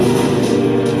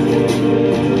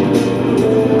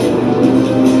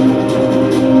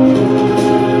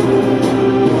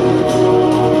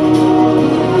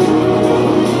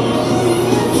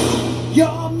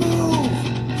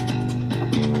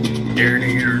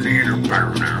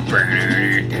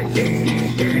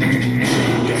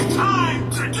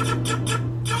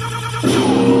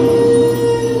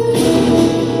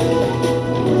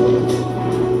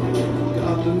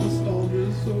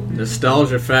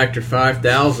Nostalgia Factor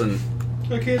 5000.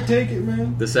 I can't take it,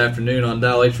 man. This afternoon on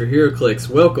Dial H for HeroClix.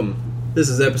 Welcome. This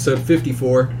is episode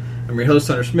 54. I'm your host,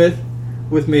 Hunter Smith.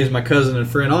 With me is my cousin and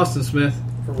friend, Austin Smith.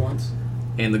 For once.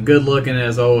 And the good-looking,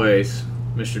 as always,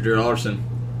 Mr. Drew Alderson.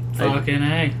 Fucking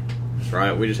A. That's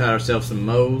right. We just had ourselves some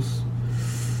Moe's,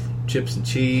 chips and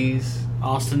cheese.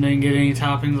 Austin didn't get any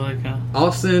toppings like that.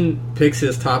 Austin picks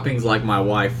his toppings like my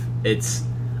wife. It's,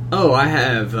 I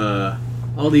have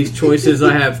all these choices.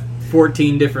 I have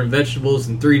 14 different vegetables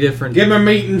and 3 different Give me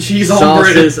meat and cheese on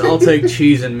sauces. bread. I'll take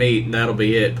cheese and meat, and that'll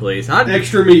be it, please.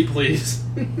 Extra meat, please.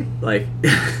 Like,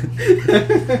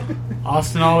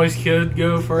 Austin always could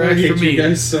go for I extra hate meat. you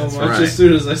guys so much. right. As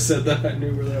soon as I said that, I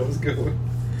knew where that was going.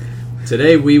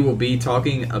 today we will be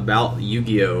talking about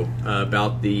Yu-Gi-Oh!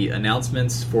 About the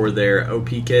announcements for their OP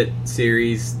Kit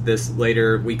series. This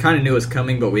later, we kind of knew it was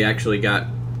coming, but we actually got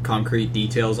concrete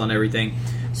details on everything.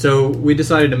 So we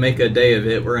decided to make a day of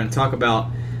it. We're going to talk about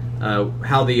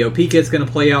how the OP Kit's going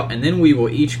to play out, and then we will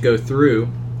each go through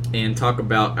and talk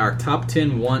about our top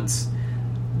 10 wants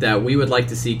that we would like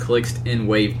to see clicked in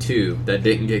Wave 2 that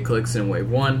didn't get clicks in Wave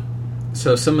 1.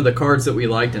 So some of the cards that we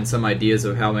liked and some ideas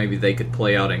of how maybe they could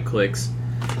play out in clicks.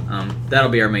 That'll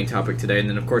be our main topic today. And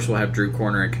then, of course, we'll have Drew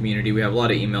Corner and Community. We have a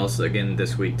lot of emails, again,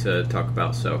 this week to talk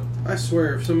about. So I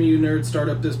swear, if some of you nerds start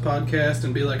up this podcast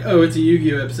and be like, oh, it's a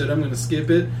Yu-Gi-Oh! Episode, I'm going to skip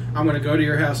it. I'm going to go to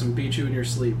your house and beat you in your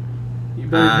sleep. You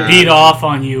better Beat off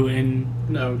on you, and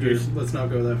No, dude, let's not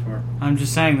go that far. I'm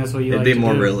just saying that's what you it'd like be to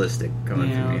more do. realistic coming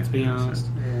Yeah, from you. let's be honest.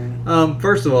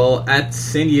 First of all, at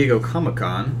San Diego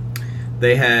Comic-Con,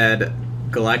 they had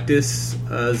Galactus,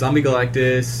 Zombie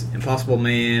Galactus, Impossible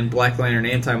Man, Black Lantern,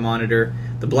 Anti-Monitor,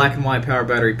 the Black and White Power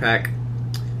Battery Pack,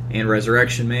 and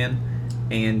Resurrection Man.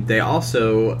 And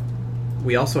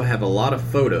we also have a lot of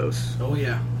photos. Oh,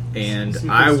 yeah. And Some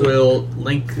I cool stuff. will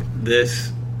link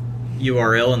this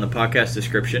URL in the podcast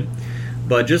description.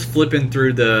 But just flipping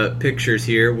through the pictures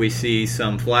here, we see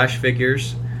some Flash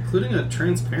figures. Including a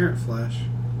transparent Flash.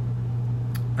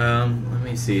 Let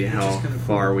me see how is kinda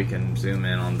far cool. we can zoom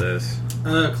in on this.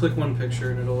 Click one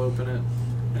picture and it'll open it.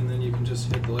 And then you can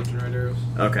just hit the left and right arrows.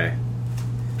 Okay.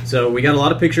 So we got a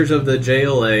lot of pictures of the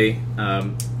JLA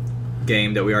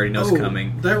game that we already know is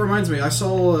coming. That reminds me. I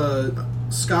saw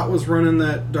Scott was running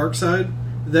that Dark Side.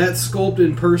 That sculpt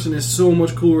in person is so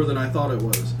much cooler than I thought it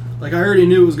was. Like, I already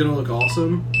knew it was going to look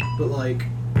awesome, but, like...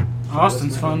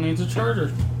 Austin's phone needs a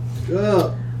charger.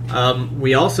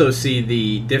 We also see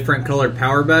the different colored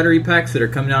power battery packs that are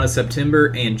coming out in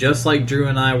September, and just like Drew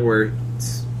and I were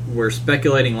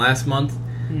speculating last month,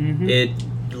 it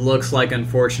looks like,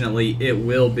 unfortunately, it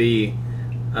will be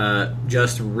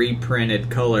just reprinted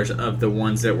colors of the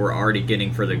ones that we're already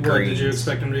getting for the What, greens. did you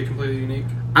expect them to be completely unique?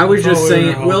 I was just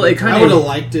saying, well, it kind I of... would have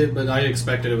liked it, but I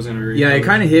expected it was going to be Yeah, it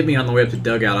kind of hit me on the way up to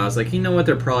dugout. I was like, you know what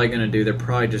they're probably going to do? They're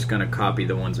probably just going to copy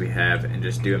the ones we have and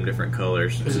just do them different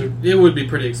colors. It would be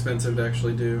pretty expensive to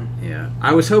actually do. Yeah.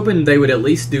 I was hoping they would at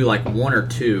least do like 1 or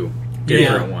 2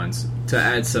 different ones to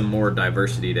add some more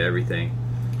diversity to everything.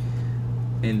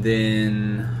 And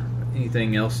then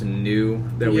anything else new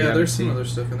that we haven't there's seen? some other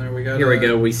stuff in there. We got Here we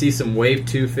go. We see some Wave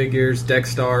 2 figures.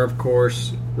 Dexstar, of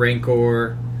course.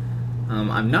 Rancor.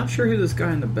 I'm not sure who this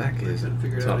guy in the back is. Haven't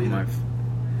figured Top out of my either.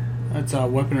 That's a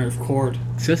weaponer of cord.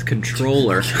 It says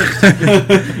controller.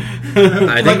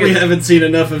 I think we haven't seen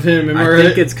enough of him. Am I I right?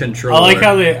 think it's controller.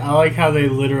 I like how they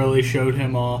literally showed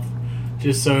him off,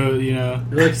 just so you know.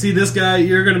 Like, see this guy?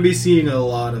 You're going to be seeing a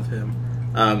lot of him.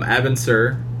 Abin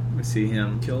Sur. We see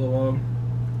him. Kilowog.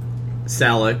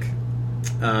 Salak.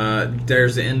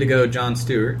 There's the Indigo John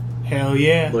Stewart. Hell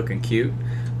yeah. Looking cute.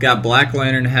 Got Black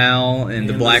Lantern Hal and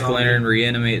the And Black the zombie. Lantern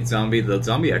Reanimate Zombie. The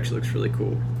zombie actually looks really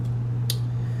cool.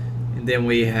 And then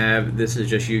we have, this is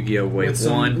just Yu-Gi-Oh! Wave With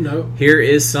some- 1. no. Here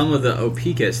is some of the OP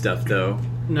Kit stuff, though.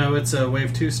 No, it's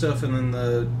Wave 2 stuff, and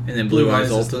then Blue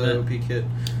Eyes is the Ultimate. OP kit.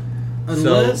 So,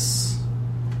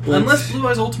 Unless Blue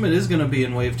Eyes Ultimate is going to be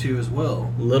in Wave 2 as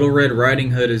well. Little Red Riding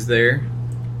Hood is there.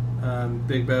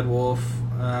 Big Bad Wolf.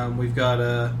 We've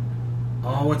got,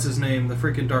 what's his name? The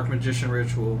freaking Dark Magician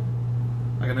Ritual.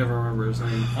 I can never remember his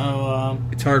name.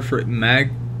 It's hard for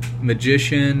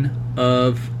Magician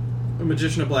of... The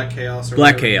Magician of Black Chaos. Or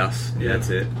Black whatever. Chaos. Yeah, that's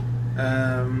it.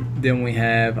 Then we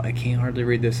have, I can't hardly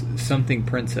read this, Something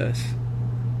Princess.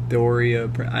 Doria,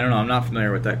 I don't know, I'm not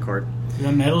familiar with that card. Is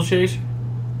that Metal Chase?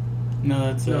 No,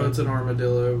 that's No, it's an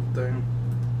armadillo thing.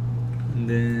 And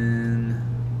then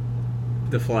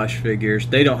the Flash figures.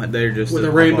 They don't. They're just with a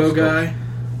pop-off rainbow sculpt. guy.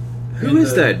 Who And,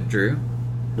 is that, Drew?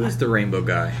 Who is the rainbow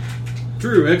guy?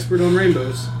 Drew, expert on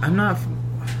rainbows. I'm not.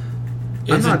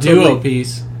 It's not a duo totally-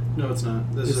 piece. No, it's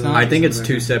not. This It's is not? I think it's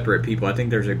two separate people. I think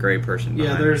there's a gray person. Yeah,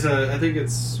 behind. there's a. I think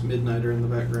it's Midnighter in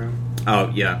the background. Oh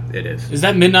yeah, it is. Is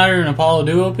that Midnighter and Apollo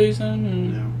duo piece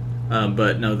then? No.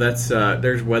 But no, that's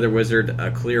there's Weather Wizard,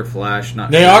 a clear Flash.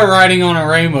 Not They sure. are riding on a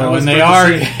rainbow, and they are.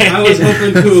 I was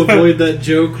hoping to avoid that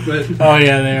joke, but Oh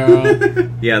yeah, they are.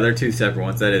 Yeah, they're two separate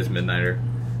ones. That is Midnighter.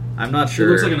 I'm not it sure.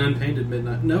 looks like an unpainted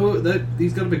Midnight. No, that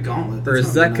he's got a big gauntlet. Or That's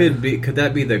is not that Midnighter. could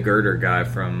that be the girder guy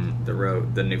from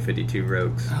the New 52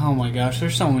 Rogues? Oh my gosh,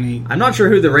 there's so many. I'm not sure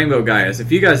who the rainbow guy is.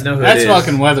 If you guys know who That's it is,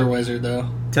 fucking Weather Wizard though.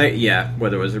 yeah,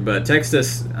 Weather Wizard. But text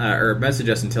us or message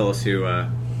us and tell us who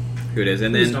it is.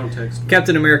 And Please then don't text me.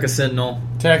 Captain America Sentinel.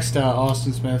 Text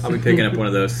Austin Smith. I'll be picking up one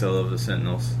of those. 'Cause I love the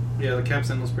Sentinels. Yeah, the Cap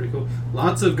Sentinel's pretty cool.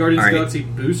 Lots of Guardians All of the right. Galaxy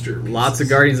booster. Pieces. Lots of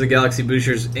Guardians of the Galaxy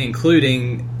boosters,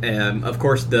 including, of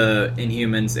course, the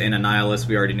Inhumans and Annihilus.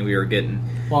 We already knew we were getting.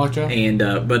 Watcha. And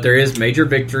but there is Major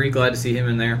Victory. Glad to see him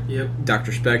in there. Yep.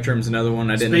 Dr. Spectrum's another one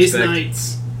I didn't Space expect.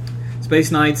 Knights.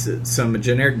 Space Knights, some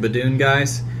generic Badoon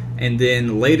guys, and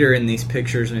then later in these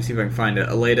pictures, let me see if I can find it.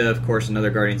 Aleda, of course, another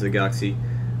Guardians of the Galaxy,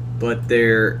 but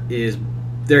there he is,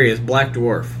 Black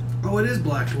Dwarf, Oh, it is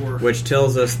Black Dwarf. which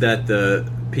tells us that the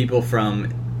people from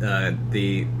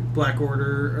the Black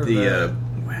Order. Or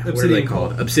what are Obsidian they called?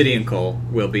 Cult. Obsidian Cole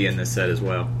will be in this set as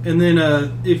well. And then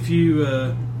if you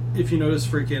notice,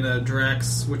 freaking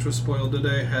Drax, which was spoiled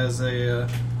today, has a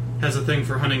thing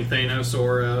for hunting Thanos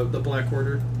or the Black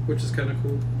Order, which is kind of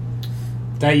cool.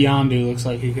 That Yondu looks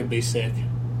like he could be sick.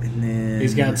 And then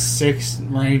He's got 6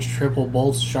 range triple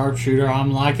bolts, sharpshooter.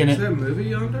 I'm liking Is it. that a movie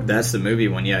yonder? that's the movie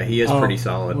one. Yeah, he is Oh, pretty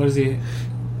solid. What is he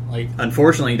like?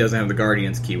 Unfortunately, he doesn't have the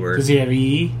Guardians keyword. Does he have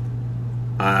EE?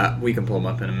 We can pull him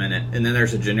up in a minute. And then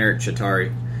there's a generic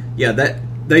Chitauri. Yeah, that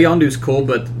Yondu's cool,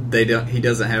 but he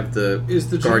doesn't have the Is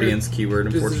the Guardians keyword,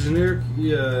 Is the unfortunately.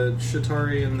 generic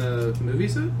Chitauri in the movie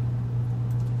set?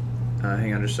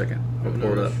 Hang on just a second. I'll Oh,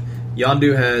 pull it no. up.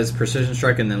 Yondu has Precision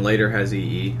Strike and then later has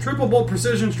EE. Triple bolt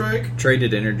precision strike.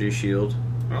 Traded Energy Shield.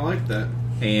 I like that.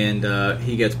 And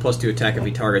he gets +2 attack if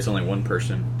he targets only one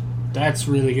person. That's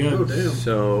really good. Oh damn.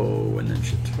 So, and then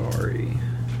Chitauri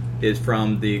is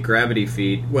from the Gravity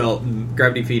Feed. Well,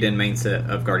 Gravity Feed and main set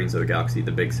of Guardians of the Galaxy,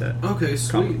 the big set. Okay,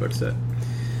 Comic sweet. book set.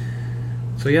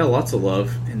 So yeah, lots of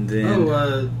love. And then...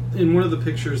 In one of the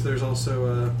pictures, there's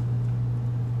also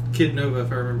Kid Nova,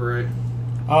 if I remember right.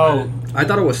 Oh, I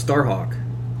thought it was Starhawk.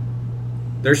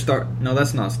 There's No,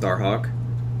 that's not Starhawk.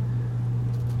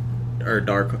 Or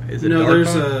Dark. Is it No, Darkhawk?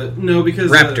 there's no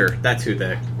because Raptor. That's who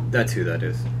that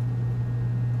is.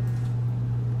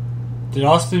 did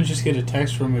Austin just get a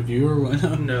text from a viewer?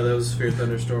 No, that was Fear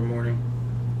Thunderstorm Morning.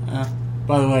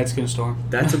 By the way, it's gonna storm.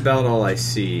 That's about all I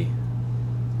see.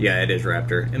 Yeah, it is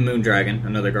Raptor. And Moondragon,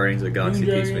 another Guardians of the Galaxy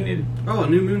piece we Moondragon. needed. Oh, a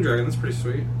new Moondragon. That's pretty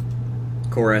sweet.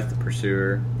 Korath the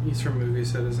Pursuer. He's from movie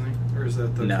set, isn't he? Or is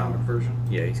that the No. comic version?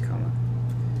 Yeah, he's common.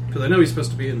 Because I know he's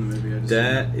supposed to be in the movie. I just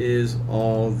That is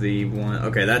all the one.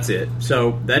 Okay, that's it.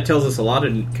 So that tells us a lot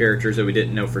of characters that we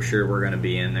didn't know for sure were going to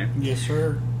be in there. Yes,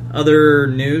 sir. Other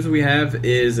news we have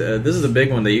is this is a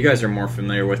big one that you guys are more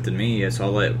familiar with than me, so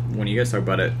I'll let when you guys talk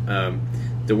about it.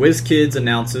 The WizKids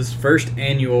announces first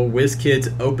annual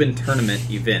WizKids Open Tournament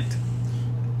event.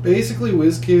 Basically,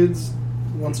 WizKids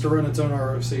wants to run its own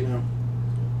ROC now.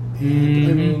 And,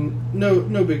 I mean,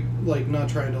 no big, like, not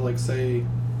trying to, like, say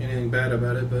anything bad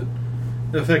about it, but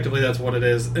effectively that's what it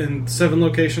is. In 7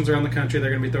 locations around the country, they're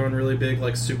going to be throwing really big,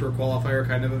 like, super qualifier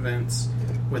kind of events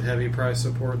with heavy prize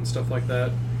support and stuff like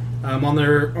that. On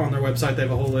their website, they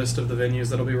have a whole list of the venues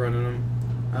that'll be running them.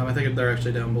 I think they're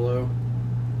actually down below.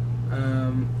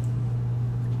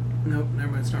 Nope, never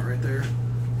mind, it's not right there.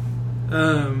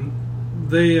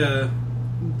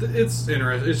 It's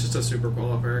interesting. It's just a super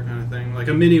qualifier kind of thing, like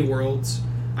a mini Worlds.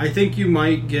 I think you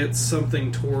might get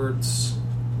something towards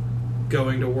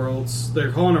going to Worlds.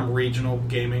 They're calling them regional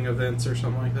gaming events or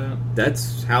something like that.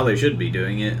 That's how they should be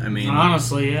doing it. I mean,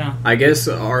 Honestly, yeah. I guess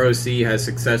ROC has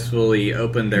successfully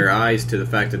opened their eyes to the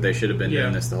fact that they should have been Yeah.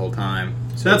 doing this the whole time.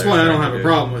 So That's they're why I don't starting have to a do it.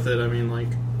 problem with it. I mean, like,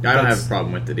 I don't have that's- a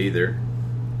problem with it either.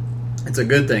 It's a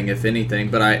good thing, if anything,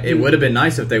 but it would have been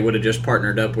nice if they would have just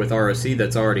partnered up with ROC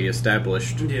that's already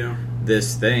established Yeah.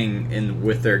 this thing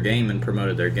with their game and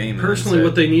promoted their game. and Personally, said-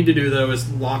 what they need to do though is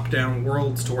lock down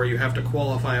Worlds to where you have to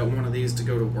qualify at one of these to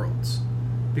go to Worlds,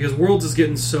 because Worlds is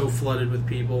getting so flooded with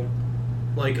people.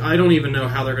 Like, I don't even know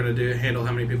how they're going to handle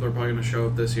how many people are probably going to show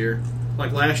up this year.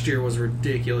 Like, last year was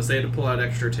ridiculous. They had to pull out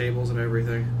extra tables and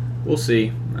everything. We'll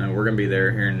see. We're going to be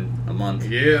there here in a month.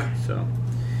 Yeah. So,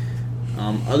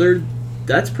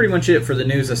 That's pretty much it for the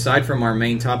news, aside from our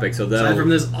main topic. So Aside from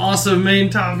this awesome main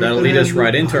topic. that'll lead us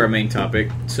right into our main topic.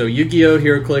 So Yu-Gi-Oh!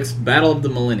 HeroClix Battle of the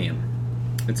Millennium.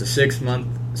 It's a 6-month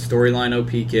storyline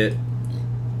OP kit.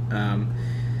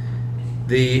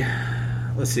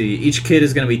 Let's see, each kit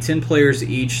is going to be 10 players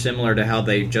each, similar to how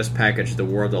they just packaged the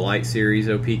World of Light series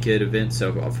OP kit event.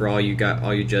 So for all you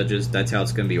judges, that's how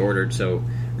it's going to be ordered. So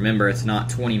remember, it's not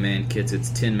 20-man kits, it's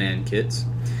 10-man kits.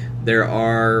 There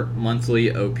are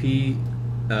monthly OP,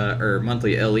 or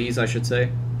monthly LEs, I should say.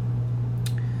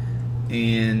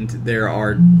 And there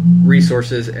are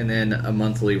resources and then a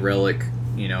monthly relic,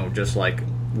 just like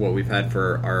what we've had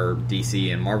for our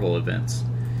DC and Marvel events.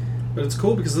 But it's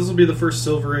cool because this will be the first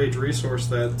Silver Age resource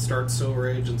that starts Silver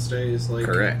Age and stays.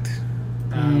 Correct.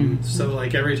 So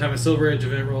every time a Silver Age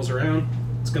event rolls around,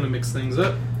 it's going to mix things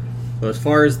up. Well, as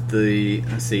far as these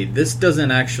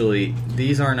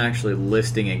aren't actually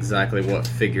listing exactly what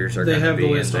figures are going to be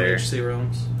in there. They have the list on HC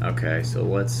Realms. Okay, so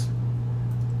let's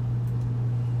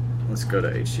go to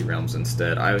HC Realms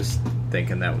instead. I was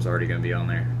thinking that was already going to be on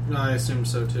there. No, I assume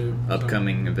so too.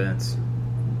 Upcoming events.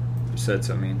 Sets,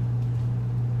 I mean.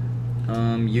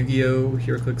 Yu-Gi-Oh!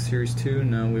 HeroClix Series 2.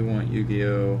 No, we want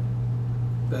Yu-Gi-Oh!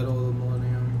 Battle of the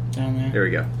Millennium. Down there. There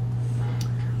we go.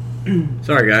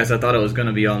 Sorry, guys. I thought it was going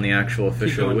to be on the actual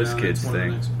official WizKids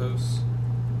thing. Next posts.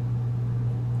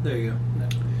 There you go.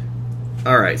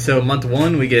 All right. So month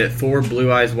 1, we get 4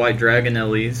 Blue Eyes White Dragon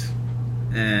LEs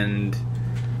and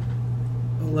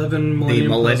 11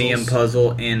 Millennium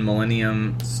Puzzle and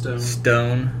Millennium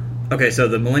Stone. Okay, so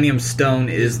the Millennium Stone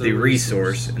is the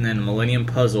resource, and then Millennium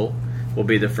Puzzle will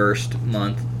be the first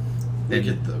month. We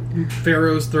get the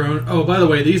Pharaoh's Throne. Oh, by the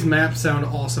way, these maps sound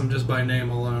awesome just by name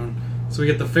alone. So we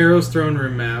get the Pharaoh's Throne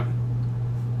Room map,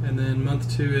 and then month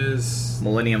 2 is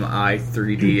Millennium Eye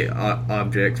 3D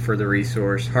object for the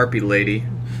resource. Harpy Lady.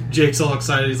 Jake's all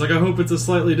excited. He's like, I hope it's a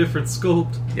slightly different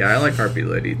sculpt. Yeah, I like Harpy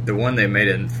Lady. The one they made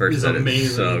in the first set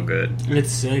is so good.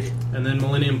 It's sick. And then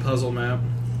Millennium Puzzle map.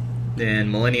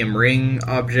 Then Millennium Ring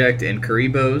object and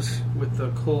Karibos. With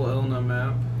the Cole Elna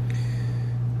map.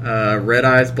 Red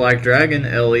Eyes Black Dragon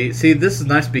LE. See, this is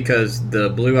nice because the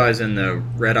Blue Eyes and the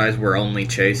Red Eyes were only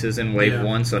chases in Wave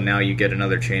 1, so now you get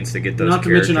another chance to get those Not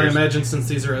characters. to mention, I imagine since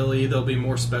these are LE, they'll be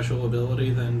more special ability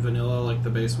than vanilla like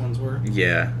the base ones were.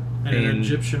 Yeah. And an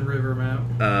Egyptian River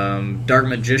map. Dark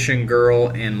Magician Girl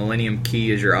and Millennium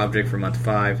Key is your object for month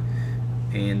 5.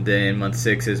 And then month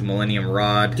 6 is Millennium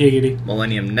Rod, Giggity.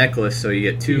 Millennium Necklace, so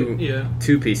you get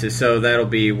two pieces. So that'll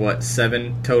be,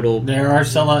 7 total There are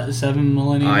 7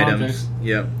 Millennium items. objects.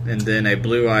 Yep. And then a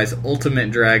Blue Eyes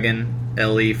Ultimate Dragon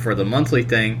LE for the monthly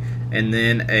thing, and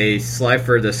then a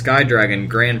Slifer the Sky Dragon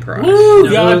Grand Prize.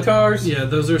 Woo! God cars! Yeah,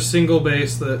 those are single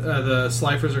base. The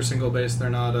Slifers are single base. They're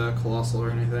not colossal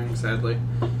or anything, sadly.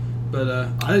 But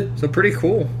so pretty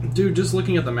cool. Dude, just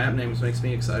looking at the map names makes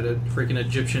me excited. Freaking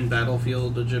Egyptian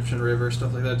Battlefield, Egyptian River,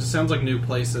 stuff like that. Just sounds like new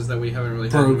places that we haven't really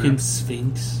had. Broken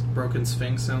Sphinx. Broken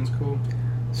Sphinx sounds cool.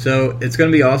 So it's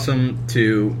going to be awesome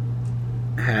to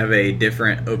have a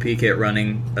different OP kit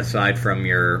running aside from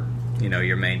your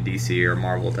main DC or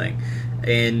Marvel thing.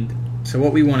 And so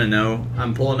what we want to know,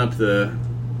 I'm pulling up the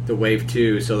Wave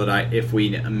 2 so that if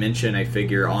we mention a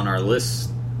figure on our list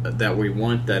that we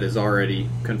want that is already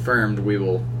confirmed,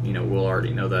 we'll already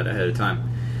know that ahead of time.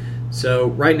 So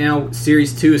right now,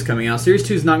 Series 2 is coming out. Series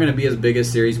 2 is not going to be as big as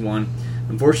Series 1.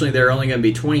 Unfortunately, there are only going to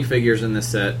be 20 figures in this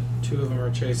set. 2 of them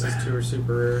are chases, 2 are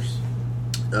super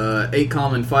rares. 8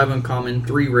 common, 5 uncommon,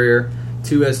 3 rare,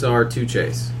 2 SR, 2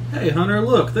 chase. Hey Hunter,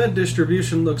 look, that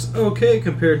distribution looks okay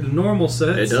compared to normal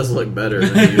sets. It does look better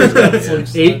than usual.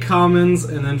 8 commons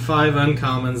and then 5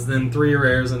 uncommons, then 3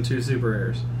 rares and 2 super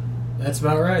rares. That's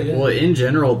about right, yeah. Well, in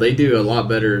general, they do a lot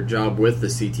better job with the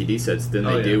CTD sets than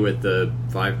they do with the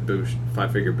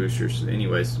 5-figure boosters.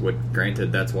 Anyways,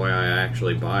 granted, that's why I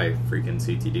actually buy freaking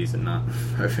CTDs and not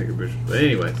 5-figure boosters. But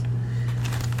anyways.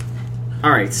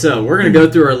 Alright, so we're going to go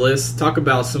through our list, talk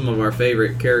about some of our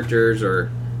favorite characters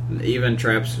or even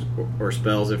traps or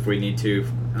spells if we need to,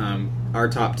 our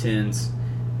top 10s,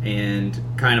 and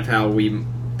kind of how we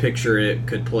picture it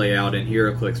could play out in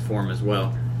HeroClix form as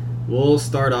well. We'll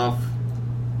start off...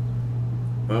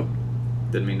 Well,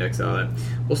 didn't mean to exile that.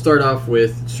 We'll start off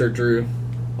with Sir Drew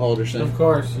Alderson. Of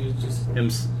course. You just...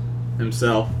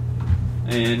 himself.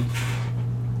 And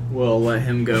we'll let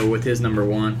him go with his number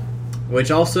 1,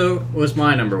 which also was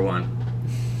my number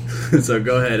 1. So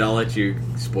go ahead, I'll let you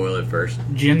spoil it first.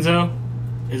 Jinzo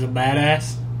is a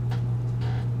badass.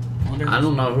 I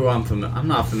don't know who I'm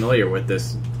not familiar with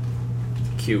this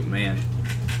cute man.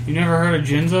 You never heard of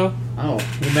Jinzo? Oh,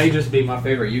 he may just be my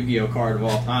favorite Yu-Gi-Oh card of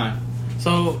all time.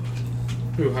 So,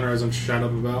 Who Hunter hasn't shut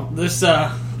up about. This,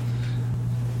 let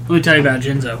me tell you about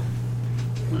Jinzo.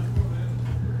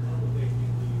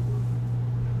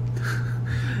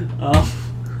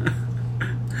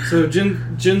 So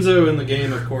Jinzo in the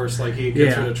game, of course, like he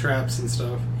gets Yeah. rid of traps and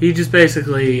stuff. He just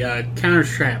basically counters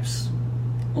traps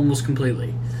almost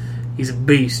completely. He's a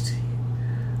beast.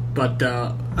 But,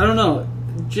 I don't know.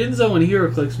 Jinzo and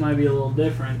HeroClix might be a little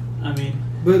different. I mean...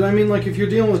 But I mean, like if you're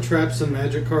dealing with traps and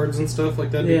magic cards and stuff, like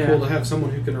that'd be Yeah. cool to have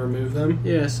someone who can remove them.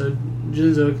 Yeah, so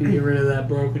Jinzo can get rid of that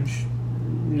broken,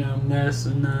 mess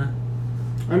and.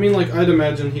 I mean, like I'd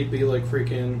imagine he'd be like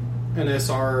freaking an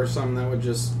SR or something that would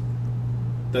just.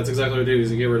 That's exactly what it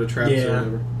is. You get rid of traps or Yeah.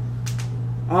 whatever.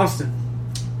 Austin.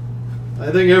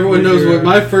 I think everyone Who's knows your- what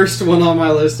my first one on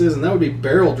my list is, and that would be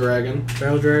Barrel Dragon.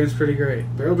 Barrel Dragon's pretty great.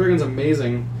 Barrel Dragon's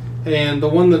amazing, and the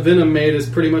one that Venom made is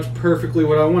pretty much perfectly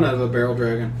what I want out of a Barrel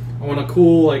Dragon. I want a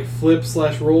cool like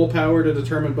flip/roll power to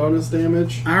determine bonus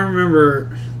damage. I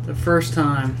remember the first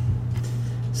time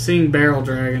seeing Barrel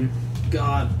Dragon.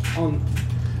 God,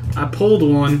 I pulled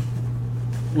one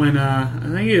when I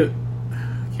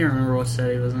can't remember what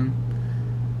set he was in,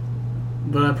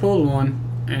 but I pulled one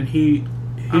and he's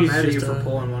I'm mad at you just for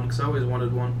pulling one because I always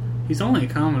wanted one. He's only a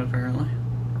common apparently.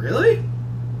 Really?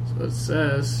 So it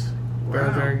says Barrel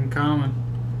Wow. Dragon common.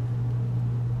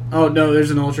 Oh no,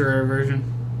 there's an ultra rare version.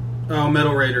 Oh,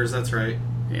 Metal Raiders, that's right.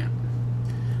 Yeah.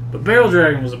 But Barrel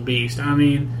Dragon was a beast. I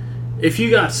mean, if you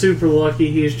got super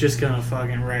lucky, he's just gonna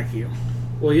fucking wreck you.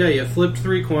 Well, yeah, you flipped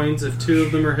 3 coins. If 2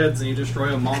 of them are heads, and you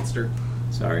destroy a monster.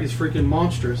 Sorry. He's freaking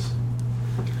monstrous.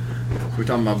 We're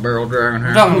talking about Barrel Dragon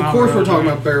here. Talking Of about course, Barrel we're talking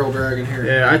Dragon. about Barrel Dragon here.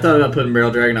 Yeah, I thought about putting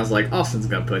Barrel Dragon. I was like, Austin's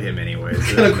gonna put him anyways.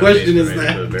 What kind of question is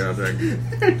that? Barrel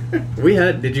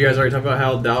Dragon. Did you guys already talk about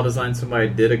how Dial Design somebody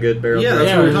did a good Barrel Yeah, Dragon? that's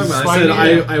Yeah, what it we're was talking about.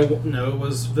 I said Swagnito. no, it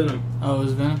was Venom. Oh, it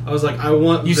was Venom? I was like, I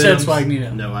want. You said Venom's-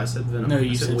 Swagnito. No, I said Venom. No, I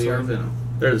you said said we are Swagnito. Venom.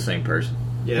 They're the same person.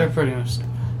 They're Yeah. pretty much.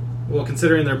 Well,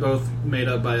 considering they're both made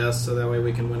up by us, so that way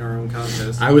we can win our own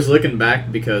contest. I was looking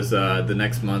back because the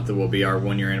next month will be our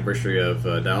 1 year anniversary of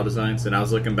Dial Designs, and I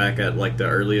was looking back at like the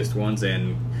earliest ones,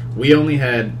 and we only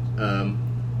had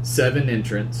 7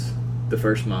 entrants the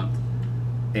first month,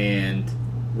 and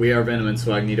We Are Venom and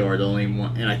Swagnito are the only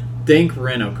one, and I think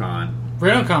Renocon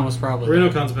Renocon was probably.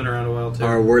 Renocon's been around a while too.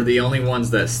 were the only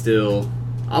ones that still.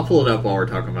 I'll pull it up while we're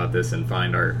talking about this and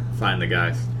find the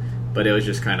guys, but it was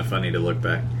just kind of funny to look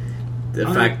back. The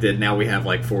fact that now we have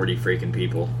like 40 freaking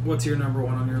people. What's your number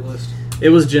 1 on your list? It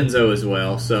was Jinzo as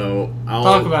well, so I'll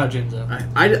Talk about Jinzo.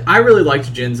 I really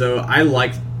liked Jinzo. I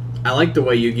liked the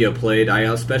way Yu-Gi-Oh played. I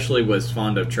especially was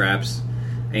fond of traps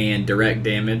and direct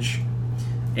damage,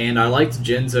 and I liked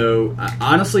Jinzo.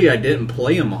 Honestly, I didn't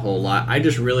play him a whole lot. I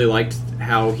just really liked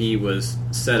how he was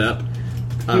set up.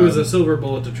 He was a silver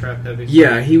bullet to trap heavy.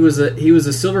 Yeah, he was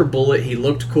a silver bullet. He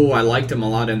looked cool. I liked him a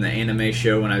lot in the anime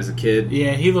show when I was a kid.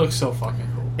 Yeah, he looks so fucking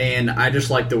cool. And I just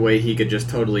liked the way he could just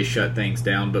totally shut things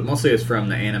down. But mostly it's from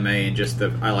the anime and just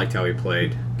I liked how he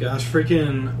played. Gosh,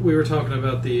 freaking! We were talking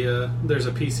about there's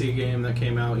a PC game that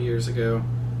came out years ago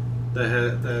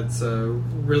that's a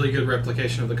really good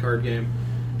replication of the card game,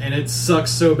 and it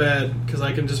sucks so bad because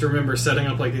I can just remember setting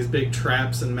up like these big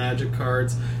traps and magic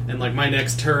cards, and like my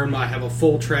next turn I have a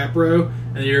full trap row,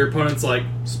 and your opponent's like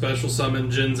special summon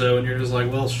Jinzo, and you're just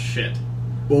like, well, shit.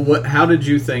 Well, how do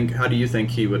you think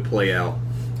he would play out?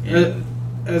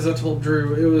 As I told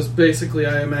Drew, it was basically,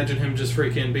 I imagine him just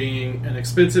freaking being an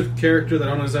expensive character that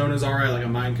on his own is alright, like a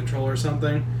mind controller or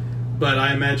something. But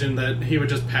I imagine that he would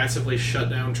just passively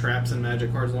shut down traps and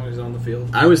magic cards as long as he's on the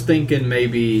field. I was thinking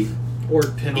maybe Or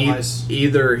penalize.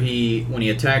 either when he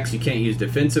attacks, you can't use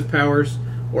defensive powers,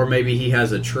 or maybe he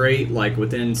has a trait like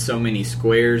within so many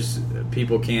squares,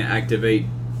 people can't activate.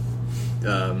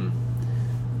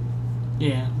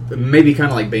 Yeah. Maybe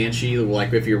kind of like Banshee,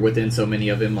 like if you're within so many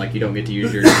of him, like you don't get to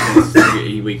use your defense,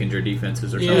 he weakens your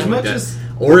defenses or Yeah. something like that.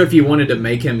 Or if you wanted to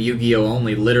make him Yu-Gi-Oh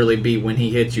only, literally be when he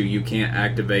hits you, you can't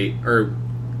activate, or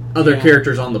other Yeah.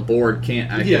 characters on the board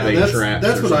can't activate traps.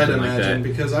 that's or what I'd something like imagine, that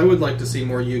because I would like to see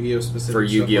more Yu-Gi-Oh specific for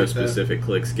stuff Yu-Gi-Oh like that. specific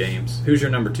clicks games. Who's your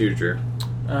number 2, Drew?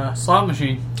 Slot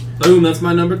Machine. Boom, that's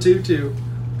my number 2 too.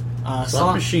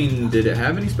 Slot Machine, did it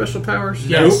have any special powers?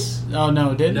 Yes. Oh,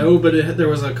 no, it didn't? No, but there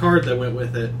was a card that went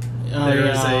with it. Oh, There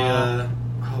yeah. was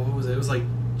what was it? It was like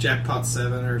Jackpot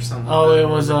 7 or something. Oh, like that. it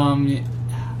was, what was it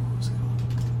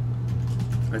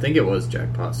called? I think it was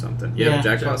Jackpot something. Yeah. Yeah,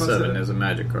 Jackpot 7 7. is a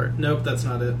magic card. Nope, that's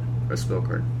not it. Or a spell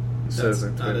card. It That's says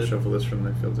not it. shuffle this from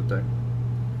the field of deck.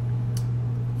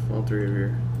 Fall 3 of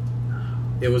your...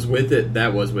 It was with it.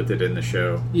 That was with it in the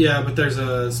show. Yeah, but there's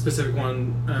a specific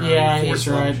one Yeah, for he's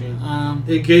Slot right. Machine.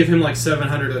 It gave him like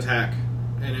 700 attack,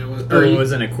 and it was Or it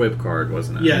was an equip card,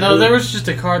 wasn't it? Yeah. No, there was just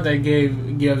a card that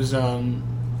gives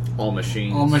All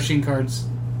machines. all machine cards.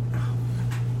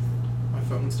 my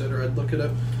phone's dead, or I'd look it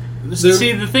up.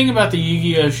 See, the thing about the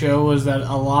Yu-Gi-Oh show was that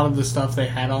a lot of the stuff they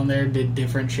had on there did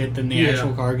different shit than the Yeah.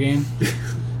 actual card game.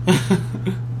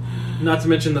 Not to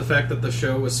mention the fact that the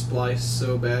show was spliced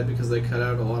so bad because they cut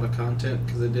out a lot of content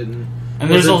because it didn't And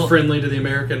there's wasn't a- friendly to the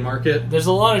American market. There's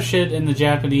a lot of shit in the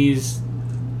Japanese.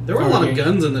 There were a lot of Okay.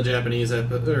 guns in the Japanese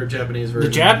Japanese version.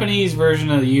 The Japanese version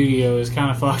of the Yu-Gi-Oh is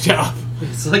kind of fucked up.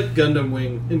 It's like Gundam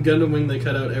Wing. In Gundam Wing, they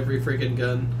cut out every freaking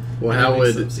gun. Well, And how it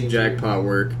makes would them seem Jackpot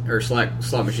work, or Slot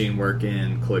Machine work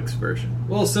in Click's version? weird.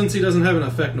 Well, since he doesn't have an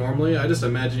effect normally, I just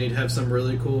imagine he'd have some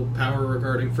really cool power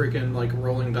regarding freaking like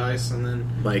rolling dice, and then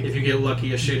Like, if you get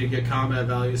lucky as shit, you get combat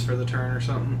values for the turn or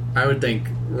something. I would think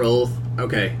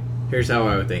okay, here's how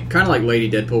I would think. Kind of like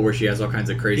Lady Deadpool, where she has all kinds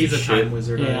of crazy He's a shit time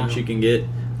wizard. Yeah. I know. she can get.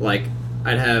 Like,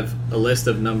 I'd have a list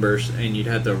of numbers, and you'd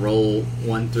have to roll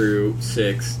 1 through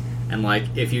 6. And, like,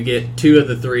 if you get 2 of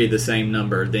the 3 the same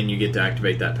number, then you get to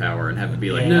activate that power and have it be,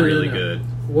 like, Yeah. really No. good.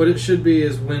 What it should be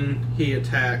is when he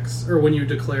attacks, or when you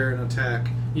declare an attack,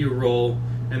 you roll,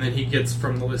 and then he gets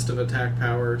from the list of attack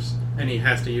powers, and he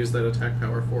has to use that attack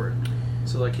power for it.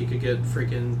 So, like, he could get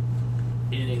freaking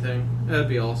anything. That'd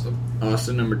be awesome.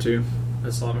 Austin, number 2.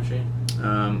 A slot machine.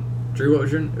 Drew, what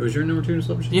was your number 2 in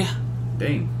Slot Machine? Yeah.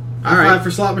 Dang. High All right. five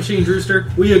for slot machine, Drewster.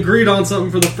 We agreed on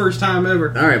something for the first time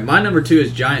ever. All right, my number 2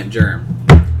 is Giant Germ.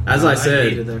 As I I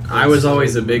hated that said, card I was so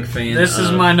always a big much. fan This is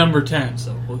of- my number 10,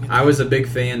 so we'll get I was a big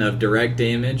fan of direct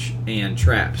damage and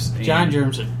traps. And Giant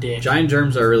Germ's a dick. Giant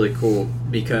Germs are really cool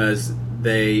because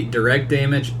they direct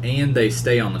damage and they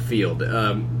stay on the field.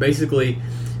 Basically,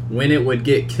 when it would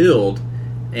get killed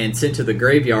and sent to the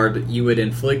graveyard, you would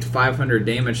inflict 500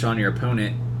 damage on your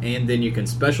opponent, and then you can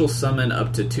special summon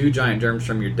up to 2 Giant Germs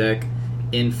from your deck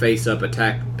in face-up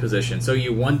attack position. So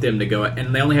you want them to go,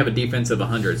 and they only have a defense of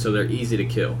 100, so they're easy to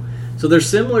kill. So they're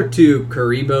similar to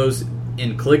Karibos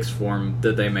in Click's form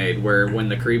that they made, where when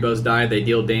the Karibos die, they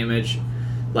deal damage.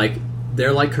 Like,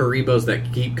 they're like Karibos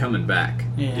that keep coming back.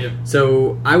 Yeah. Yep.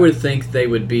 So I would think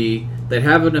they'd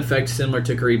have an effect similar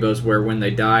to Karibos, where when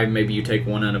they die, maybe you take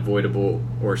 1 unavoidable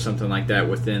or something like that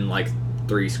within like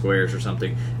 3 squares or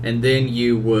something, and then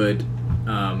you would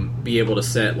be able to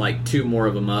set like 2 more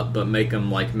of them up, but make them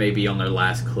like maybe on their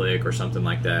last click or something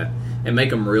like that, and make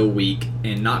them real weak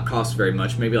and not cost very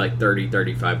much, maybe like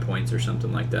 35 points or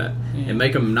something like that, Yeah. and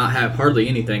make them not have hardly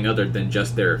anything other than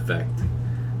just their effect.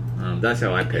 That's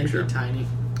how I picture And be them, tiny,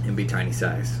 and be tiny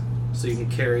size. so you can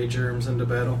carry germs into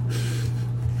battle.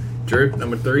 Drew,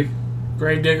 number 3,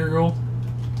 Gravedigger Ghoul.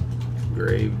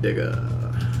 Gravedigger.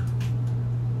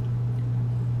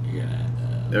 Yeah.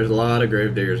 There's a lot of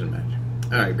Gravediggers in Magic.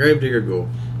 Alright, Gravedigger Ghoul.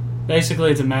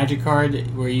 Basically, it's a magic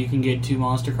card where you can get 2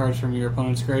 monster cards from your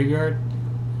opponent's graveyard.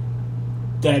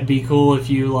 That'd be cool if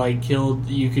you like killed.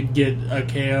 You could get a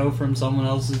KO from someone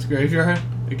else's graveyard.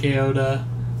 A KO to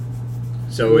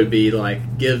So it would be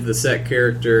like, give the set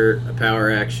character a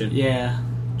power action, yeah.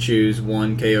 choose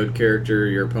 1 KO'd character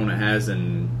your opponent has,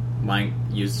 and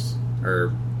use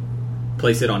or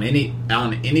place it on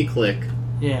any click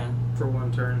Yeah. For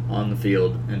 1 turn. on the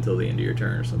field until the end of your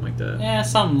turn or something like that. Yeah,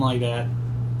 something like that.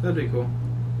 That'd be cool.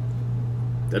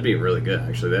 That'd be really good,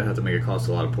 actually. That'd have to make it cost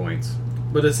a lot of points.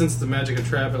 But since the magic of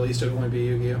trap, at least it'd only be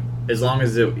Yu-Gi-Oh. As long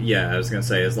as it, I was going to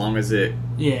say, as long as it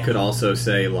Yeah. could also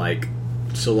say, like,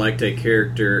 select a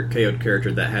KO'd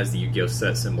character that has the Yu-Gi-Oh!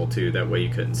 Set symbol, too. That way you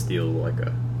couldn't steal, like,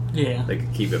 Yeah. they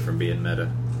could keep it from being meta.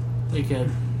 They could.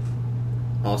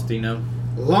 Ostino?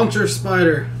 Launcher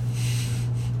Spider.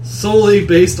 Solely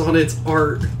based on its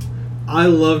art. I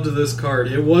loved this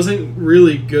card. It wasn't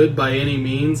really good by any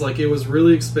means. Like, it was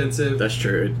really expensive. That's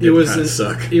true. It was kind an, of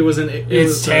suck. It was an. It's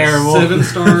was terrible.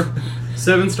 7-star.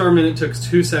 7-star minute took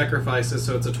 2 sacrifices,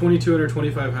 so it's a 2200,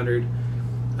 2500.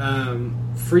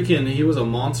 Freaking, he was a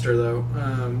monster though.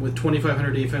 With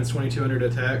 2500 defense, 2200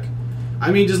 attack.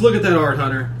 I mean, just look at that art,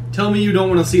 Hunter. Tell me you don't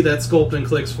want to see that sculpt in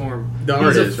Click's form. The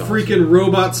art He's is a awesome. freaking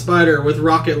robot spider with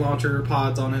rocket launcher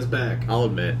pods on his back. I'll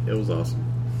admit, it was awesome.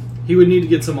 He would need to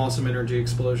get some awesome energy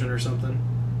explosion or something.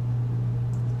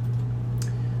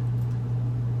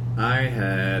 I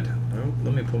had... Oh,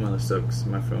 let me pull my list up because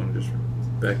my phone just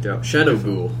backed out. Shadow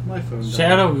Ghoul. My phone died.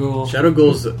 Shadow Ghoul. Shadow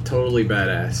Ghoul's totally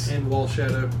badass. And Wall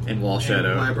Shadow. And Wall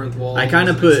Shadow. And Labyrinth Wall. I kind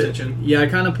of as an put... extension. Yeah, I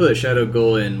kind of put Shadow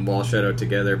Ghoul and Wall Shadow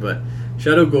together, but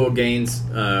Shadow Ghoul gains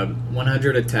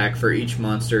 100 attack for each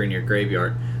monster in your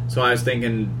graveyard. So I was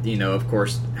thinking, of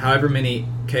course, however many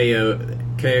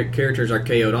characters are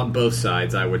KO'd on both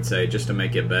sides, I would say, just to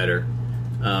make it better.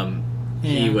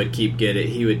 he would keep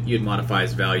getting. You'd modify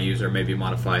his values, or maybe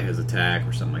modify his attack,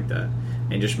 or something like that,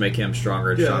 and just make him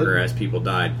stronger and stronger as people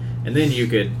died. And then you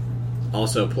could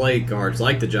also play cards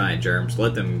like the Giant Germs,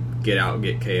 let them get out and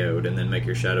get KO'd, and then make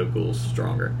your Shadow Ghouls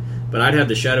stronger. But I'd have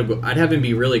the I'd have him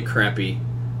be really crappy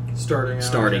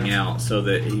starting out, so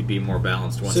that he'd be more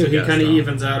balanced once. So he kind of strong.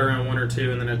 evens out around 1 or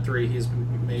 2, and then at 3 he's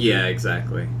maybe... Yeah,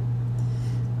 exactly.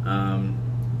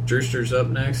 Drewster's up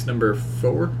next, number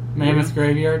 4. Mammoth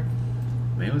Graveyard.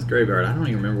 Mammoth Graveyard. I don't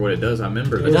even remember what it does. I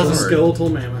remember It the does a card. skeletal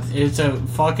mammoth. It's a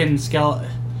fucking skeleton.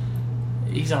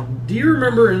 He's a... Do you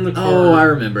remember in the card? Oh, I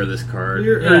remember this card.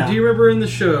 Or do you remember in the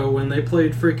show when they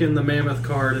played freaking the mammoth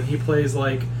card, and he plays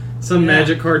like some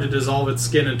magic card to dissolve its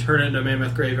skin and turn it into a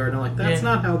mammoth graveyard? And I'm like, that's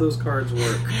not how those cards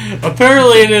work.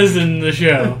 Apparently it is in the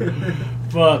show.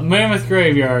 But Mammoth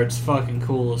Graveyard's fucking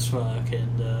cool as fuck,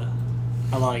 and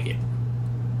I like it.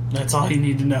 That's all you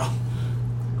need to know.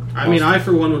 I mean, I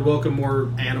for one would welcome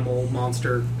more animal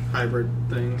monster hybrid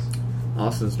things.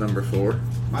 Austin's number 4.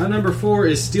 My number 4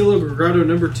 is Steel Ogre Grotto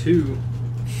number 2.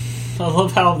 I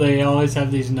love how they always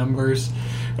have these numbers.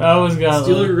 I always got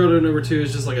Steel Ogre Grotto number 2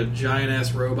 is just like a giant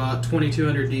ass robot,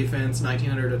 2200 defense,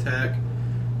 1900 attack.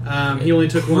 He only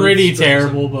took one. Pretty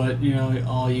terrible, but you know,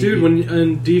 all you dude. When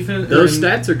in defense, those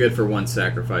stats are good for one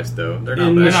sacrifice, though. They're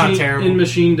not They're bad. not terrible. In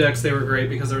machine decks, they were great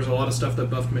because there was a lot of stuff that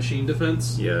buffed machine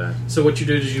defense. Yeah. So what you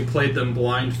did is you played them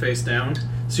blind face down,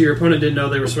 so your opponent didn't know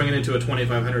they were swinging into a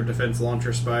 2500 defense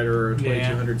launcher spider or a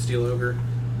 2200 steel ogre.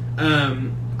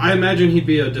 I imagine he'd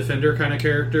be a defender kind of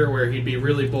character where he'd be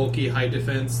really bulky, high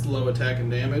defense, low attack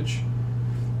and damage,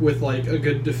 with like a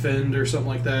good defend or something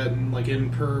like that, and like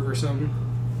imperv or something.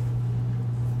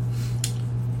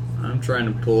 I'm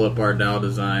trying to pull up our Dow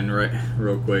design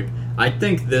real quick. I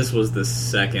think this was the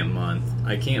second month.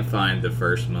 I can't find the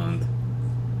first month.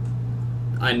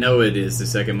 I know it is the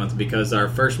second month because our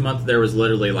first month there was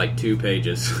literally like 2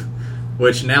 pages,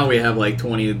 which now we have like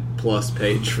 20 plus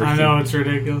page. I know, it's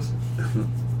ridiculous.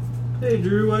 Hey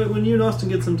Drew, when you and Austin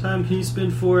get some time, can you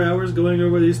spend 4 hours going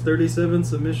over these 37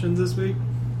 submissions this week?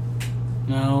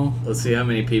 No. Let's see how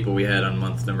many people we had on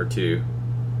month number 2.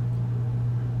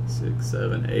 6,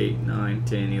 7, 8, 9,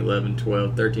 10, 11,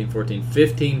 12, 13, 14,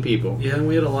 15 people. Yeah, and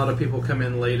we had a lot of people come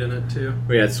in late in it too.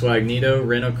 We had Swagnito,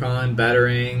 Renocon,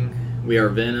 Batarang, We Are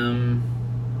Venom,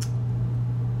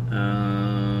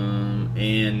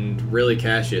 and really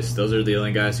Cassius. Those are the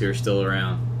only guys who are still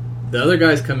around. The other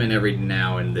guys come in every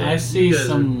now and then. I see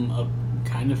some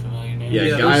kind of familiar names.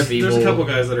 Yeah, Guy of Evil. There's a couple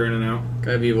guys that are in and out.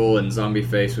 Guy of Evil and Zombie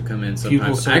Face would come in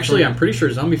sometimes. Surfer. Actually, I'm pretty sure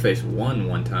Zombie Face won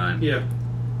one time. Yeah.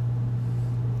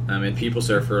 And People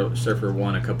Surfer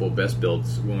won a couple of best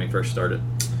builds when we first started.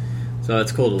 So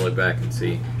it's cool to look back and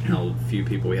see how few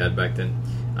people we had back then.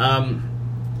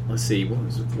 Let's see,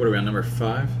 what are we on, number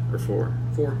 5 or 4?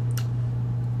 4.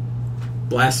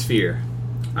 Blastsphere.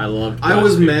 I loved Blastsphere. I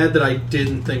was mad that I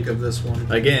didn't think of this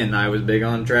one. Again, I was big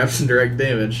on traps and direct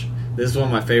damage. This is one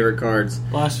of my favorite cards.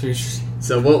 Blastsphere.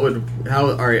 So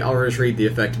alright, I'll just read the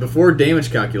effect. Before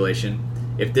damage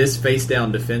calculation, if this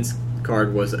face-down defense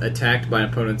card was attacked by an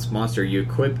opponent's monster, you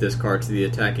equip this card to the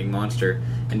attacking monster,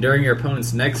 and during your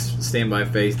opponent's next standby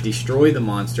phase, destroy the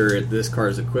monster this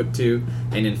card is equipped to,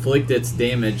 and inflict its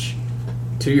damage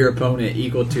to your opponent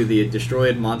equal to the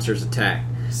destroyed monster's attack.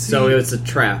 So it's a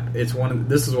trap. This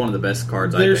is one of the best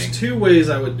cards, I think. There's 2 ways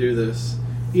I would do this.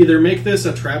 Either make this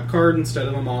a trap card instead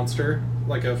of a monster,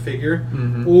 like a figure,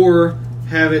 or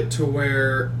have it to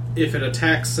where if it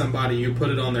attacks somebody, you put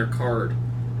it on their card.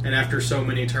 And after so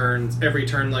many turns, every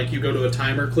turn, like, you go to a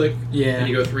timer click, and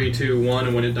you go 3, 2, 1,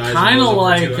 and when it dies, kind it of goes up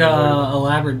like for 2 and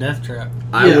Elaborate Death Trap.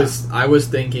 I was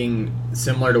thinking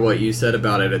similar to what you said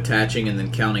about it attaching and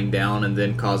then counting down and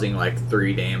then causing like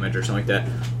 3 damage or something like that.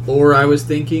 Or I was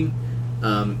thinking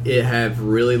it have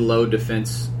really low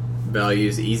defense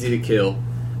values, easy to kill,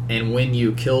 and when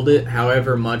you killed it,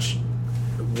 however much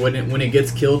when it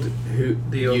gets killed,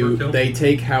 they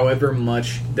take however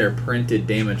much their printed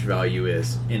damage value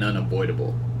is in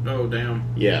unavoidable. Oh,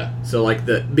 damn. Yeah. So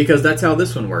because that's how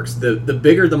this one works. The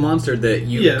bigger the monster that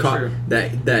you caught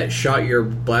that shot your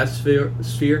blast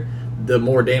sphere, the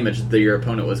more damage that your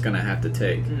opponent was going to have to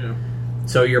take. Yeah.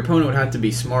 So your opponent would have to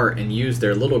be smart and use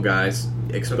their little guys,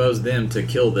 expose them to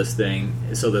kill this thing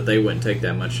so that they wouldn't take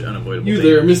that much unavoidable damage. You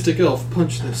there, Mystic Elf,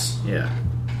 punch this. Yeah.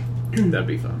 That'd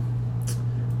be fun.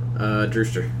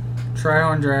 Drewster.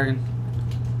 Trion Dragon.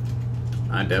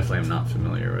 I definitely am not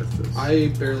familiar with this. I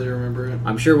barely remember it.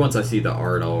 I'm sure once I see the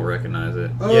art, I'll recognize it.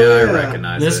 Oh, I yeah.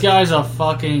 recognize This it. guy's a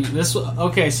fucking...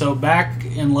 Okay, so back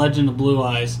in Legend of Blue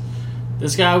Eyes,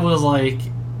 this guy was like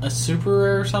a super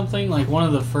rare or something, like one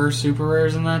of the first super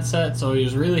rares in that set, so he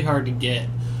was really hard to get.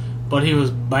 but he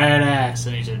was badass,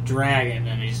 and he's a dragon,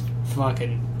 and he's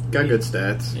fucking... Got good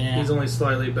stats. Yeah. He's only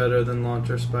slightly better than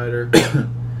Launcher Spider.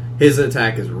 His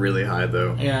attack is really high,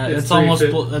 though. Yeah, It's it's almost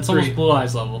 350 that's almost Blue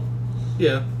Eyes level.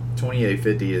 Yeah.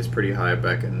 2850 is pretty high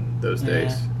back in those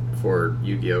days before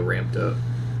Yu-Gi-Oh! Ramped up.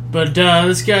 But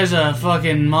this guy's a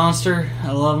fucking monster.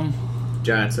 I love him.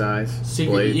 Giant size.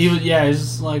 Blades.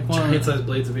 He's like one Giant of the... size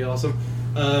blades would be awesome.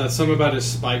 Some about his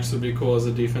spikes would be cool as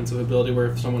a defensive ability, where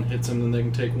if someone hits him, then they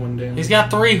can take 1 damage. He's got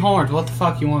 3 horns. What the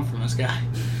fuck you want from this guy?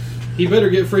 He better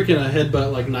get freaking a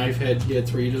headbutt like Knife Head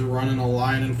gets, where you just run in a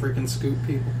line and freaking scoop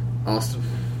people. Awesome.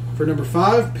 For number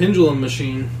 5, Pendulum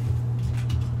Machine.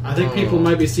 I think people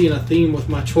might be seeing a theme with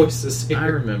my choices here. I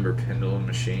remember Pendulum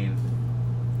Machine.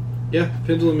 Yeah,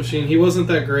 Pendulum Machine. He wasn't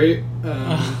that great,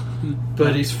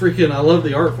 but he's freaking... I love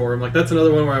the art for him. Like, that's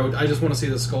another one where I just want to see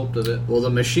the sculpt of it. Well, the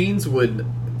machines,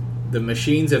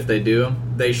 if they do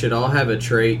them, they should all have a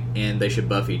trait and they should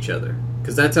buff each other.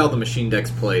 Because that's how the machine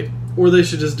decks played. Or they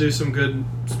should just do some good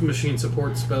machine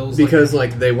support spells. Because,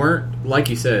 they weren't, like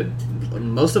you said,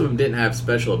 most of them didn't have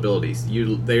special abilities.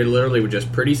 They literally were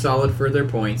just pretty solid for their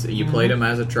points. You played them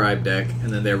as a tribe deck, and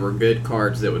then there were good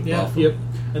cards that would buff them. Yep.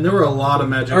 And there were a lot of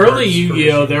magic Early cards for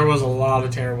Yu-Gi-Oh! machine. There was a lot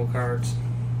of terrible cards.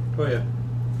 Oh,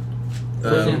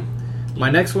 yeah. My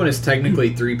next one is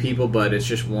technically 3 people, but it's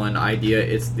just one idea.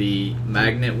 It's the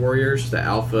Magnet Warriors, the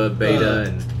Alpha, Beta,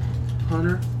 and...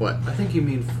 Hunter? What? I think you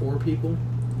mean 4 people.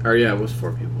 Or yeah, it was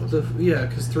 4 people. Yeah,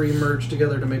 because 3 merged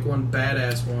together to make one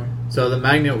badass one. So the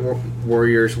Magnet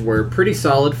Warriors were pretty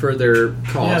solid for their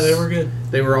costs. Yeah, they were good.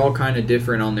 They were all kind of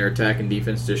different on their attack and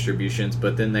defense distributions,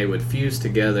 but then they would fuse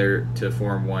together to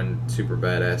form one super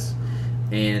badass.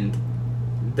 And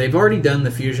they've already done the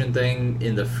fusion thing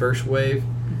in the first wave.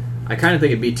 I kind of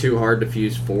think it'd be too hard to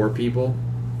fuse 4 people.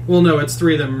 Well, no, it's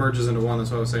 3 that merges into one.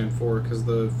 That's why I was saying 4, because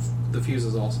the fuse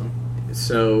is awesome.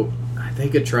 So they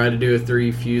could try to do a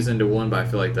 3 fuse into 1, but I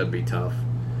feel like that'd be tough.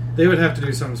 They would have to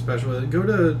do something special with it. Go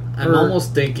to... I'm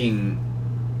almost thinking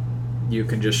you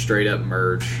can just straight up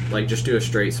merge. Like, just do a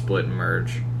straight split and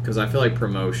merge. Because I feel like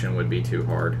promotion would be too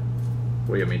hard.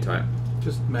 What do you mean, type?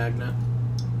 Just Magnet.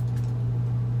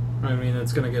 I mean,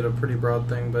 it's going to get a pretty broad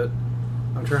thing, but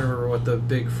I'm trying to remember what the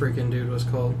big freaking dude was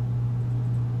called.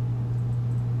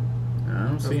 I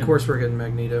don't see Of him. course we're getting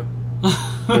Magneto.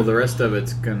 Well, the rest of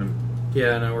it's gonna...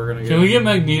 Yeah, no, we're going to get... Can we get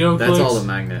Magneto That's clicks? all the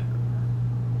Magnet.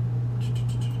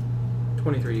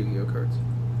 23 Yu-Gi-Oh cards.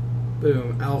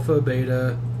 Boom. Alpha,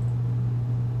 Beta,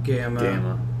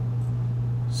 Gamma.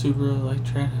 Super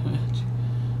Electronic.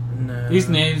 No. These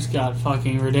names got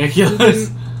fucking ridiculous.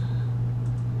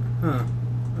 Huh.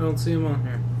 I don't see him on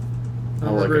here. I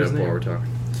I'll don't look remember it his up while name. we're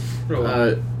talking. Oh,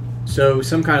 well. So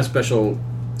some kind of special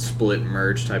split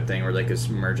merge type thing where they could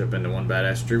merge up into one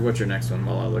badass. Drew, what's your next one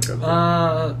while I look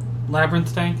up?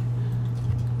 Labyrinth Tank.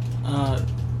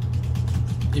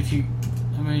 If you...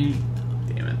 I mean...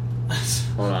 Damn it.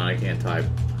 Hold on, I can't type.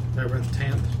 Labyrinth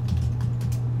Tank.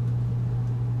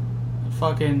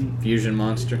 fucking... Fusion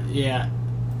Monster. Yeah.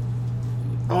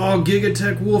 Oh,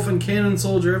 Gigatech Wolf and Cannon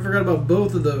Soldier. I forgot about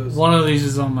both of those. One of these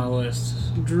is on my list.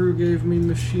 Drew gave me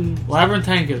machine. Labyrinth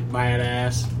Tank is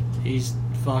badass. He's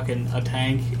fucking a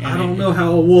tank. And I don't know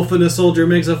how a wolf and a soldier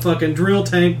makes a fucking drill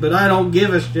tank, but I don't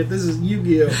give a shit. This is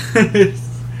Yu-Gi-Oh!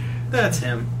 That's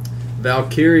him.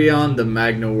 Valkyrion the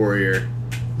Magna Warrior.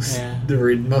 Yeah.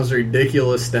 The most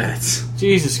ridiculous stats.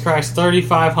 Jesus Christ,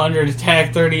 3,500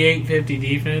 attack, 3,850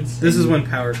 defense. This is when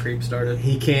power creep started.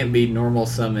 He can't be normal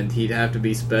summoned. He'd have to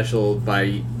be special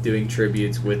by doing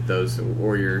tributes with those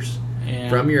warriors Yeah.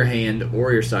 from your hand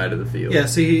or your side of the field. Yeah,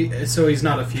 see, so he's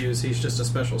not a fuse, he's just a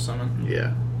special summon.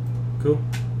 Yeah. Cool.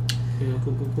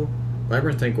 Cool.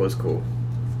 Labyrinth Tank was cool.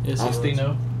 Yes, he was.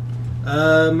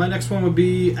 Ostino? My next one would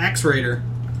be Axe Raider.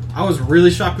 I was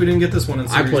really shocked we didn't get this one in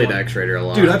I Series played 1. Axe Raider a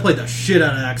lot. Dude, I played the shit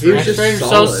out of Axe He was Raider. just Raider's so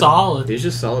solid. solid. He's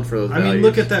just solid for those I mean, values.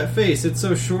 look at that face. It's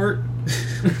so short.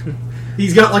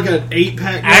 He's got like an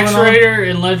 8-pack Axe going on. Raider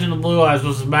in Legend of Blue Eyes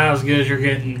was about as good as you're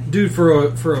getting. Dude, for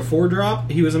a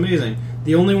 4-drop, he was amazing.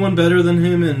 The only one better than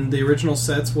him in the original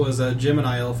sets was a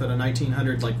Gemini Elf at a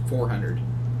 1900, like 400.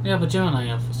 Yeah, but Gemini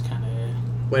Elf was kind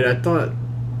of... Wait, I thought...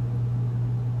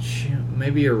 Shit,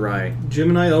 maybe you're right.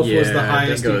 Gemini Elf was the I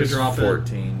highest think you it could was drop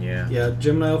 14, yeah. it. Yeah,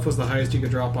 Gemini Elf was the highest you could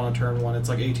drop on a turn 1. It's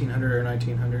like 1800 or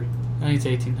 1900. I think it's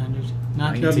 1,800.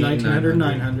 Not No, 1900,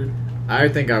 900. I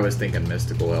think I was thinking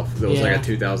Mystical Elf. It was Yeah. like a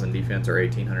 2000 defense or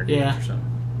 1800 Yeah. defense or something.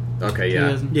 Okay, He yeah.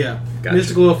 doesn't- Yeah. Gotcha.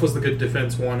 Mystical Elf was the good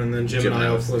defense one, and then Gemini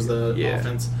Elf was the yeah.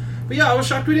 offense. But yeah, I was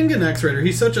shocked we didn't get an Axe Raider.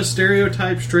 He's such a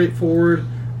stereotype, straightforward,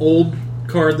 old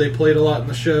card they played a lot in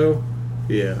the show.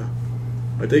 Yeah.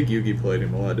 I think Yugi played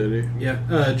him a lot, did he?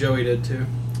 Yeah, Joey did too.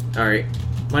 Alright.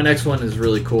 My next one is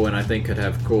really cool, and I think could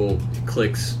have cool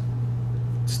clicks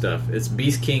stuff. It's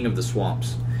Beast King of the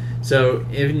Swamps. So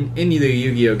in the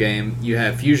Yu-Gi-Oh game, you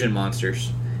have fusion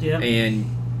monsters, and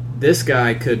this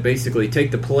guy could basically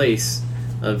take the place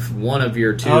of one of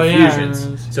your two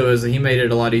fusions. So he made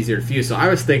it a lot easier to fuse. So I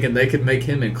was thinking they could make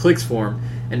him in clicks form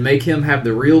and make him have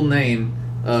the real name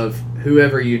of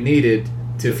whoever you needed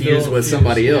to fuse with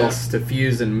somebody else, to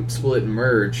fuse and split and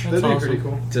merge. That'd be pretty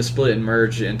cool. To split and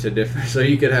merge into different... So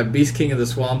you could have Beast King of the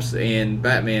Swamps and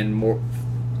Batman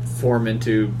form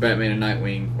into Batman and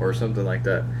Nightwing or something like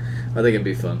that. I think it'd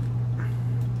be fun.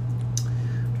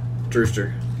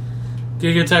 Drewster.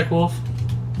 Gigatech Wolf.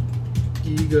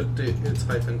 It's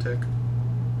hyphen tech.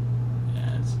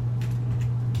 Yes.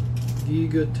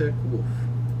 Gigatech Wolf.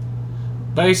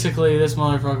 Basically, this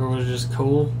motherfucker was just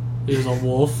cool. He was a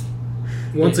wolf.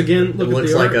 Once again, look at the art.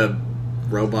 Looks like a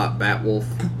robot bat wolf.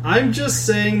 I'm just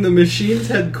saying the machines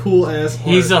had cool ass art.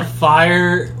 He's a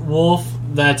fire wolf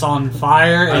that's on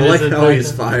fire. I like how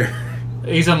he's fire.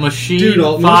 He's a machine.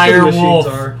 Dude, fire most of the wolf.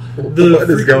 machines are. What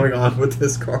is going on with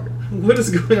this card? What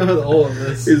is going on with all of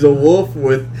this? He's a wolf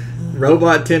with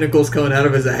robot tentacles coming out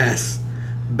of his ass,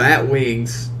 bat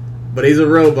wings, but he's a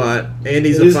robot and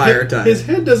he's a fire type. His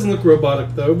head doesn't look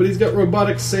robotic though, but he's got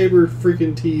robotic saber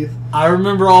freaking teeth. I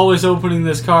remember always opening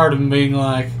this card and being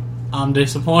like, I'm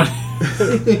disappointed.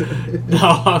 No,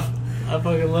 I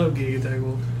fucking love Gigatech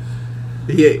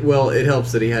Wolf. Well, it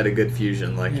helps that he had a good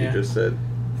fusion, like you just said.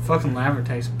 Fucking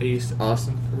Lavertake's a beast.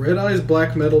 Awesome. Red Eyes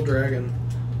Black Metal Dragon.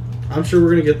 I'm sure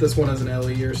we're gonna get this one as an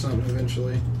LE or something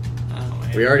eventually. Oh,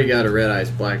 We already got a Red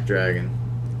Eyes Black Dragon.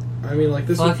 I mean, like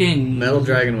this fucking Metal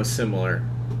Dragon was similar,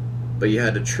 but you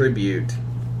had to tribute.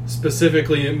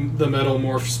 Specifically in the Metal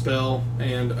Morph spell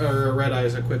and Red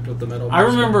Eyes equipped with the Metal Morph I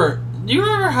remember. Do you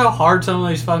remember how hard some of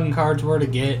these fucking cards were to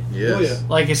get? Yes. Oh, yeah.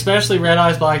 Like, especially Red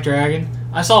Eyes Black Dragon.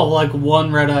 I saw, like,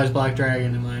 one Red Eyes Black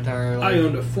Dragon in my entire life. I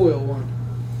owned a foil one.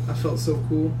 I felt so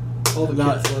cool. All the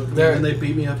kids loved me, and they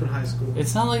beat me up in high school.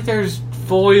 It's not like there's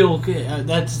foil.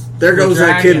 That's There goes the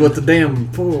that kid with the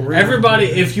damn foil ring. Everybody,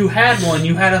 if you had one,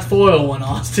 you had a foil one,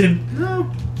 Austin.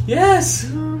 No. Yes.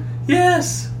 No.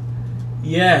 Yes.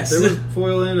 Yes. There was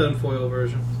foil and unfoil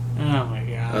version. Oh my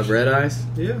gosh. Of Red Eyes?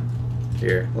 Yeah.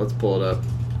 Here, let's pull it up.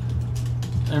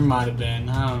 There might have been.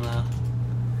 I don't know.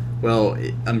 Well,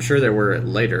 I'm sure there were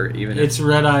later, even It's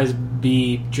Red Eyes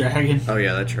B Dragon. Oh,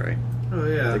 yeah, that's right. Oh,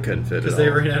 yeah. They couldn't fit it Because they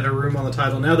all. ran out of room on the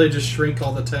title. Now they just shrink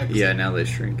all the text. Yeah, now they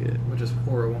shrink it. Which is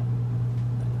horrible.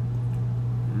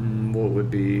 What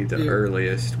would be the Yeah.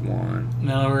 earliest one?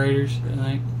 Metal Raiders, I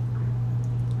think.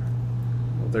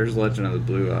 Well, there's Legend of the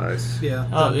Blue Eyes. Yeah.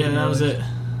 Oh, yeah, that was it.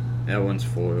 That one's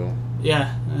foil.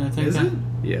 Yeah, I think Is that. it?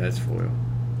 Yeah, it's foil.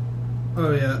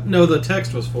 Oh, yeah. No, the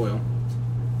text was foil.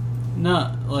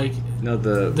 No, like, No,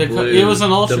 the The blue, it was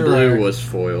an ultra The blue rare. was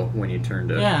foil when you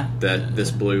turned it. Yeah.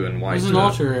 This blue and it white. was an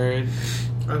stuff. ultra rare.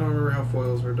 I don't remember how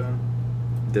foils were done.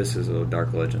 This is a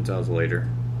Dark Legends. That was later.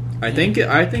 I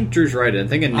think Drew's right. I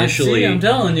think I initially, see, I'm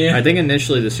telling you. I think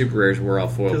initially the super rares were all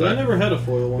foil. Because I But never had a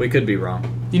foil one. we could be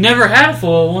wrong. You never had a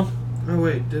foil one. Oh,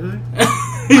 wait, did I?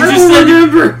 You I just don't said-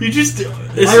 remember! You just.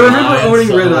 I remember owning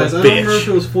son Red of a Eyes. I don't remember bitch. if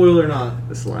it was foil or not.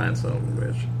 This line, son of a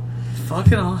bitch.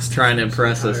 Fucking Austin. Trying to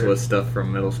impress us tired. with stuff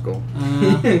from middle school.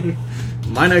 Uh,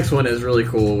 My next one is really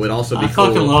cool. Would also be I cool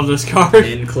fucking love this card.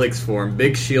 in clicks form.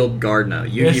 Big Shield Gardna.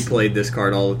 Yugi This- played this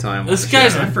card all the time. This on the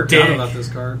guy's show. I forgot Dick. about this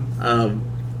card.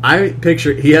 I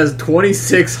picture he has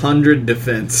 2,600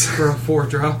 defense For a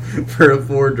 4-drop. for a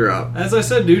 4-drop. As I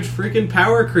said, dude, freaking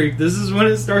power creep. This is when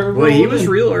it started Well, he rolling was in.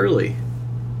 real early.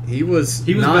 He was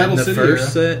not Battle in the City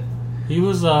first era. set. He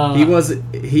was.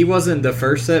 He wasn't the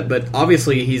first set, but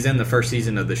obviously he's in the first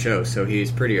season of the show, so he's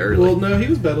pretty early. Well, no, he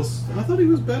was Battle... I thought he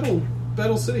was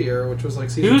Battle City era, which was like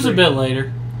season He was a 3. bit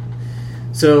later.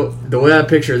 So the way I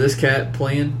picture this cat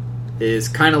playing is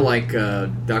kind of like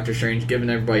Doctor Strange giving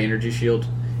everybody energy shield.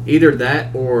 Either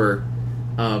that or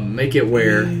make it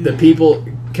where the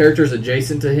characters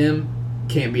adjacent to him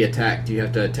can't be attacked. You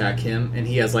have to attack him, and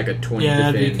he has like a 20 Yeah,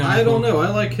 that'd be defend. kinda- I don't know. I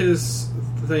like his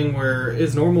thing where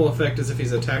his normal effect is if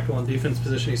he's attacked while in defense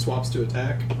position, he swaps to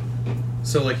attack.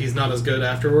 So, like, he's not as good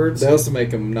afterwards. That has to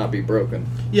make him not be broken.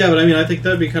 Yeah, but I mean, I think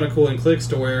that'd be kind of cool in clicks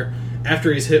to where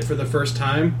after he's hit for the first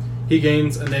time, he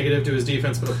gains a negative to his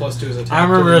defense but a plus to his attack. I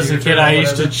remember to as a your kid, turn or I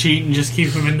used to whatever. cheat and just keep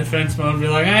him in defense mode and be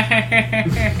like,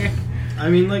 I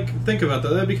mean, like, think about that.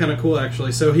 That'd be kind of cool,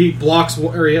 actually. So he blocks,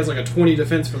 or he has like a 20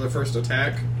 defense for the first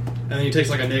attack, and then he takes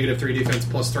like a negative 3 defense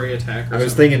plus 3 attack. Or I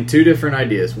was something. thinking two different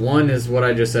ideas. One is what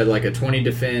I just said, like a 20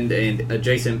 defend and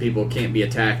adjacent people can't be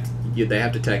attacked. They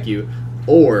have to attack you.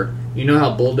 Or, you know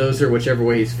how Bulldozer, whichever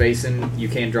way he's facing, you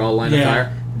can't draw a line of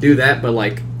fire? Do that, but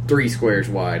like 3 squares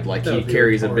wide. Like That he would be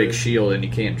carries a retarded. big shield and you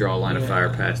can't draw a line of fire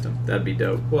past him. That'd be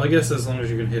dope. Well, I guess as long as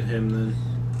you can hit him, then.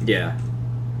 Yeah.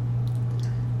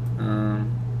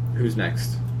 Who's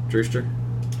next? Drewster?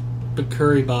 The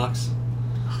Curry Box.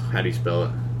 How do you spell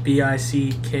it?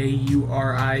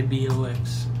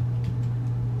 BICKURIBOX.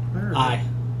 I.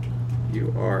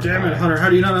 You are. Damn it, Hunter! How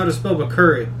do you not know how to spell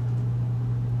McCurry?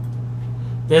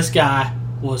 This guy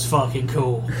was fucking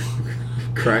cool.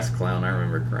 Christ Clown. I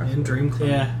remember Christ. In Dream Clown.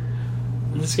 Yeah.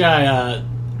 This guy,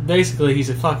 basically, he's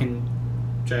a fucking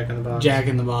Jack in the Box. Jack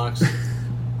in the Box.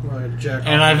 Right, Jack.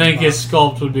 And I think his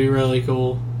sculpt would be really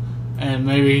cool. And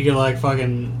maybe he could, like,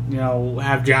 fucking,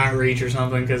 have giant reach or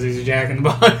something because he's a Jack in the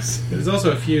Box. He's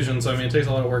also a fusion, so I mean, it takes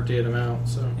a lot of work to get him out.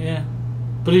 So Yeah.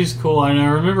 But he's cool. And I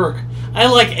remember, I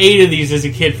had like 8 of these as a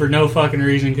kid for no fucking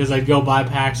reason because I'd go buy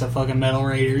packs of fucking Metal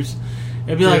Raiders.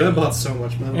 It'd be Dude, I like, bought so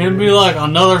much metal. it'd be like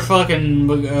another fucking.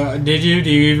 Did you? Do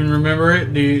you even remember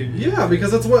it? Do you? Yeah, because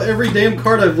that's what every damn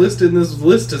card I've listed in this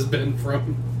list has been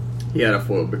from. He had a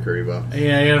foiled Bakuri box.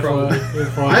 Yeah. Probably.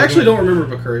 I actually don't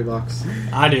remember Bakuri Box.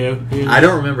 I do. I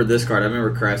don't remember this card. I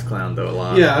remember Christ Clown, though, a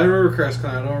lot. Yeah, I remember Crash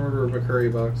Clown. I don't remember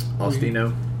Bakuri Box.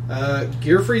 Ostino?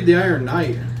 Gearfried the Iron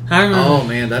Knight. I remember. Oh,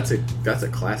 man, that's a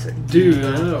classic. Dude, Yeah.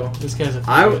 I know. This guy's a.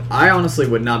 I honestly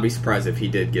would not be surprised if he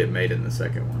did get made in the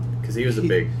second one. Because he was a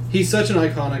big... He's such an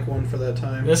iconic one for that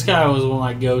time. This guy was one of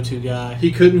my go-to guy.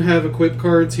 He couldn't have equip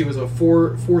cards. He was a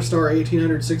four-star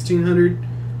 1800, 1600.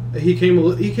 He came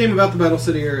about the Battle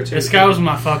City era too. This guy was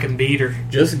my fucking beater.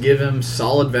 Just give him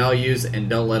solid values and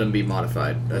don't let him be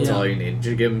modified. That's Yeah. all you need.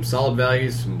 Just give him solid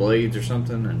values, some blades or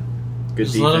something, and good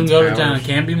Just defense let him go to powers. town. It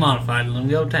can't be modified. Let him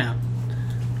go to town.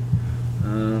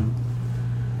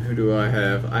 Who do I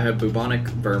have? I have bubonic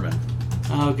vermin.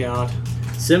 Oh god.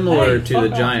 Similar Hey, to fuck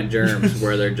the off. giant germs,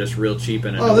 where they're just real cheap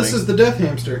and annoying. Oh, this is the Death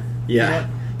Hamster. Yeah.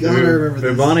 God, I remember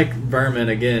this. Bubonic vermin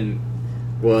again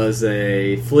was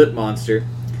a flip monster,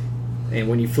 and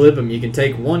when you flip him, you can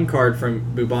take one card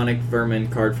from bubonic vermin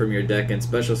card from your deck and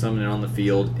special summon it on the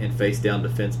field in face down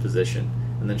defense position,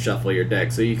 and then shuffle your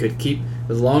deck. So you could keep,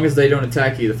 as long as they don't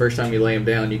attack you the first time you lay them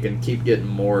down, you can keep getting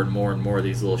more and more and more of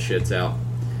these little shits out.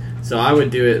 So I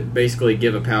would do it, basically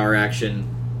give a power action,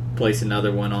 place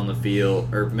another one on the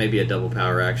field, or maybe a double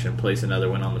power action, place another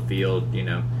one on the field,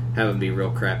 have them be real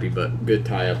crappy, but good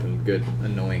tie-up and good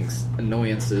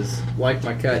annoyances. Like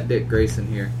my cat Dick Grayson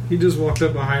here. He just walked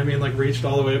up behind me and like reached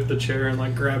all the way up the chair and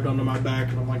like grabbed onto my back,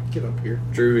 and I'm like, get up here.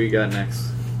 Drew, who you got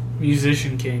next?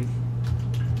 Musician King.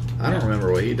 I don't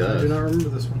remember what he I does. do not remember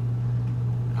this one.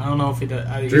 I don't know if he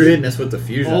does. Drew hitting us with the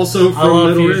fusion. Also I from love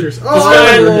Metal Fusion. Raiders. This Oh,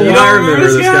 guy- I remember you him. don't I remember remember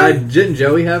this this guy? guy. Didn't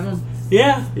Joey have him?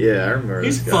 Yeah. Yeah, I remember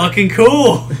He's this guy. fucking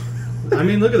cool. I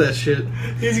mean, look at that shit.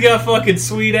 He's got fucking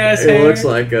sweet ass It hair. looks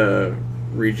like a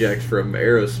reject from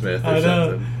Aerosmith or I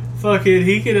know. something. Fucking,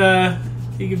 he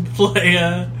could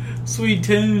play sweet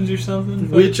tunes or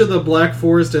something. Which of the Black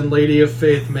Forest and Lady of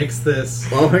Faith makes this?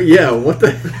 Oh, yeah, what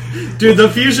the... Dude, the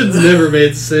fusions never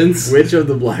made sense. Which of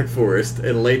the Black Forest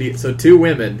and Lady... So 2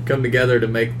 women come together to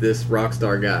make this rock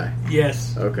star guy.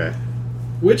 Yes. Okay.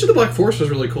 Which of the Black Forest was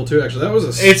really cool too. Actually, that was a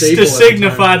It's staple to at the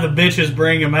signify time. the bitches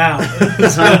bring him out.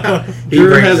 He Drew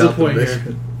brings has a out the point here.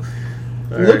 mission.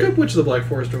 All Look right. up Witch of the Black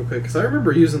Forest real quick, because I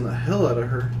remember using the hell out of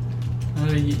her.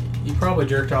 You probably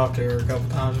jerked off to her a couple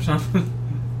times or something.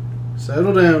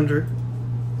 Settle down, Drew.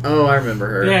 Oh, I remember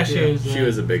her. Yeah, she was. She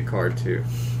was a big card, too.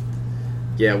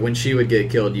 Yeah, when she would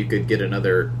get killed, you could get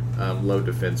another low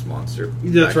defense monster.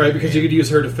 That's back right, in because the you could use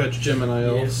her to fetch Gemini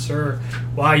elves. Yes, sir.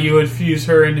 Why you would fuse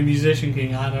her into Musician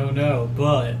King, I don't know,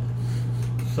 but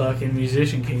fucking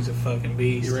Musician King's a fucking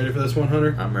beast. You ready for this one,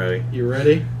 Hunter? I'm ready. You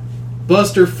ready?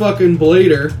 Buster fucking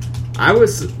Blader. I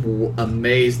was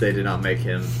amazed they did not make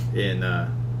him in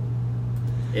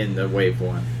the Wave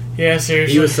 1. Yeah,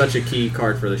 seriously. He was such a key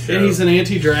card for the show. And he's an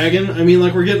anti-dragon. I mean,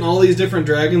 like, we're getting all these different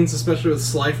dragons, especially with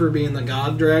Slifer being the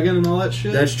god dragon and all that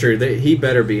shit. That's true. He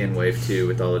better be in Wave 2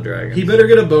 with all the dragons. He better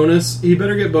get a bonus. He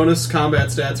better get bonus combat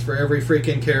stats for every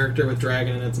freaking character with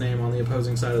dragon in its name on the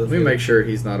opposing side of the Let me field. make sure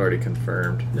he's not already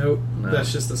confirmed. Nope. No.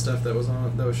 That's just the stuff that was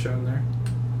shown there.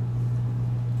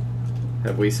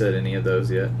 Have we said any of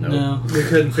those yet? Nope. No. We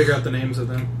couldn't figure out the names of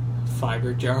them.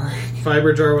 Fiber jar.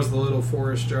 Fiber jar was the little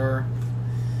forest jar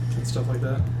and stuff like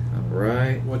that. All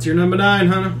right. What's your number 9,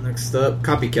 Hunter? Next up,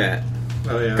 Copycat.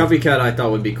 Oh yeah. Copycat I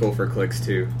thought would be cool for clicks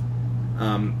too.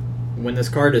 When this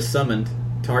card is summoned,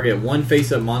 target one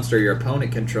face-up monster your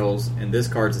opponent controls, and this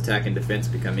card's attack and defense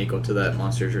become equal to that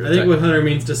monster's I attack. think what Hunter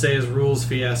means to say is rules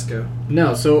fiasco.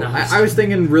 No, so No, I was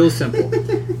thinking real simple.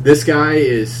 This guy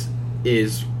is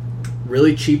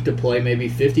really cheap to play, maybe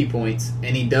 50 points,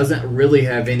 and he doesn't really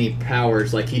have any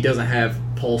powers. Like, he doesn't have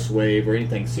Pulse Wave or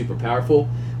anything super powerful,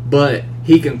 but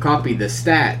he can copy the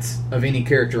stats of any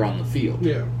character on the field.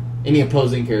 Yeah. Any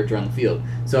opposing character on the field.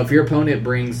 So if your opponent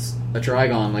brings a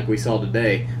Trigon like we saw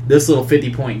today, this little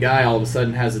 50-point guy all of a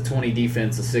sudden has a 20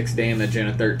 defense, a 6 damage, and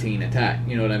a 13 attack.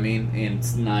 You know what I mean? And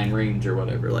it's 9 range or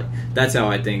whatever. Like, that's how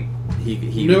I think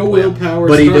he no would play. willpower.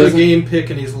 But he start a doesn't. game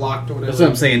pick and he's locked or whatever. That's what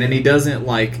I'm saying. And he doesn't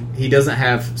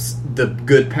have the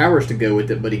good powers to go with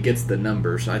it, but he gets the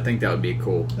numbers. I think that would be a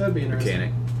cool That'd be interesting.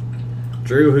 mechanic.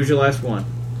 Drew, who's your last one?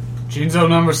 Jinzo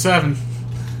number 7.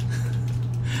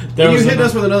 Can you hit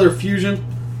us with another fusion?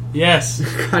 Yes.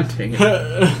 God dang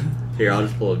it. Here, I'll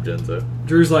just pull up Jinzo.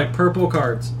 Drew's like purple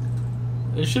cards.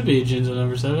 It should be a Jinzo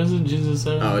number 7. Isn't it Jinzo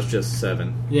 7? Oh, it's just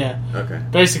 7. Yeah. Okay.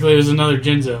 Basically, it was another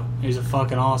Jinzo. He's a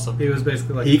fucking awesome. He was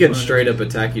basically like He can straight up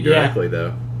attack you directly,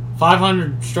 though.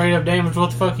 500 straight up damage.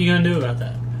 What the fuck are you gonna do about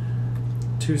that?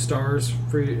 2 stars,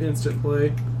 free instant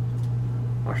play.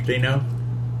 Arstino?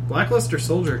 Blackluster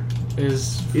Soldier.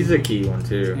 He's a key one,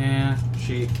 too. Yeah.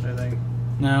 She, I think.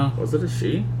 No. Was it a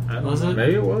she? I don't Was know. it?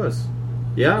 Maybe it was.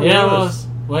 Yeah, Yeah, it was.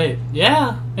 Wait.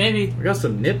 Yeah, maybe. We got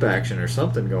some nip action or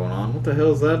something going on. What the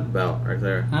hell is that about right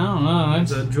there? I don't know.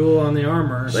 It's a jewel on the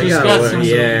armor. They She's got got away. some-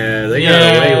 Yeah, they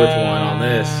got away with one on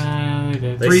this. They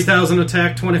did. They- 3,000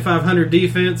 attack, 2,500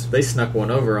 defense. They snuck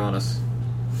one over on us.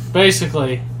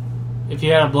 Basically, if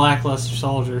you had a Blackluster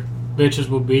Soldier, bitches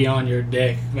would be on your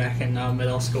dick back in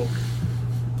middle school.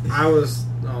 I always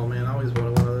wanted one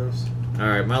of those. All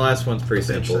right, my last one's pretty Bitch,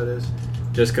 that simple. is.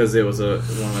 Just because it was one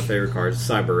of my favorite cards,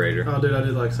 Cyber Raider. Oh, dude, I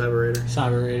did like Cyber Raider.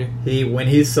 Cyber Raider. When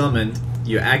he's summoned,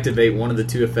 you activate one of the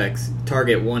 2 effects.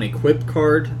 Target one equipped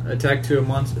card attached to a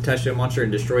monster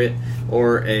and destroy it,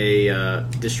 or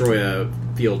destroy a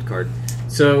field card.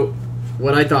 So,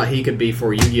 what I thought he could be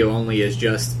for Yu-Gi-Oh! Only is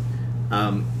just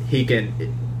he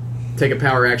can take a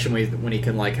power action when he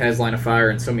can has line of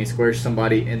fire and so many squares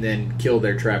somebody and then kill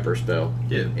their trapper spell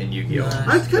in Yu-Gi-Oh! Nice.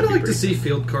 I'd kind of like to see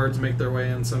field cards make their way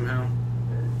in somehow.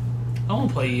 I want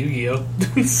to play Yu-Gi-Oh!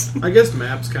 I guess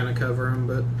maps kind of cover them,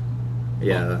 but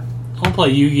Yeah. I want to play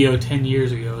Yu-Gi-Oh! 10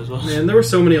 years ago as well. man, there were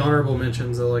so many honorable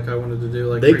mentions that I wanted to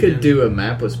do. They could do a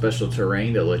map with special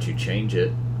terrain to let you change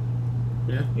it.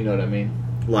 Yeah. You know what I mean?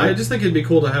 I just think it'd be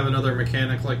cool to have another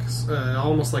mechanic,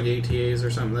 almost like ATAs or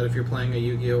something. That if you're playing a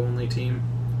Yu-Gi-Oh only team,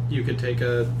 you could take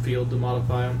a field to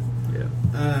modify them.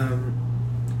 Yeah.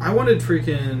 I wanted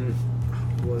freaking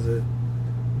what was it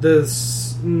the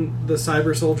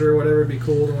Cyber Soldier or whatever would be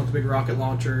cool. To want the big rocket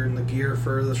launcher and the gear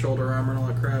for the shoulder armor and all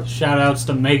that crap. Shout outs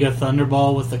to Mega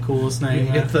Thunderball with the coolest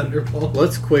name. Get Thunderbolt.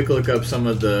 Let's quick look up some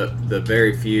of the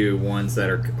very few ones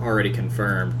that are already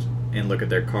confirmed and look at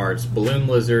their cards. Balloon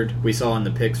Lizard, we saw in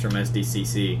the picks from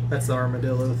SDCC. That's the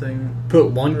armadillo thing.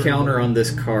 Put 1 counter on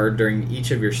this card during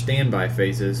each of your standby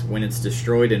phases. When it's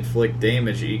destroyed, inflict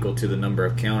damage equal to the number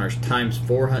of counters times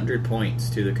 400 points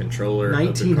to the controller.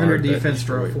 1900 of the card defense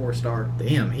for a destroyed. 4-star.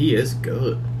 Damn, he is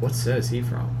good. What set is he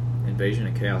from? Invasion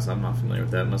of Chaos. I'm not familiar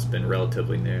with that. Must have been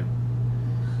relatively new.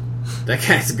 That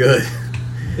guy's good.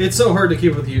 It's so hard to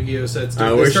keep with Yu-Gi-Oh sets. I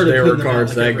They wish started there were putting them out,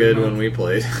 cards that every good month. when we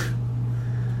played.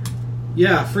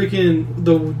 Yeah, freaking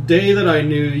the day that I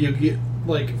knew Yu-Gi,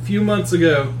 a few months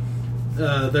ago,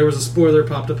 there was a spoiler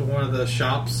popped up in one of the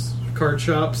card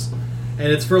shops, and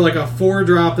it's for a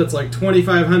 4-drop that's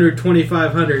 2,500,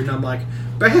 2,500, and I'm like,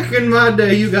 back in my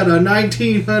day, you got a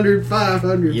 1,900,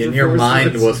 500. And for your 4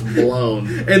 mind cents. was blown.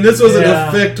 And this was Yeah.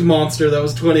 an effect monster that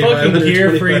was 2,500. Fucking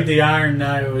Gearfried 2,500. the Iron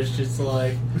Knight was just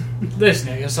like, this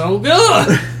nigga's so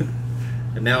good.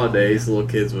 And nowadays, little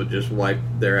kids would just wipe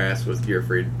their ass with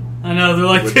Gearfried. I know, they're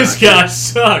like, Would this not guy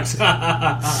sucks.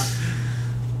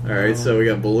 Alright, so we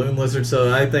got Balloon Lizard.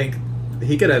 So I think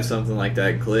he could have something like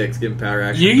that in clicks, give him power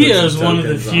action. Yu-Gi-Oh! put is some one of the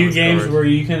tokens on few his games cards. where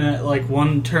you can,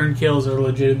 1 turn kills are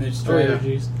legitimate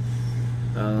strategies.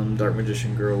 Dark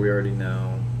Magician Girl, we already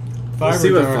know. Fiber Let's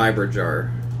see what Jar. Fiber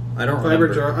Jar. I don't Fiber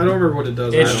remember. jar. I don't remember what it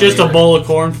does. It's don't just a either. bowl of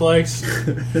cornflakes.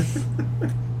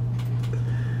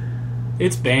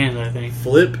 It's banned, I think.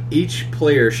 Flip, each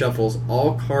player shuffles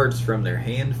all cards from their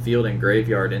hand, field, and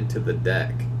graveyard into the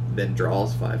deck, then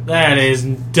draws 5. That is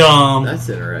dumb. That's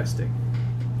interesting.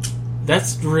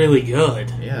 That's really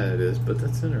good. Yeah, it is, but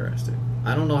that's interesting.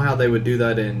 I don't know how they would do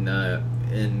that in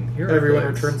Hero Everyone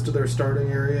Clicks. returns to their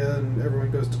starting area, and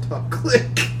everyone goes to top click.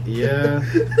 Yeah.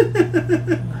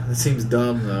 That seems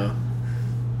dumb, though.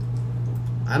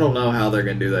 I don't know how they're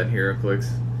going to do that in HeroClix.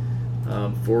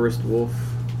 Forest Wolf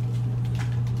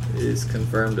is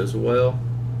confirmed as well.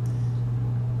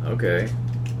 Okay.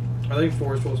 I think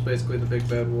Forest Wolf's basically the big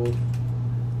bad wolf.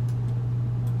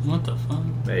 What the fuck?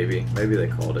 Maybe they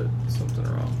called it something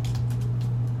wrong.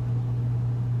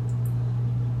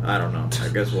 I don't know. I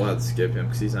guess we'll have to skip him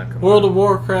because he's not coming. World of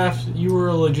Warcraft, you were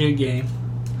a legit game.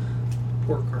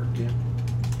 Poor card game.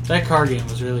 That card game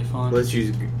was really fun. Let's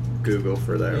use Google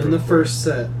for that. In the first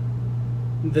set.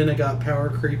 Then it got power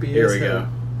creepy Here as we hell. go.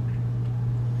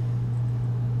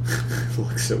 It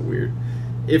looks so weird.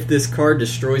 If this card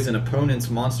destroys an opponent's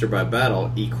monster by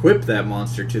battle, equip that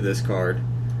monster to this card.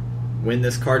 When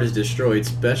this card is destroyed,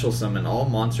 special summon all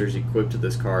monsters equipped to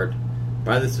this card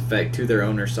by this effect to their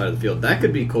owner's side of the field. That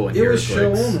could be cool in It was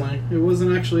show HeroClix. only. It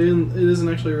wasn't actually in. It isn't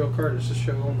actually a real card. It's just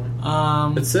show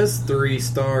only. It says 3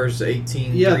 stars,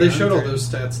 18. Yeah, they showed all 300. those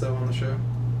stats though on the show.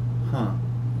 Huh.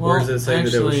 Well, Where does it say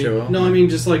that it was actually- show only? No, I mean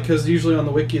just like because usually on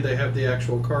the wiki they have the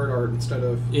actual card art instead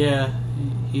of. Yeah,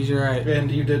 he's right.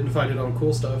 And you didn't find it on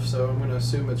cool stuff, so I'm gonna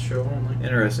assume it's show only.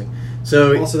 Interesting.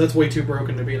 So, Also, that's way too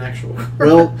broken to be an actual card.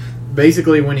 well,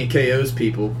 basically, when he KOs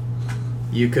people,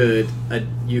 you could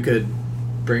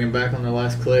bring him back on their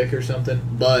last click or something.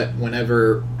 But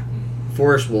whenever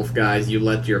Forest Wolf guys, you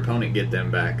let your opponent get them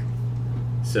back,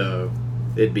 so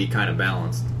it'd be kind of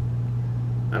balanced.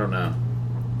 I don't know.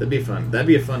 That'd be fun. That'd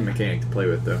be a fun mechanic to play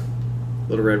with, though.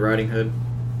 Little Red Riding Hood.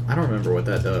 I don't remember what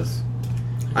that does.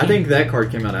 I think that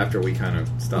card came out after we kind of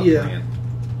stopped playing.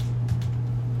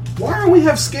 Why don't we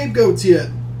have scapegoats yet?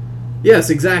 Yes,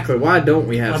 exactly. Why don't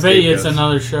we have I bet you it's scapegoats?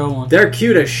 another show one. They're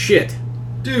cute as shit.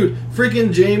 Dude,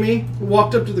 freaking Jamie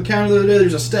walked up to the counter the other day.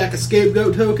 There's a stack of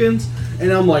scapegoat tokens,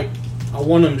 and I'm like, I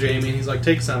want them, Jamie. And he's like,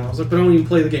 take some. I was like, but I don't even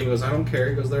play the game. He goes, I don't care.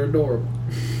 He goes, they're adorable.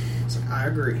 I was like, I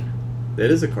agree.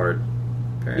 That is a card,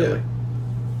 apparently. Yeah.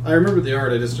 I remember the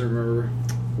art. I just don't remember.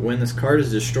 When this card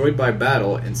is destroyed by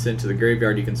battle and sent to the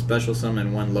graveyard, you can special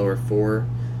summon one lower 4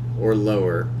 or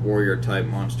lower warrior type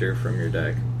monster from your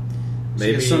deck. So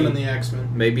you summon the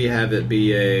X-Men. Maybe have it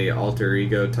be a alter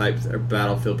ego type or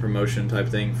battlefield promotion type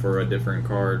thing for a different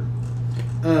card.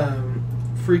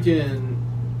 Freaking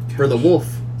For the wolf.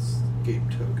 scape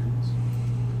tokens.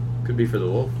 Could be for the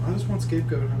wolf. I just want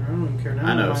scapegoat hunter. I don't even care now.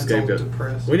 I know, My mind's scapegoat. all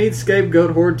depressed. We need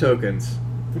scapegoat horde tokens.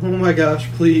 Oh my gosh!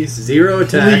 Please, 0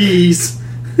 attack. please.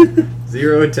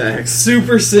 0 attacks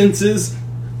Super senses.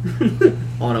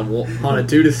 on a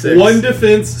 2 to 6. 1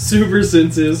 defense, super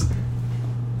senses,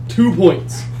 2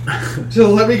 points. So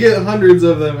let me get hundreds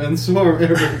of them and swarm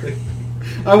everything.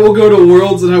 I will go to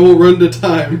worlds and I will run to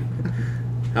time.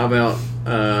 How about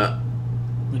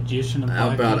Magician of How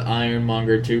Black about Oak.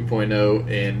 Ironmonger 2.0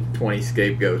 and 20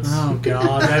 scapegoats? Oh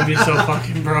god, that'd be so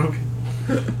fucking broke.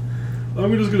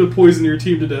 I'm just gonna poison your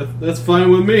team to death. That's fine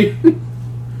with me.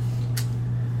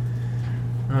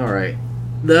 Alright.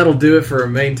 That'll do it for our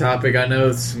main topic. I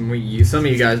know some of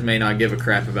you guys may not give a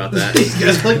crap about that. These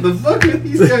guys, like, the fuck are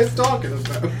these guys talking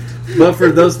about? But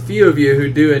for those few of you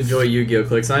who do enjoy Yu-Gi-Oh!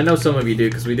 Clicks, I know some of you do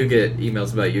because we do get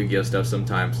emails about Yu-Gi-Oh! Stuff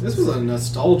sometimes. This was a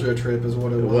nostalgia trip, is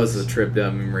what it It was. was a trip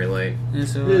down memory lane.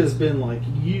 Yes, it It has was. been like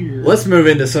years. Let's move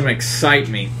into some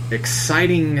exciting.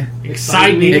 Exciting.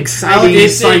 Exciting.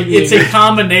 It's a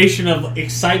combination of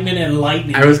excitement and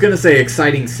lightning. I was going to say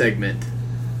exciting segment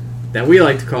that we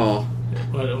like to call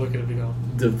What could it be called?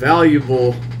 the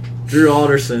valuable Drew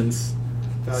Alderson's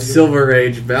Value. Silver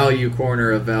Age Value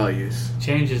Corner of Values.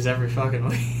 Changes every fucking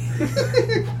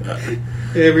week.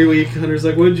 Every week, Hunter's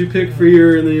like, what did you pick for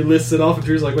your... And then he lists it off, and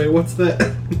Drew's like, wait, what's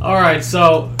that? Alright,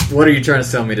 so What are you trying to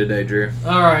sell me today, Drew?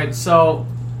 Alright, so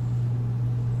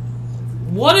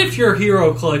what if your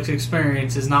HeroClix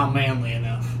experience is not manly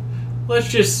enough? Let's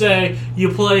just say you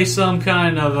play some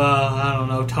kind of, I don't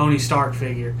know, Tony Stark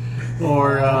figure.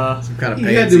 Or Some kind of You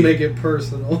pansy. had to make it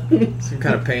personal. Some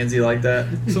kind of pansy like that.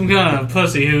 some kind of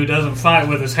pussy who doesn't fight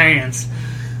with his hands.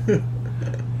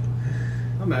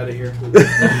 I'm out of here.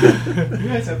 You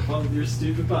guys have fun with your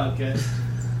stupid podcast.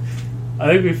 I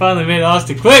think we finally made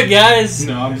Austin quit, guys!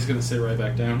 No, I'm just going to sit right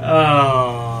back down.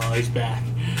 Oh, he's back.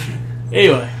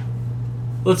 Anyway,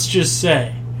 let's just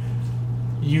say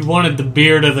you wanted the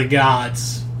beard of the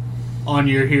gods on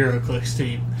your HeroClix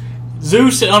team.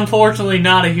 Zeus, unfortunately,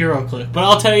 not a HeroClix, but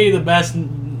I'll tell you the best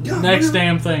next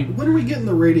damn thing. When are we getting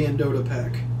the Radiant Dota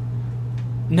pack?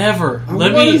 Never.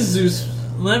 What is Zeus?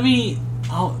 Let me.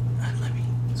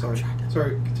 Sorry,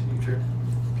 continue, Drew.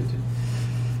 Continue.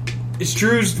 It's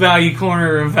Drew's value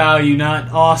corner of value,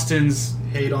 not Austin's.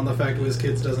 Hate on the fact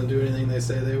WizKids doesn't do anything they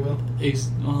say they will.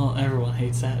 Well, everyone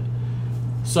hates that.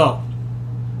 So,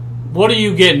 what are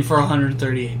you getting for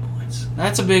 138 points?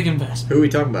 That's a big investment. Who are we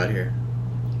talking about here?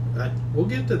 We'll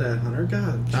get to that, Hunter.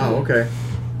 God. Oh, okay.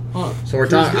 Look, So we're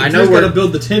Drew's talking. got- I know Drew's got to we're.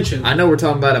 build the tension. I know we're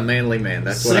talking about a manly man.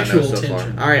 That's what I know Sexual so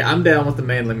tension. far. All right, I'm down with the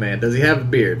manly man. Does he have a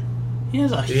beard? He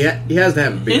has a He has to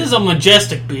have a he beard. has a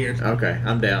majestic beard. Okay,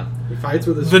 I'm down. He fights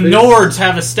with his The fist. Nords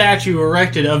have a statue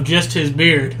erected of just his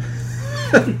beard.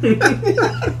 Oh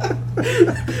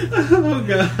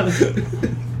god.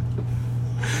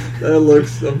 That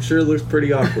looks. I'm sure it looks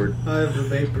pretty awkward. I have the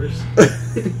vapors.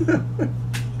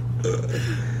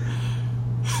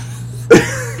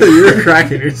 You're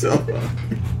cracking yourself up.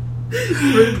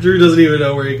 Drew doesn't even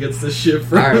know where he gets this shit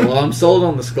from. Alright, well, I'm sold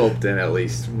on the sculpt then, at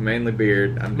least. Mainly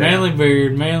beard. I'm down. Manly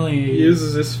beard, manly. He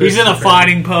uses his fist. He's in to a fight.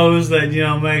 fighting pose that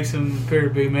makes him appear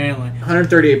to be manly.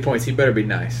 138 points. He better be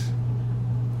nice.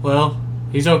 Well,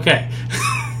 he's okay.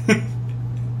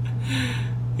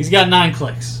 He's got 9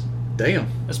 clicks. Damn.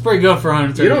 That's pretty good for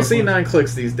 130. You don't see 9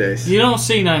 clicks these days. You don't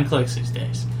see 9 clicks these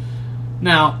days.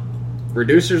 Now,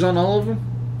 Reducers on all of them?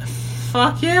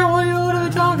 fuck yeah! What are we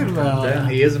talking about? Yeah,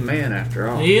 he is a man after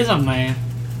all. He is a man.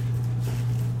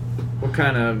 What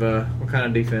kind of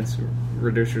defense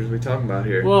reducers are we talking about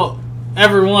here? Well,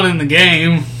 everyone in the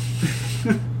game.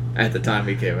 At the time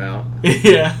he came out.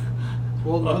 Yeah.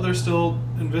 Well, no, they're still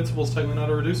Invincible's technically not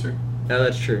a reducer. Yeah,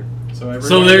 that's true.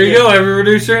 So there you go, every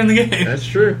reducer in the game. That's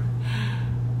true.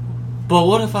 But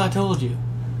what if I told you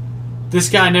this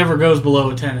guy never goes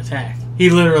below a 10 attack? He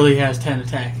literally has 10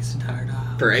 attack his entire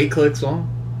dial. For 8 clicks long?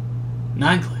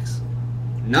 9 clicks.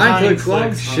 9 clicks long?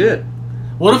 clicks, huh? Shit.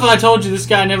 What if I told you this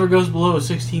guy never goes below a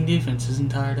 16 defense his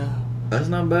entire dial? That's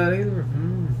not bad either.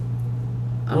 I'm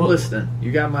Well- listening.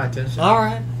 You got my attention.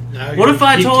 Alright. Now What you're if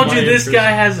I piqued told my you this interest.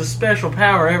 guy has a special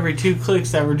power every 2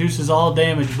 clicks that reduces all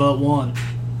damage but 1?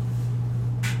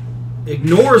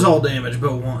 ignores all damage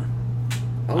but 1?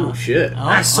 Oh, shit. Oh,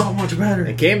 That's so much better.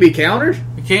 It can be countered?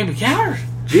 It can't be countered.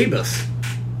 Jeebus.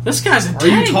 This guy's a Are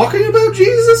you tank. talking about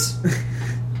Jesus?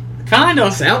 Kind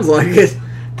of. Sounds like it.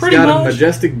 Pretty He's got much. a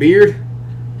majestic beard.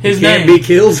 His He can't name. be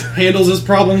killed. Handles his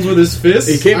problems with his fists.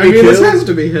 He can't I be mean, killed. this has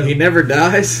to be him. He never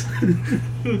dies.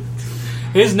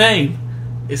 His name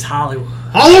is Hollywood.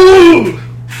 Hollywood!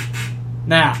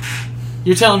 Now,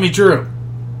 you're telling me, Drew,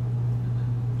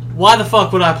 why the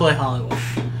fuck would I play Hollywood?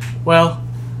 Well,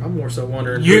 I'm more so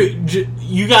wondering.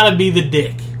 you gotta be the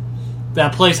dick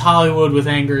that plays Hollywood with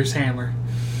Anger's hammer.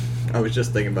 I was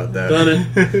just thinking about that. Done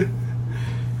it.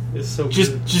 It's so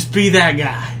good. Just be that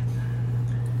guy.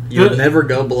 You'll never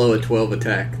go below a 12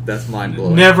 attack. That's mind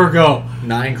blowing. Never go.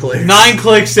 9 clicks. 9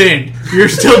 clicks in, you're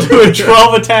still doing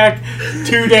 12 attack,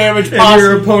 2 damage And your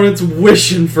possible, opponent's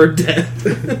wishing for death.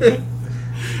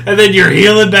 and then you're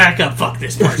healing back up. Fuck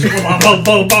this person. Boom, boom,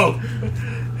 boom, boom.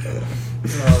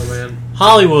 Oh man.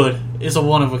 Hollywood is a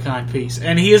one-of-a-kind piece,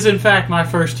 and he is in fact my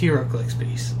first Hero Clicks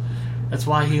piece. That's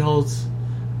why he holds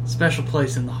a special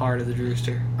place in the heart of the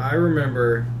Drewster. I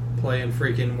remember playing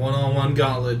freaking one-on-one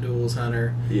gauntlet duels,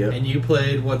 Hunter. Yep. And you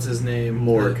played, what's his name?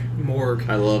 Morg. Morg.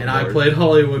 I love And I Morg. played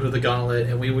Hollywood with a gauntlet,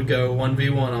 and we would go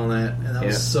 1v1 on that, and that Yeah.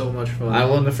 was so much fun. I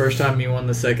won the first time, you won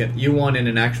the second. You won in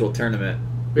an actual tournament.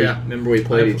 Yeah. Remember we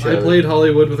played each I other? played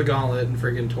Hollywood with a gauntlet and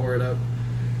freaking tore it up.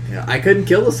 Yeah, I couldn't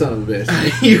kill the son of a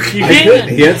bitch. You You I can't. couldn't.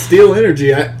 He had steel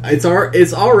energy.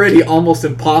 It's already almost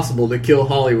impossible to kill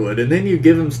Hollywood, and then you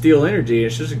give him steel energy, and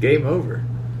it's just a game over.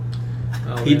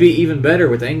 Oh, He'd man. be even better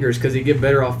with Angers because he'd get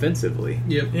better offensively.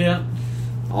 Yep. Yeah.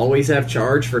 Always have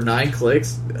charge for 9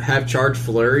 clicks. Have charge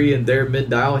flurry and their mid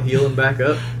dial heal him back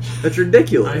up. That's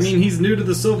ridiculous. I mean, he's new to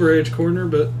the Silver Age corner,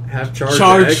 but have charge,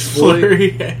 Charge exploit.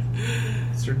 flurry.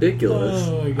 It's ridiculous.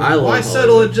 Oh, my God. I love why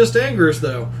settle Hollywood. at just Angers,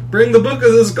 though? Bring the Book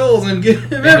of the Skulls and give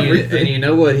him And you, everything. and you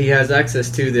know what he has access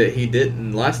to that he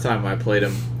didn't last time I played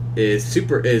him is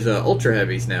ultra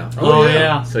heavies now. Oh, Oh, yeah.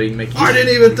 yeah. So you can make use I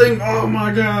didn't even think, oh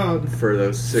my god. for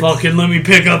those 6. Fucking let me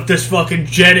pick up this fucking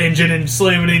jet engine and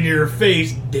slam it into your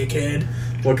face, dickhead.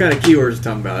 What kind of keywords are you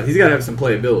talking about? He's got to have some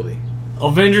playability.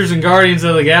 Avengers and Guardians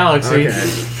of the Galaxy. Okay,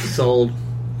 sold.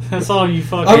 That's all you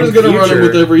fucking... I'm just gonna run him Future.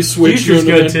 with every switch. Future's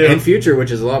unit. good, too. And Future,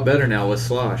 which is a lot better now with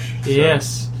Slosh. So.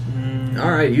 Yes. All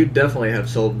right, you definitely have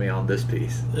sold me on this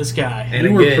piece. This guy. And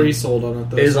You were again, pre-sold on it,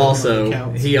 though. is so I don't know also if it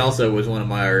counts. he also was one of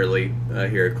my early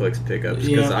Hero Clicks pickups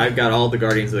because Yeah. I've got all the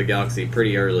Guardians of the Galaxy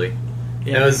pretty early.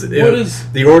 Yeah.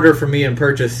 The order for me in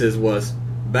purchases was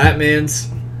Batman's,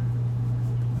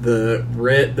 the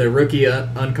rookie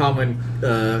uncommon.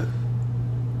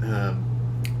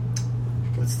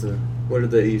 What do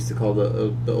they used to call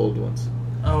the old ones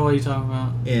Oh, what are you talking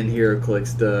about? in Hero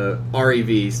Clicks? The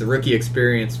REVs, the rookie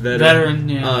experience Veteran,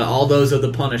 yeah. all those of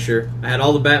the Punisher. I had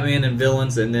all the Batman and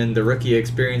villains, and then the rookie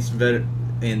experience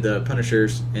and the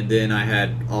Punishers, and then I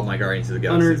had all my Guardians of the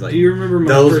Hunter, Galaxy. do you remember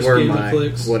my those first were game my of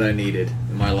Clicks? what I needed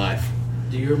in my life.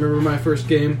 Do you remember my first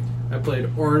game? I played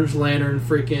Orange Lantern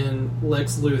freaking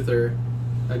Lex Luthor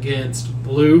against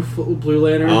Blue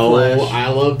Lantern Oh, Flash. I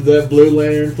loved that Blue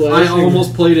Lantern Flash. I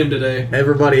almost played him today.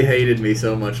 Everybody hated me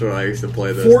so much when I used to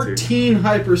play those 14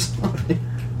 hypersonic. two.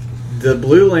 The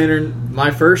Blue Lantern, my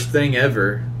first thing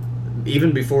ever,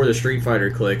 even before the Street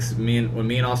Fighter clicks, when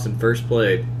me and Austin first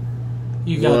played,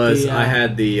 You got I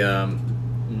had the,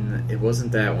 it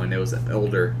wasn't that one, it was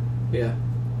older. Yeah.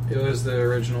 It was the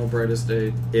original Brightest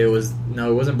Day. It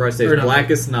wasn't Brightest Day, it Or was no.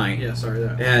 Blackest Night. Yeah, sorry.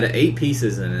 That. It had 8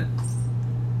 pieces in it,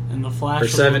 and the Flash or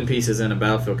 7 pieces in a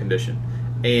battlefield condition.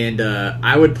 And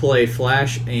I would play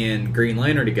Flash and Green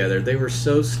Lantern together. They were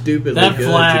so stupidly that good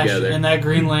Flash together. and that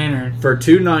Green Lantern. For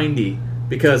 $2.90,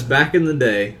 because back in the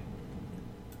day,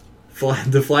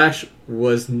 the Flash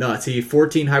was nuts. He had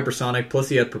 14 hypersonic, plus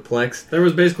he had perplex. There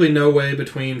was basically no way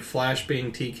between Flash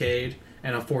being TK'd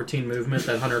and a 14 movement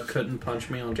that Hunter couldn't punch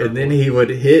me on turn And then one. he would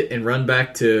hit and run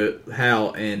back to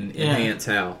Hal and Yeah. enhance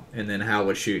Hal. And then Hal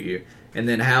would shoot you. And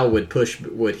then Hal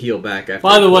would heal back after.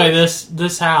 By the way, perplex.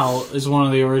 this Hal is one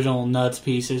of the original nuts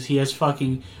pieces. He has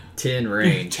fucking 10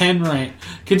 range. 10 range.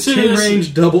 Consider 10 this,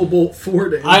 range double bolt 4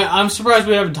 damage. I'm surprised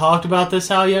we haven't talked about this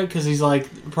Hal yet because he's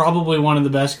like probably one of the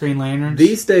best Green Lanterns.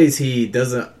 These days he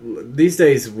doesn't. These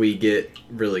days we get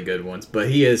really good ones, but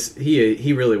he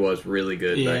really was really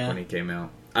good Yeah. back when he came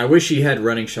out. I wish he had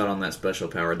running shot on that special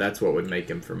power. That's what would make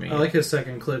him for me. I like his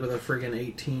second clip with a friggin'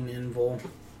 18 invul.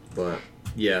 But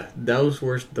yeah, those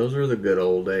were the good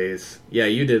old days. Yeah,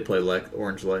 you did play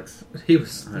Orange Lex. He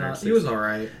was 160.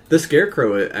 alright. The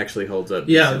Scarecrow it actually holds up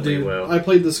Yeah, decently dude. well. I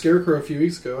played the Scarecrow a few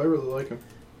weeks ago. I really like him.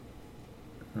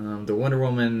 The Wonder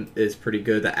Woman is pretty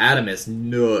good. The Atom is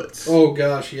nuts. Oh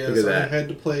gosh, yes. Look at I that. had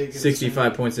to play against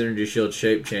 65 points energy shield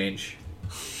shape change.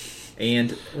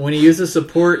 And when he uses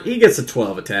support, he gets a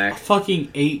 12 attack. Fucking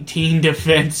 18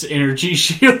 defense energy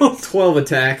shield. 12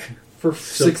 attack. for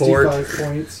Support. 65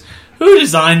 points. Who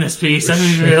designed this piece? I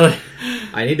mean, really.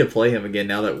 I need to play him again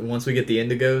now that once we get the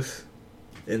Indigos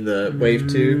in the Wave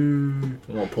 2,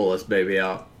 we'll pull this baby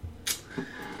out.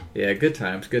 Yeah, good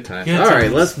times, good times. Good All right,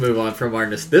 times. let's move on from our...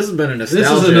 This has been a nostalgia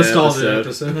This is a nostalgia episode.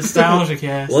 episode. Nostalgia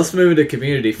cast. Let's move into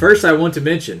community. First, I want to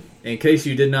mention, in case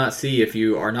you did not see, if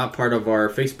you are not part of our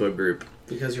Facebook group,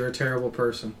 Because you're a terrible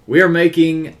person. we are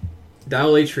making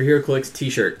Dial H for Hero Clicks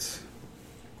t-shirts.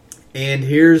 And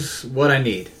here's what I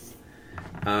need.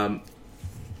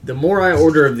 The more I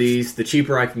order of these, the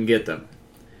cheaper I can get them.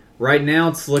 Right now,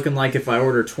 it's looking like if I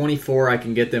order 24, I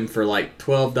can get them for like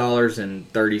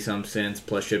 $12.30 some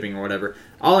plus shipping or whatever.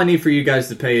 All I need for you guys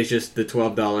to pay is just the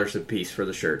 $12 a piece for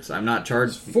the shirts. I'm not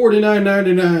charged.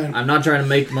 $49.99. I'm not trying to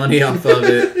make money off of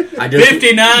it. I just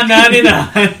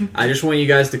 $59.99. I just want you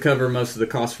guys to cover most of the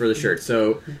cost for the shirt.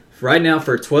 So right now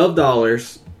for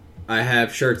 $12, I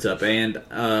have shirts up, and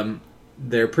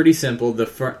they're pretty simple.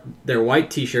 They're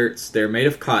white T-shirts. They're made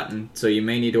of cotton, so you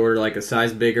may need to order like a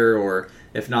size bigger, or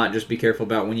if not, just be careful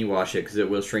about when you wash it because it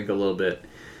will shrink a little bit.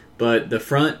 But the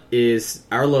front is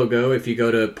our logo. If you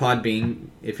go to Podbean,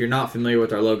 if you're not familiar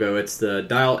with our logo, it's the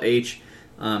Dial H.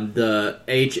 The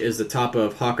H is the top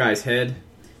of Hawkeye's head,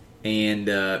 and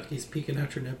He's peeking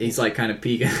out your nipple. he's like kind of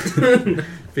peeking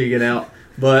out.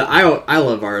 But I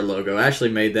love our logo. I actually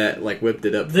made that, like whipped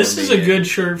it up. This for is me, a and good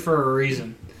shirt for a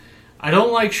reason. I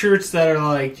don't like shirts that are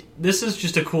like... This is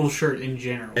just a cool shirt in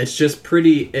general. It's just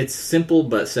pretty. It's simple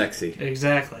but sexy.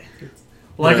 Exactly.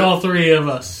 Like Right. all three of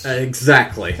us.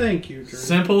 Exactly. Thank you, Drew.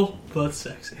 Simple but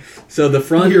sexy. So the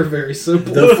front, You're very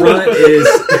simple. the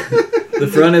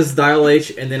front is Dial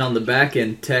H, and then on the back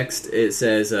in text it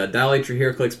says Dial H for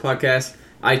Hero Clicks podcast,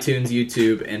 iTunes,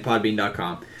 YouTube, and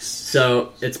Podbean.com.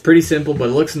 So it's pretty simple, but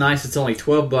it looks nice. It's only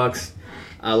 $12.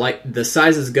 Like the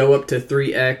sizes go up to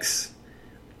 3X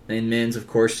in men's, of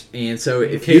course. And so in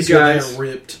if you case you're guys, that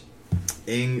ripped.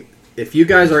 if you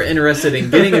guys are interested in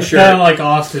getting a Kind of shirt, like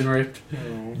Austin ripped.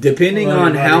 depending Well,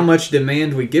 on how buddy. much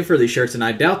demand we get for these shirts, and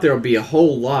I doubt there will be a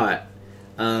whole lot,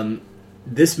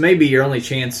 this may be your only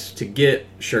chance to get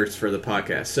shirts for the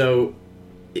podcast. So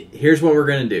here's what we're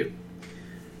going to do.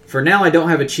 For now, I don't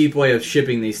have a cheap way of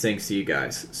shipping these things to you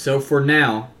guys. So for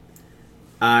now,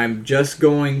 I'm just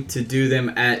going to do them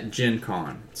at Gen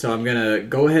Con. So I'm going to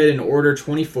go ahead and order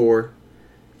 24,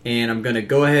 and I'm going to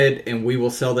go ahead and we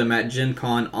will sell them at Gen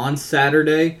Con on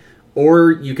Saturday,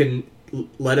 or you can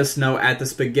let us know at the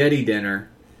spaghetti dinner.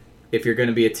 If you're going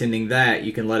to be attending that,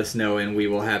 you can let us know and we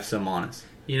will have some on us.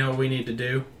 You know what we need to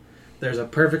do? There's a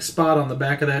perfect spot on the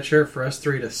back of that shirt for us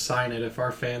three to sign it if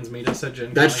our fans meet us at Gen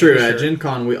Con. That's and true. get a At shirt. Gen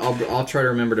Con, I'll try to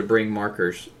remember to bring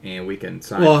markers and we can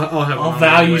sign. Well, I'll have one I'll on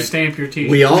value anyway. stamp your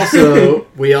t-shirt.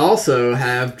 we also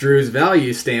have Drew's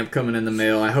value stamp coming in the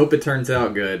mail. I hope it turns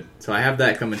out good. So I have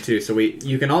that coming too. So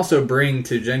you can also bring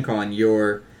to Gen Con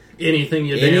your anything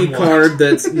you Any damn card want.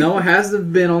 that's has to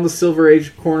have been on the Silver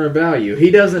Age corner value. He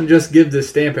doesn't just give this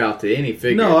stamp out to any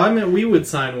figure. No, I mean we would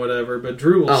sign whatever, but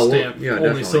Drew will Oh, well, stamp yeah, only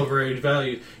definitely. Silver Age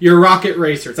value. Your Rocket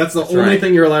Racers. That's the only right.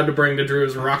 thing you're allowed to bring to Drew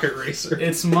is a Rocket Racer.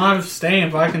 It's my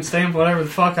stamp. I can stamp whatever the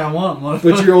fuck I want, motherfucker.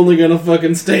 But you're only gonna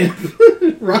fucking stamp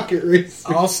Rocket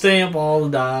Racer. I'll stamp all the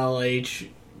Dial H,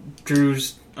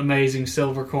 Drew's amazing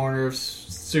silver corner of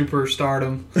super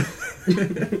stardom.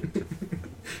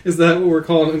 Is that what we're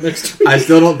calling it next week? I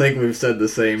still don't think we've said the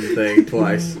same thing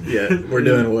twice yet. We're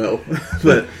doing well.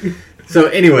 But so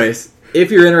anyways, if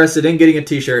you're interested in getting a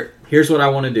t-shirt, here's what I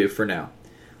want to do for now.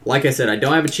 Like I said, I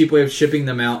don't have a cheap way of shipping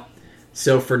them out.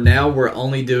 So for now, we're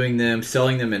only doing them,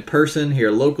 selling them in person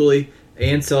here locally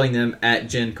and selling them at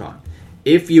Gen Con.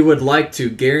 If you would like to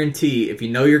guarantee, if you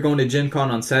know you're going to Gen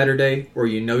Con on Saturday or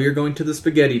you know you're going to the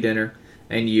spaghetti dinner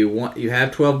and you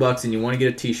have $12 and you want to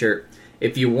get a t-shirt,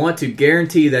 if you want to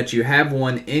guarantee that you have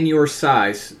one in your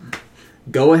size,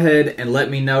 go ahead and let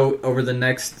me know over the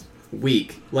next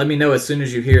week. Let me know as soon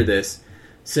as you hear this.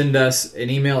 Send us an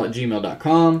email at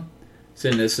gmail.com.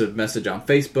 Send us a message on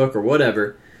Facebook or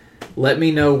whatever. Let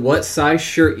me know what size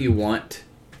shirt you want,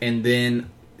 and then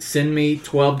send me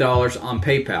 $12 on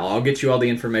PayPal. I'll get you all the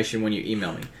information when you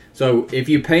email me. So if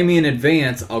you pay me in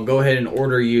advance, I'll go ahead and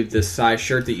order you the size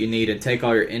shirt that you need and take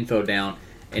all your info down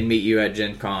and meet you at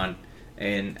Gen Con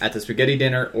and at the spaghetti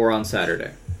dinner or on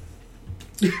Saturday.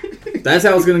 That's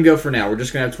how it's going to go for now. We're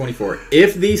just going to have 24.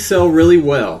 If these sell really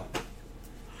well,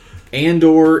 and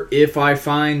or if I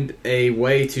find a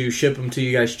way to ship them to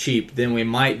you guys cheap, then we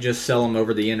might just sell them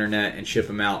over the internet and ship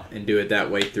them out and do it that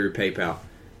way through PayPal.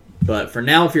 But for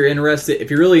now, if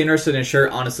you're really interested in a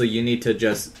shirt, honestly, you need to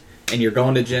and you're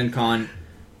going to Gen Con,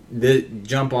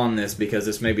 jump on this because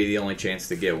this may be the only chance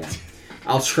to get one.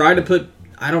 I'll try to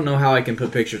I don't know how I can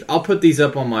put pictures. I'll put these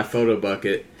up on my photo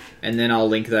bucket, and then I'll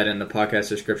link that in the podcast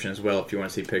description as well if you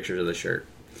want to see pictures of the shirt.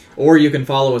 Or you can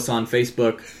follow us on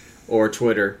Facebook or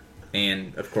Twitter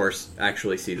and, of course,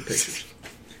 actually see the pictures.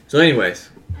 So anyways,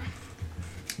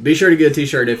 be sure to get a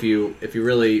t-shirt if you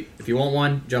want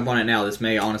one, jump on it now. This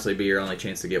may honestly be your only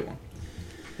chance to get one.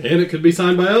 And it could be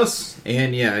signed by us.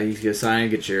 And yeah, you can sign,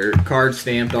 get your card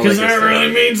stamped, all that Because good that stuff.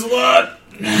 really means a lot.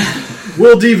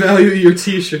 We'll devalue your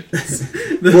t-shirts.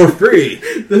 For free.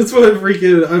 That's what I've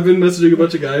been messaging a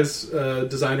bunch of guys,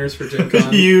 designers for Gen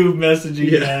Con. You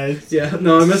messaging Yeah. guys. Yeah,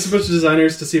 no, I messaged a bunch of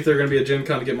designers to see if they're going to be at Gen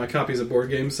Con to get my copies of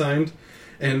board games signed.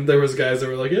 And there was guys that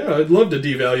were like, yeah, I'd love to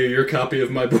devalue your copy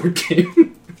of my board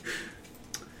game.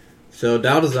 So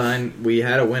Dow Design, we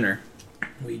had a winner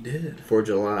We did. for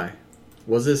July.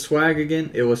 Was it Swag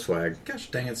again? It was Swag. Gosh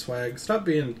dang it, Swag. Stop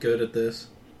being good at this.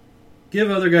 Give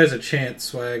other guys a chance,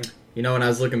 Swag. You know, when I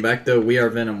was looking back, though, We Are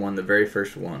Venom won the very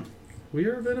first one. We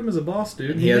Are Venom is a boss,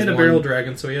 dude. And He he has made a one- barrel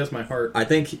dragon, so he has my heart. I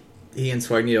think he and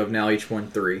Swagnito have now each won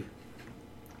 3.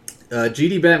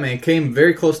 GD Batman came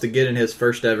very close to getting his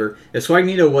first ever. If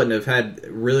Swagnito wouldn't have had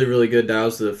really, really good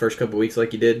dials the first couple weeks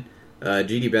like he did,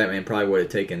 GD Batman probably would have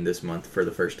taken this month for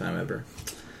the first time ever.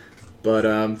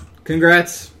 But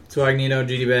congrats, Swagnito,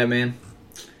 GD Batman.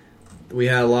 We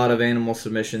had a lot of animal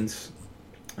submissions.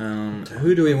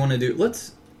 Who do we want to do?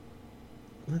 Let's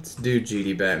do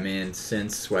GD Batman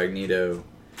since Swagnito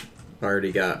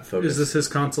already got focused. Is this his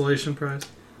consolation prize?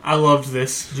 I loved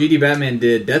this. GD Batman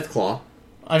did Deathclaw.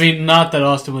 I mean, not that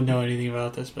Austin would know anything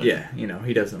about this, but Yeah,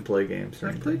 he doesn't play games or I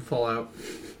anything. played Fallout.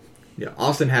 Yeah,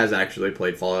 Austin has actually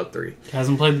played Fallout 3.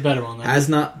 hasn't played the better one though. Has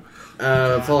not.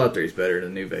 Fallout 3 is better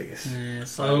than New Vegas.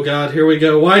 Oh god, here we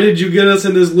go. Why did you get us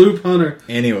in this loop, Hunter?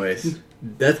 Anyways,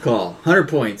 Deathclaw, 100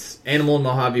 points. Animal in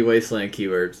Mojave Wasteland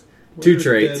keywords. Why 2 are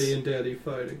traits. Daddy and Daddy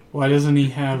fighting. Why doesn't he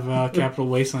have Capital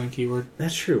Wasteland keyword?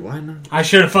 That's true. Why not? I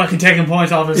should have fucking taken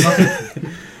points off his fucking...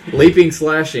 Leaping,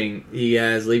 slashing. He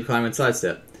has leap, climb, and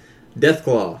sidestep.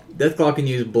 Deathclaw. Deathclaw can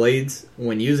use blades.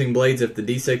 When using blades, if the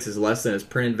d6 is less than its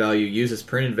printed value, use his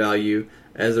printed value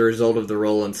as a result of the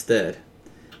roll instead.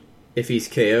 If he's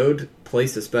KO'd,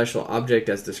 place a special object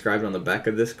as described on the back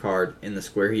of this card in the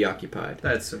square he occupied.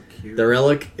 That's so cute. The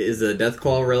relic is a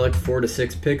Deathclaw relic, 4 to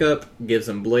 6 pickup, gives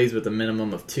him blades with a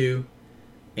minimum of 2,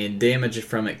 and damage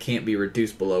from it can't be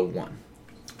reduced below 1.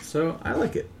 So I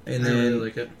like it. And I then really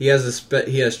like it. he has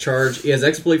he has charge, he has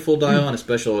exploit full dial and a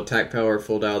special attack power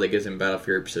full dial that gives him battle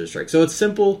fury precision strike. So it's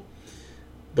simple,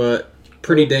 but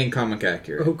pretty dang comic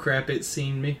accurate. Oh crap, it's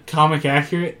seen me. Comic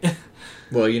accurate?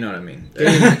 Well, you know what I mean.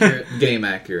 Game accurate. Game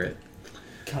accurate.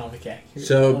 Comic accurate.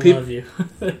 So I love you.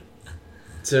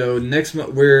 So next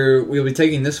month we'll be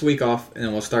taking this week off, and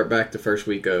then we'll start back the first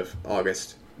week of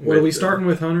August. What are we starting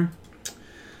with, Hunter?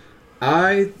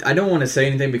 I don't want to say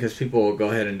anything because people will go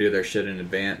ahead and do their shit in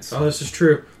advance. Oh, this is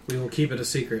true. We will keep it a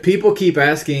secret. People keep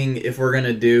asking if we're going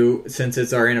to do, since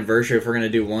it's our anniversary, if we're going to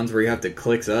do ones where you have to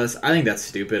click us. I think that's a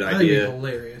stupid That'd idea. be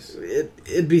hilarious.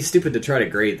 It'd be stupid to try to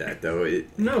grade that, though.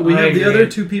 No, we I have the agree. other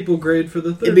two people grade for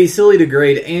the third. It'd be silly to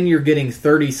grade, and you're getting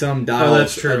 30-some dials Oh,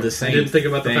 that's true. of the same I didn't think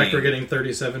about thing. the fact we're getting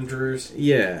 37 Drews.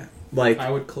 Yeah. Like,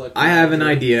 I would collect. I have an Drew.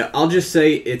 idea. I'll just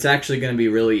say it's actually going to be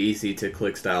really easy to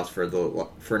click styles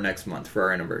for next month, for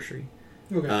our anniversary.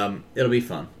 Okay. It'll be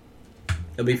fun.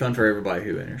 It'll be fun for everybody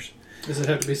who enters. Does it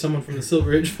have to be someone from the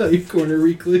Silver Age Value Corner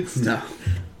reclicks? No.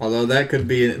 Although that could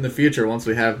be in the future once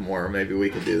we have more. Maybe we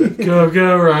could do that.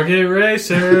 Go, Rocket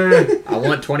Racer! I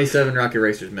want 27 Rocket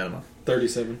Racers minimum.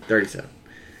 37. 37.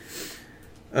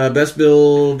 Best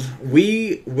build.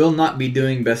 We will not be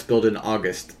doing best build in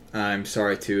August. I'm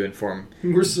sorry to inform.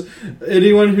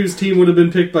 Anyone whose team would have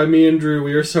been picked by me and Drew,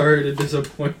 we are sorry to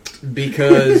disappoint.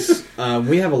 Because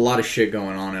we have a lot of shit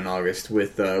going on in August.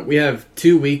 With we have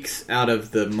 2 weeks out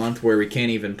of the month where we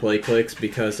can't even play clicks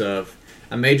because of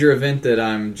a major event that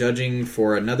I'm judging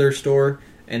for another store,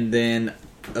 and then,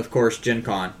 of course, Gen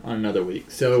Con on another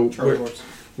week. So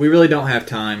we really don't have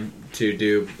time to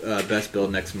do best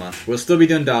build next month. We'll still be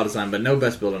doing dial design, but no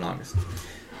best build in August.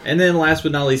 And then, last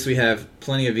but not least, we have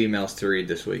plenty of emails to read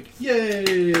this week.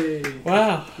 Yay!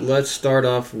 Wow. Let's start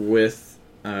off with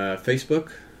Facebook.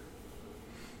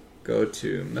 Go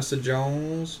to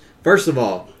messages. First of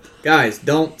all, guys,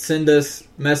 don't send us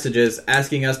messages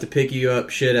asking us to pick you up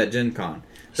shit at Gen Con.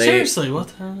 Seriously, what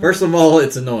the hell? First of all,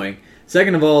 it's annoying.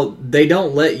 Second of all, they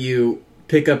don't let you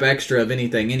pick up extra of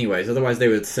anything anyways. Otherwise, they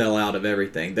would sell out of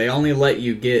everything. They only let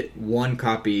you get one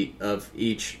copy of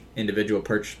each individual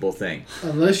purchasable thing.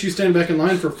 Unless you stand back in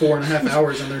line for 4.5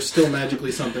 hours and there's still magically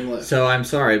something left. So I'm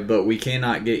sorry, but we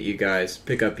cannot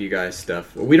pick up you guys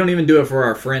stuff. We don't even do it for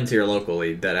our friends here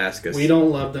locally that ask us. We don't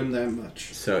love them that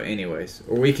much. So anyways,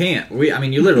 or we can't.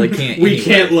 You literally can't. We anyway.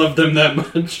 can't love them that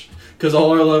much. Because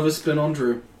all our love is spent on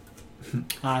Drew.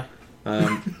 Hi.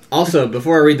 Also,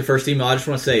 before I read the first email, I just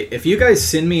want to say, if you guys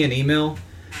send me an email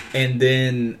and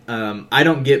then I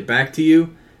don't get back to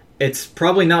you, it's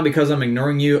probably not because I'm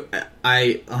ignoring you.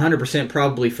 I 100%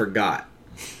 probably forgot.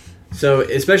 So,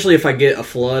 especially if I get a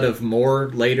flood of more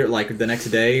later, like the next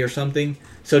day or something.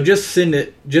 So just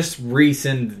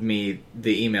resend me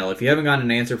the email. If you haven't gotten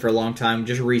an answer for a long time,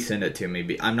 just resend it to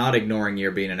me. I'm not ignoring you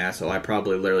or being an asshole. I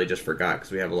probably literally just forgot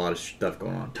because we have a lot of stuff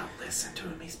going on. Don't listen to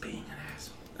him, he's being an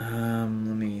asshole. Let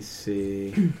me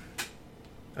see.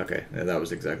 Okay, yeah, that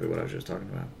was exactly what I was just talking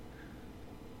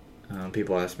about.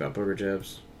 People asked about Booger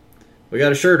Jebs. We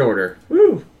got a shirt order.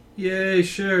 Woo! Yay,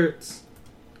 shirts.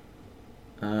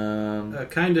 A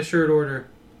kind of shirt order.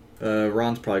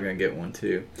 Ron's probably going to get one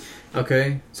too.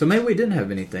 Okay, so maybe we didn't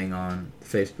have anything on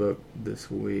Facebook this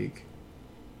week.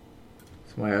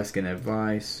 Somebody asking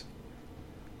advice.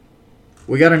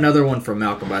 We got another one from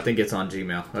Malcolm, but I think it's on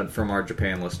Gmail, from our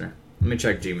Japan listener. Let me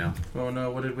check Gmail. Oh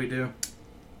no, what did we do?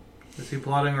 Is he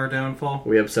plotting our downfall?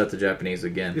 We upset the Japanese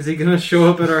again. Is he going to show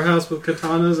up at our house with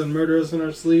katanas and murder us in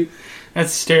our sleep?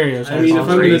 That's stereotype. I mean, if I'm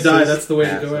going to Racist die, that's the way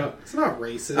to asshole. go out. It's not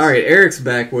racist. Alright, Eric's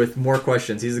back with more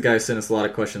questions. He's the guy who sent us a lot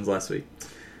of questions last week.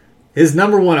 His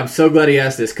number one, I'm so glad he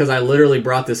asked this, because I literally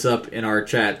brought this up in our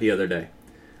chat the other day.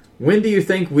 When do you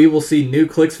think we will see new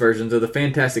Clicks versions of the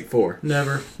Fantastic Four?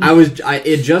 Never.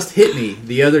 It just hit me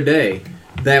the other day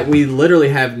that we literally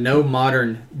have no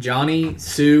modern Johnny,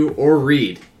 Sue, or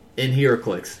Reed in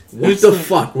HeroClix. What Who's the the-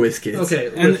 fuck, WizKids?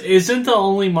 Okay, And isn't the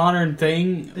only modern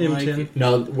thing M10. like?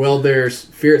 No, well, there's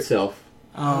Fear Itself,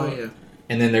 Oh, Oh, yeah.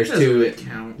 and then there's Doesn't two. really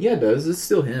count. Yeah, it does. It's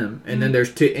still him. And then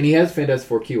there's two, and he has Fantastic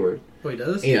Four keyword. Oh, he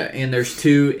does? Yeah, and there's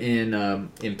two in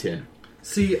M10.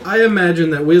 See, I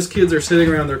imagine that WizKids are sitting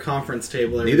around their conference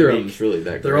table every Neither of week. them's really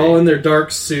that They're great. all in their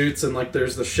dark suits, and like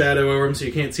there's the shadow over them, so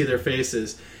you can't see their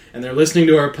faces. And they're listening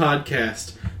to our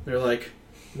podcast. They're like,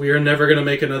 "We are never going to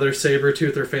make another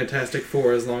Sabretooth or Fantastic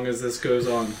Four as long as this goes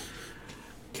on."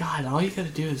 God, all you gotta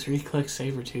do is re-click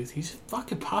Sabretooth. He's a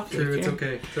fucking popular. True, it's character.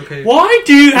 okay. It's okay. Why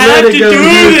do you have to do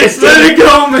this? Let it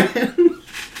go, man.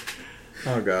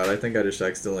 Oh god, I think I just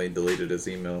accidentally deleted his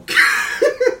email.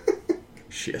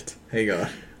 Shit. Hang on.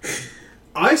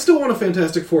 I still want a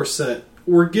Fantastic Four set.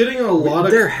 We're getting a lot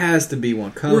of. There has to be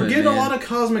one coming. We're getting man. a lot of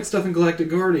cosmic stuff in Galactic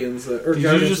Guardians. Or Did you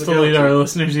Guardians just of the delete Galaxy. our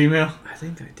listener's email? I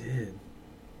think I did.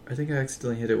 I think I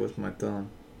accidentally hit it with my thumb.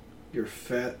 Your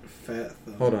fat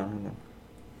thumb. Hold on.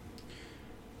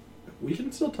 We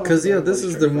can still talk. Because, yeah, about this what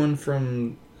is he's the trying to one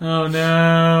from... Oh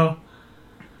no!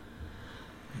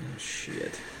 Oh,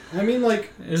 shit. I mean,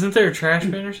 like, Isn't there a trash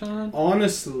bin or something?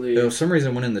 honestly, For some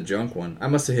reason it went in the junk one. I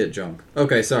must have hit junk.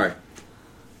 Okay, sorry.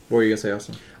 What were you gonna say,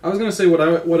 Austin? I was gonna say what I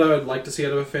would like to see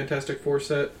out of a Fantastic Four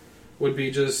set would be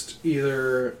just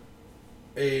either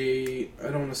I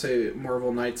don't want to say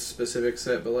Marvel Knights specific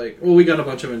set, but like, well, we got a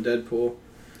bunch of them in Deadpool.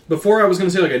 Before I was gonna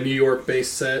say like a New York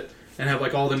based set and have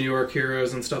like all the New York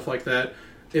heroes and stuff like that.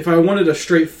 If I wanted a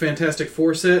straight Fantastic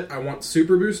Four set, I want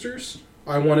super boosters.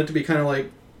 I want it to be kind of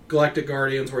like Galactic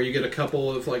Guardians, where you get a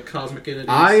couple of like cosmic entities.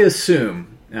 I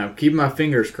assume, now keep my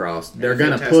fingers crossed, they're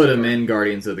going to Fantastic put them Four. in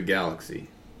Guardians of the Galaxy.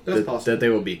 That's possible. That they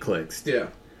will be clicks. Yeah.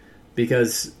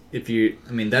 Because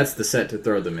that's the set to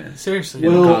throw them in. Seriously.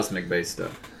 In Well- the cosmic based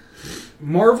stuff.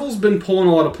 Marvel's been pulling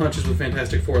a lot of punches with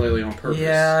Fantastic Four lately on purpose.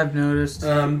 Yeah, I've noticed.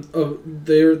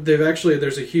 They've actually,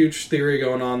 there's a huge theory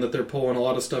going on that they're pulling a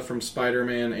lot of stuff from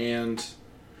Spider-Man,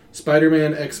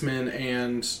 X-Men,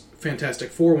 and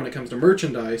Fantastic Four when it comes to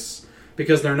merchandise,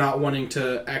 because they're not wanting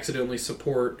to accidentally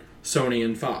support Sony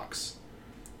and Fox.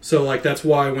 So, like, that's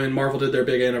why when Marvel did their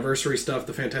big anniversary stuff,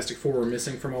 the Fantastic Four were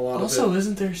missing from a lot Also, of it.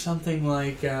 isn't there something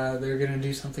like they're going to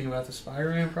do something about the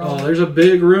Spider-Man problem? Oh, there's a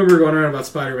big rumor going around about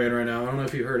Spider-Man right now. I don't know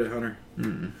if you heard it, Hunter.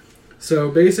 Mm-mm.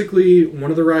 So basically, one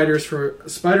of the writers for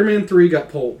Spider-Man 3 got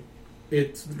pulled.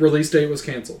 Its release date was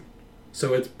canceled.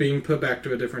 So it's being put back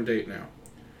to a different date now.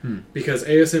 Because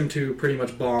ASM 2 pretty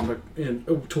much bombed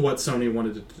to what Sony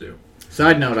wanted it to do.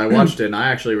 Side note, I watched it and I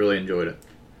actually really enjoyed it.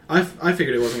 I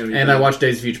figured it wasn't going to be And bad. I watched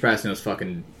Days of Future Past and it was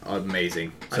fucking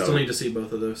amazing. I still need to see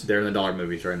both of those. They're in the dollar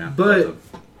movies right now. But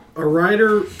a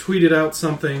writer tweeted out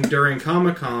something during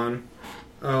Comic-Con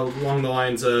along the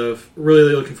lines of,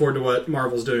 really looking forward to what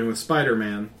Marvel's doing with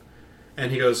Spider-Man.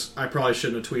 And he goes, I probably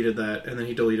shouldn't have tweeted that. And then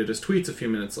he deleted his tweets a few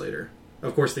minutes later.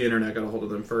 Of course, the internet got a hold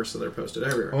of them first, so they're posted I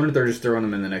everywhere. wonder if they're just throwing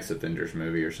them in the next Avengers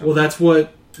movie or something. Well, that's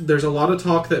what... There's a lot of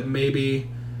talk that maybe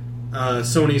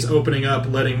Sony's opening up,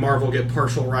 letting Marvel get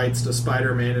partial rights to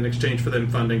Spider-Man in exchange for them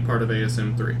funding part of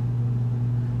ASM 3.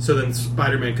 So then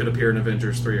Spider-Man could appear in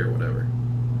Avengers 3 or whatever.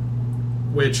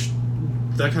 Which,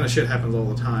 that kind of shit happens all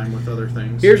the time with other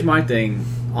things. Here's my thing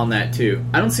on that too.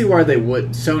 I don't see why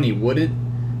Sony wouldn't.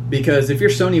 Because if you're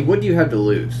Sony, what do you have to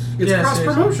lose? It's Yeah,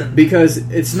 cross-promotion. Because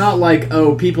it's not like,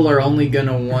 oh, people are only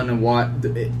gonna want to watch.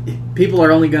 People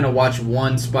are only gonna watch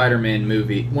one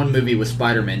movie with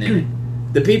Spider-Man in it.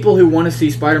 The people who want to see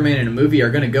Spider-Man in a movie are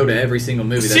gonna go to every single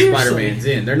movie that Seriously. Spider-Man's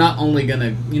in. They're not only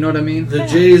gonna, you know what I mean? The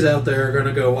Jays out there are going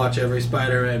to go watch every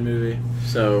Spider-Man movie.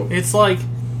 So It's like,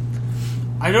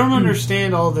 I don't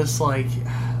understand all this, like,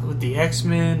 with the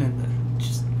X-Men and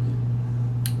just...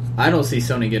 I don't see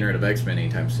Sony getting rid of X-Men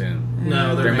anytime soon.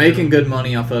 No, They're making good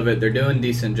money off of it. They're doing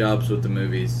decent jobs with the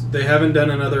movies. They haven't done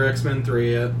another X-Men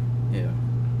 3 yet. Yeah.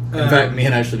 In fact, me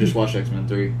and Ashley just watched X-Men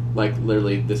 3, like,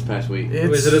 literally this past week.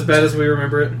 Is it as bad as we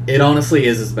remember it? It honestly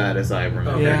is as bad as I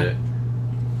remembered Yeah.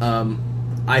 it.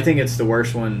 I think it's the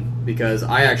worst one because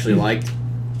I actually liked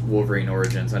Wolverine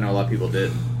Origins. I know a lot of people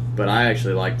did, but I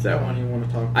actually liked that That one one. you want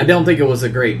to talk about. I don't think it was a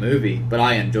great movie, but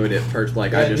I enjoyed it. I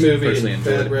Bad just movie personally and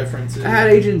enjoyed bad it. references. It had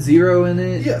Agent Zero in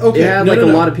it. Yeah, okay. It had No, like no,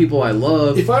 a no. lot of people I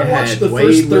love. If I It watched had the Wade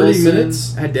first 30 Wilson.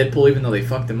 minutes- It had Deadpool, even though they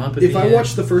fucked him up at If the I end.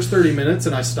 watch the first 30 minutes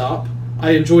and I stop,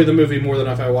 I enjoy the movie more than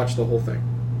if I watch the whole thing.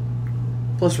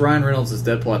 Plus, Ryan Reynolds'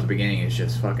 Deadpool at the beginning is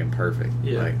just fucking perfect.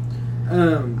 Yeah. Like,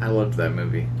 I loved that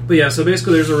movie. But yeah, so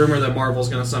basically there's a rumor that Marvel's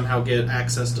going to somehow get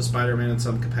access to Spider-Man in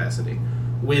some capacity.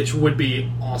 Which would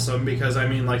be awesome because, I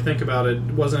mean, like, think about it.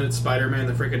 Wasn't it Spider-Man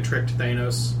that freaking tricked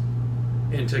Thanos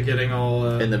into getting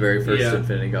all... In the very first yeah.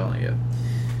 Infinity Gauntlet, yeah.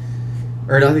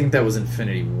 Or I think that was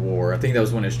Infinity War. I think that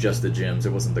was when it's just the gems.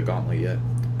 It wasn't the Gauntlet yet.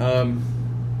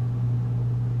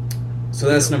 So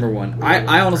that's number one.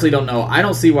 I honestly don't know. I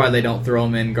don't see why they don't throw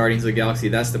them in Guardians of the Galaxy.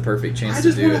 That's the perfect chance I to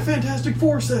just do want a it. Fantastic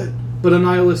Four set. But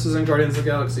Annihilus is in Guardians of the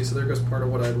Galaxy, so there goes part of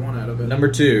what I'd want out of it. Number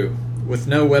two, with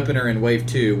no Weaponer in Wave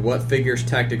 2, what figures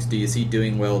tactics do you see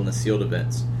doing well in the sealed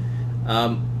events?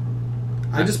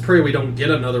 I just pray we don't get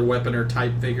another Weaponer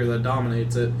type figure that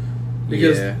dominates it.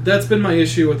 Because Yeah. that's been my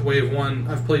issue with Wave 1.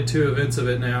 I've played 2 events of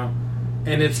it now.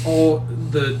 And it's all...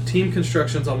 The team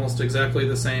construction's almost exactly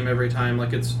the same every time.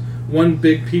 Like, it's one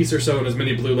big piece or so and as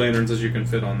many Blue Lanterns as you can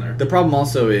fit on there. The problem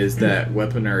also is that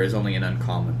Weaponer is only an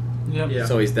uncommon. Yep. Yeah.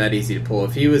 So he's that easy to pull.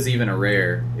 If he was even a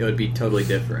rare, it would be totally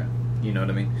different. You know what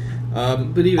I mean?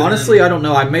 But even honestly, then- I don't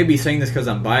know. I may be saying this because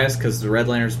I'm biased because the Red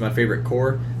Lantern is my favorite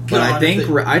core. But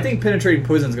No, I think Penetrating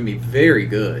Poison is going to be very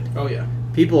good. Oh, yeah.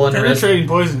 People Penetrating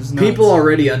Poison is nuts. People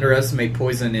already underestimate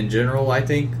Poison in general, I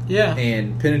think. Yeah.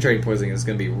 And Penetrating Poison is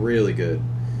going to be really good.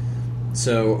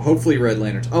 So, hopefully Red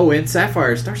Lanterns. Oh, and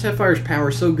Sapphire. Star Sapphire's power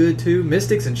is so good, too.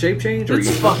 Mystics and Shape Change? Are It's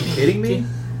you fucking kidding me?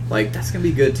 Like, that's going to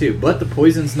be good, too. But the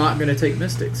Poison's not going to take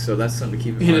Mystics, so that's something to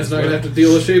keep in mind. And it's as not going to well. have to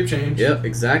deal with shape change. Yep,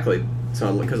 exactly.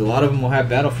 So because a lot of them will have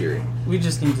Battle Fury. We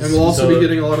just need to. And we'll also So- be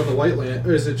getting a lot of the White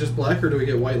Lantern. Is it just black, or do we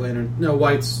get White Lantern? No,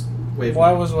 White's Wave.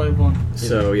 Why was Wave 1?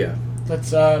 So yeah,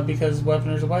 That's because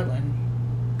Weaponer's a White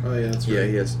Lantern. Oh yeah, that's right. yeah,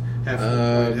 he is. Half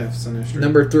White, half Sinestro.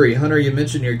 Number 3, Hunter. You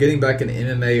mentioned you're getting back into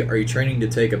MMA. Are you training to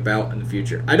take a bout in the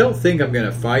future? I don't think I'm going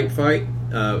to fight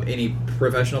any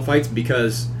professional fights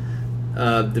because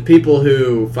the people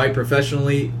who fight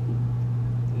professionally,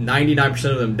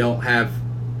 99% of them don't have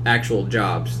actual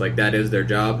jobs. Like that is their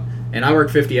job. And I work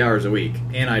 50 hours a week,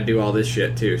 and I do all this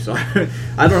shit too. So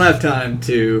I don't have time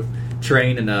to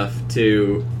train enough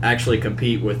to actually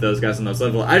compete with those guys on those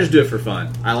levels. I just do it for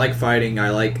fun. I like fighting. I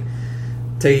like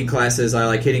taking classes. I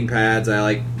like hitting pads. I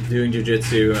like doing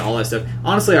jiu-jitsu and all that stuff.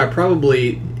 Honestly, I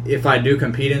probably, if I do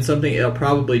compete in something, it'll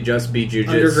probably just be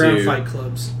jiu-jitsu. Underground fight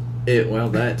clubs. Well,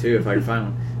 that too, if I can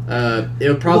find one.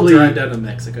 It'll probably We'll drive down to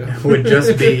Mexico. would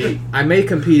just be. I may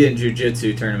compete in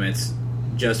jiu-jitsu tournaments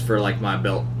just for like my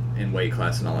belt and weight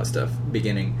class and all that stuff,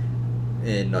 beginning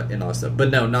and all that stuff.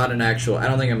 But no, not an actual. I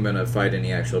don't think I'm going to fight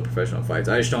any actual professional fights.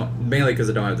 I just don't, mainly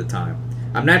because I don't have the time.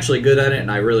 I'm naturally good at it,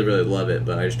 and I really, really love it,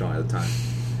 but I just don't have the time.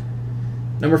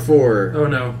 Number 4. Oh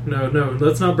no.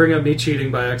 Let's not bring up me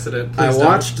cheating by accident. I Please don't.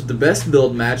 watched the best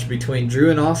build match between Drew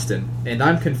and Austin, and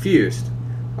I'm confused.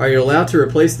 Are you allowed to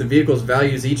replace the vehicle's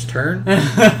values each turn?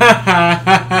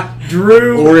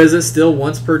 Drew. Or is it still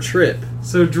once per trip?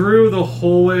 So Drew, the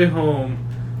whole way home,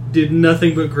 did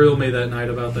nothing but grill me that night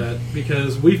about that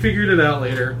because we figured it out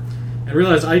later and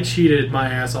realized I cheated my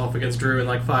ass off against Drew in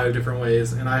like 5 different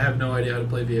ways, and I have no idea how to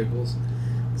play vehicles.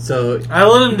 So I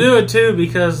let him do it too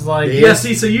because, like, Yeah. Yeah,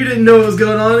 see, so you didn't know what was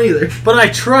going on either. but I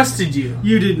trusted you.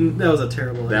 You didn't. That was a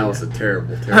terrible idea. that was a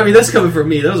terrible. I mean, that's coming from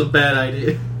me. That was a bad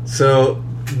idea. So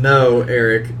no,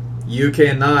 Eric, you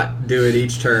cannot do it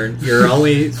each turn. You're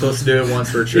only supposed to do it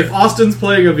once per trip. If Austin's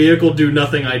playing a vehicle, do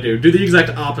nothing I do. Do the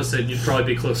exact opposite, you'd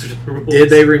probably be closer to the rules. Did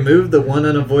they remove the one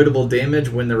unavoidable damage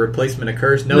when the replacement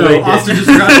occurs? No, they didn't. Austin just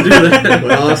forgot to do that.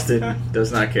 But Austin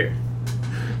does not care.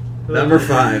 Number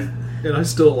 5. And I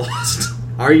still lost.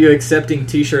 Are you accepting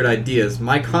t-shirt ideas?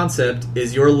 My concept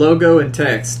is your logo and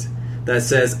text that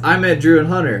says, I met Drew and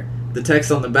Hunter. The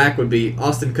text on the back would be,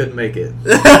 Austin couldn't make it.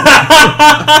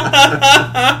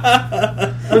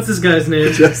 What's this guy's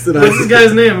name? Justin What's this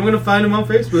guy's name? I'm going to find him on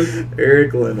Facebook.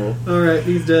 Eric Linnell. Alright,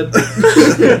 he's dead.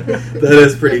 That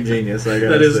is pretty genius, I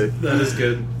gotta say. That is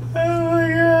good. Oh my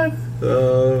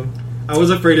god. I was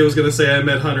afraid it was going to say I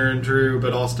met Hunter and Drew,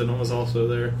 but Austin was also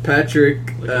there. Patrick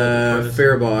Like all the artists.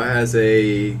 Faribault has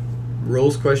a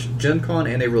rules question, Gen Con,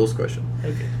 and a rules question.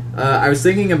 Okay. I was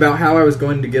thinking about how I was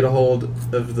going to get a hold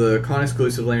of the con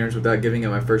exclusive lanterns without giving it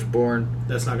my firstborn.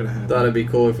 That's not going to happen. Thought it'd be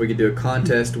cool if we could do a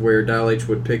contest where Dial H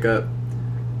would pick up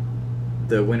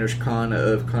the winner's con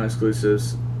of con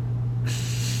exclusives.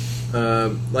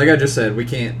 Like I just said, we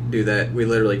can't do that. We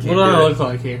literally can't What do I do look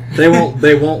like here? it.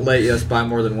 They won't let us buy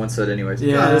more than one set anyways.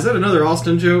 Yeah. God, is that another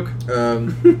Austin joke?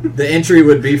 The entry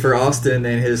would be for Austin,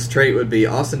 and his trait would be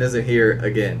Austin isn't here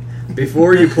again.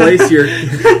 Before you place your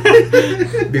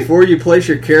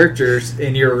characters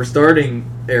in your starting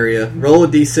area, roll a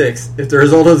d6. If the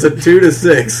result is a 2 to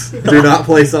 6, do not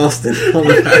place Austin on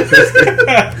the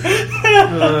back.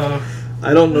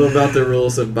 I don't know about the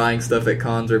rules of buying stuff at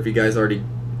cons, or if you guys already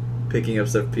picking up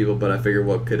stuff for people, but I figure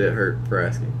what could it hurt for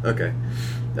asking. Okay.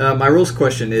 My rules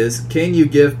question is, can you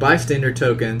give bystander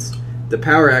tokens the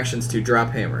power actions to drop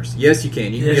hammers? Yes, you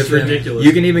can. You can It's give them, ridiculous.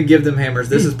 You can even give them hammers.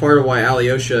 This is part of why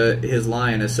Alyosha, his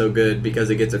lion, is so good, because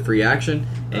it gets a free action,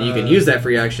 and you can use that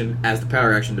free action as the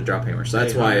power action to drop hammers. So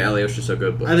that's why Alyosha is so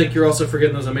good. I think you're also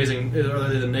forgetting those amazing... Are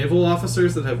they the naval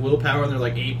officers that have willpower and they're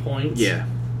like 8 points? Yeah.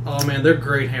 Oh man, they're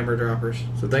great hammer droppers.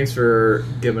 So thanks for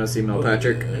giving us email,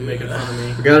 Patrick. And making fun of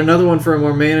me. We got another one from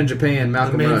our man in Japan, The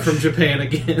Malcolm man Rush. from Japan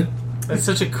again. That's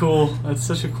such a cool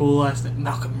last name.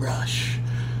 Malcolm Rush.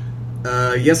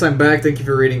 Yes, I'm back. Thank you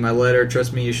for reading my letter.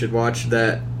 Trust me, you should watch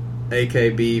that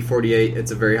AKB48. It's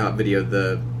a very hot video.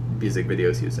 The music video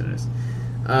is used in this.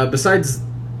 Besides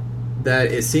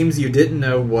that, it seems you didn't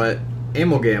know what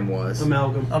amalgam was.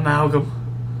 Amalgam.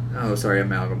 Oh, sorry,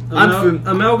 amalgam.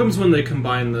 Amalgam's when they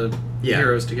combine the Yeah.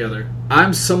 heroes together.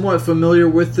 I'm somewhat familiar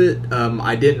with it.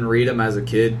 I didn't read them as a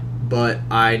kid, but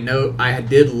I know I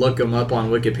did look them up on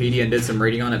Wikipedia and did some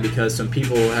reading on it because some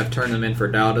people have turned them in for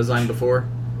dial design before,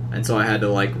 and so I had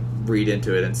to read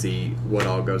into it and see what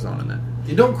all goes on in that.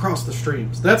 You don't cross the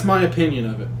streams. That's my opinion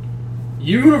of it.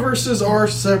 Universes are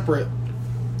separate.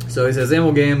 So he says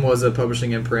Amalgam was a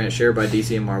publishing imprint shared by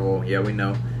DC and Marvel. Yeah, we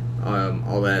know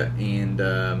all that. And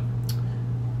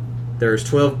there's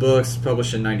 12 books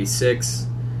published in '96,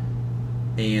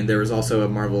 and there was also a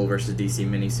Marvel versus DC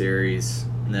miniseries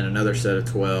and then another set of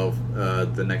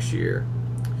 12 the next year.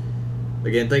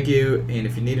 Again, thank you, and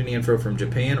if you need any info from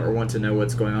Japan or want to know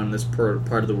what's going on in this part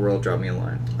of the world, drop me a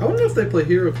line. I wonder if they play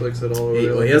HeroClix at all over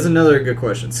there. He has another good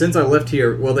question. Since I left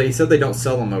here, well, he said they don't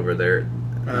sell them over there.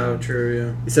 Oh, true,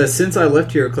 yeah. He says, since I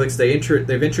left HeroClix,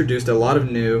 they've introduced a lot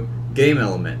of new game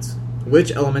elements.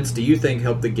 Which elements do you think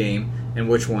help the game, and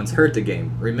which ones hurt the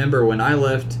game? Remember, when I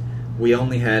left, we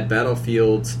only had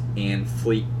battlefields and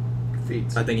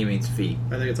feats. I think he means feet.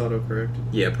 I think it's autocorrect.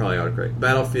 Yeah, probably autocorrect.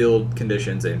 Battlefield,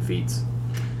 conditions, and feats.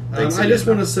 I just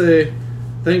want to say,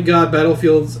 thank God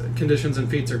Battlefield's conditions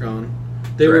and feats are gone.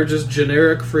 They were just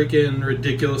generic, freaking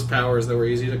ridiculous powers that were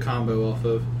easy to combo off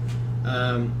of.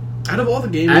 Out of all the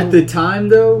games... At the time,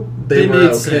 though, they were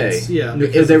made okay. sense, yeah.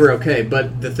 They were okay,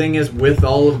 but the thing is, with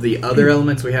all of the other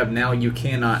elements we have now, you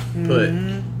cannot put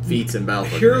feats in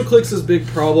Battlefield. HeroClix's big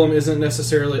problem isn't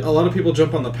necessarily... A lot of people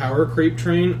jump on the power creep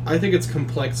train. I think it's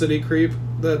complexity creep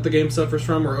that the game suffers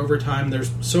from, where over time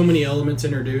there's so many elements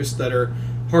introduced that are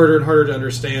harder and harder to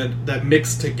understand that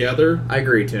mix together. I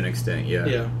agree to an extent,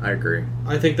 yeah. I agree.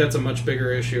 I think that's a much bigger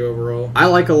issue overall. I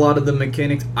like a lot of the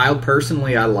mechanics. I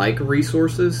like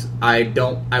resources.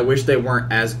 I wish they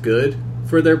weren't as good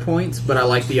for their points, but I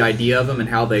like the idea of them and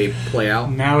how they play out.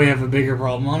 Now we have a bigger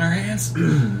problem on our hands.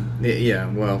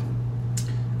 Yeah, well.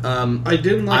 I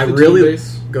didn't like the team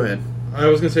base. Go ahead. I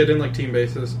was going to say I didn't like team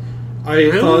bases.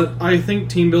 I think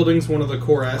team building's one of the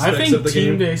core aspects of the game. I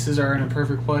think team bases are in a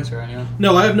perfect place right now.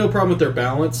 No, I have no problem with their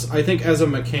balance. I think as a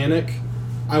mechanic,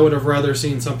 I would have rather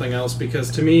seen something else,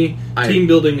 because to me, team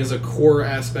building is a core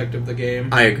aspect of the game.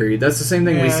 I agree. That's the same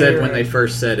thing we said when they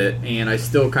first said it, and I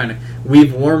still kind of...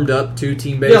 We've warmed up to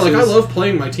team bases. Yeah, like I love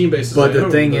playing my team bases. But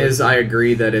the thing is, I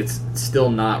agree that it's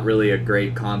still not really a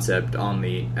great concept on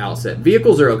the outset.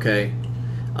 Vehicles are okay.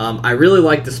 I really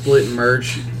like the split and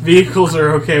merge. Vehicles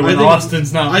are okay when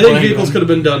Austin's not I think vehicles could have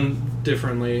been done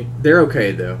differently. They're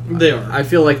okay, though. They are. I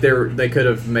feel like they could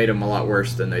have made them a lot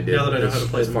worse than they did. Now that I know how to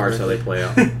play as far as how they play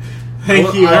out.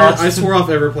 Thank you, Austin. I swore off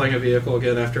ever playing a vehicle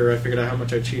again after I figured out how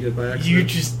much I cheated by accident. You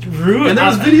just ruined it. And there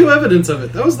was video evidence of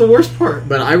it. That was the worst part.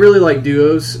 But I really like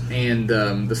duos and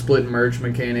the split and merge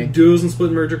mechanic. Duos and split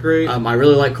and merge are great. I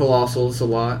really like Colossals a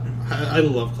lot. I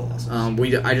love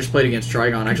Colossals. I just played against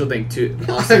Trigon. I actually think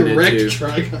Austin I wrecked did too.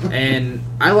 Trigon. And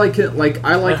I like it.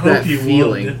 I like that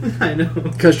feeling. I know.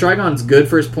 Because Trigon's good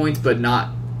for his points, but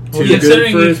not too good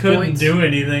for he his couldn't points. do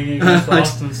anything against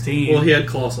Austin's team. Well, he had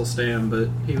Colossal Stam, but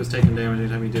he was taking damage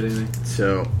anytime he did anything.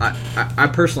 So I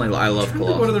personally I love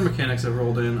Colossals. What other mechanics have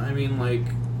rolled in? I mean, like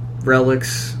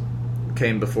relics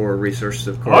came before resources,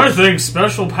 of course. I think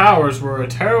special powers were a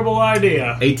terrible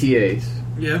idea. ATAs.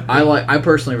 Yeah. I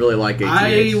personally really like ATAs.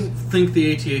 I think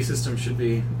the ATA system should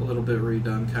be a little bit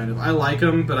redone, kind of. I like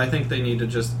them, but I think they need to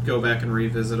just go back and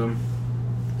revisit them.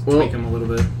 Tweak them a little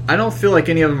bit. I don't feel like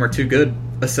any of them are too good,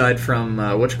 aside from,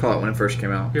 what you call it when it first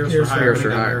came out? Heroes for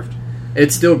Hire.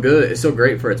 It's still good. It's still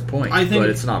great for its point, but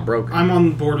it's not broken. I'm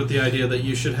on board with the idea that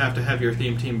you should have to have your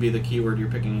theme team be the keyword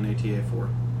you're picking an ATA for.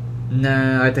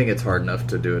 Nah, I think it's hard enough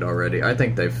to do it already. I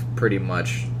think they've pretty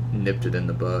much nipped it in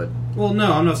the bud. Well,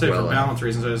 no, I'm not saying for balance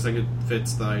reasons. I just think it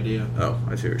fits the idea. Oh,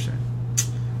 I see what you're saying.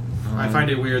 I find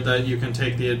it weird that you can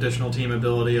take the additional team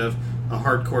ability of a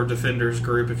hardcore defenders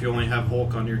group if you only have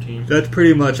Hulk on your team. That's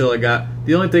pretty much all I got.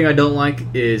 The only thing I don't like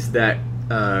is that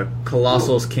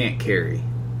Colossals can't carry.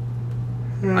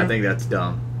 I think that's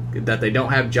dumb. That they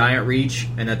don't have giant reach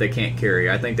and that they can't carry.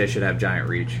 I think they should have giant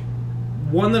reach.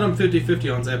 One that I'm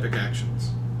 50-50 on is Epic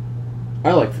Actions.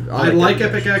 I like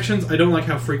Epic Actions. I don't like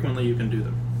how frequently you can do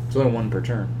them. It's only one per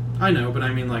turn. I know, but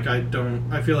I mean, like,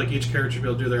 I feel like each character should be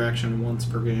able to do their action once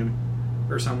per game,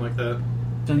 or something like that.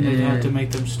 Then they'd have to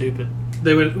make them stupid.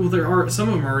 They would. Well, there are some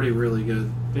of them are already really good.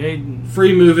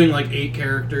 Free moving, like 8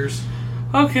 characters.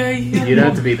 Okay. Yeah. You'd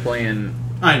have to be playing.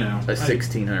 I know a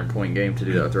 1,600 point game to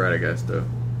do that with Radagast, though.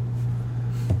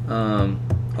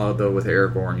 Although with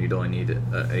Aragorn, you'd only need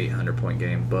an 800 point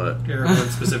game, but Aragorn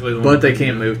specifically. But they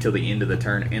can't move till the end of the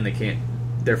turn, and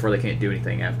therefore they can't do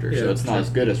anything after. Yeah, so it's not as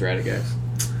good as Radagast.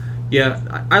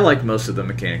 Yeah, I like most of the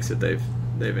mechanics that they've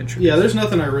introduced. Yeah, there's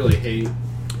nothing I really hate.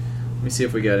 Let me see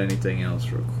if we got anything else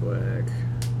real quick.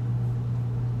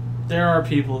 There are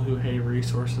people who hate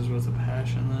resources with a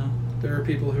passion, though. There are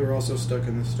people who are also stuck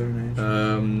in the Stone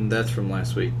Age. That's from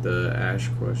last week, the Ash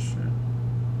question.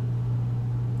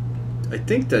 I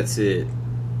think that's it.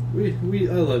 I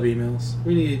love emails.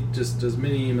 We need just as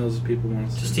many emails as people want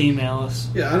us to. Just email us.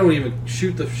 Yeah, I don't even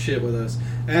shoot the shit with us.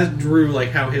 Ask Drew like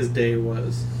how his day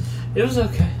was. It was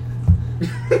okay.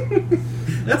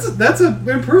 That's an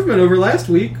improvement over last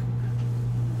week.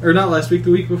 Or not last week,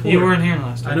 the week before. You weren't here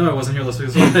last week. I know I wasn't here last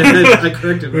week, so I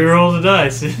corrected We myself. rolled the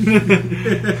dice.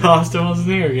 Austin wasn't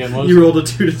here again. Was You rolled a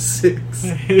 2 to 6.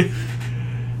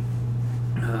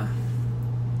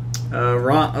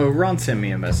 Ron sent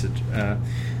me a message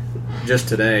just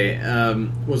today.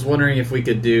 Was wondering if we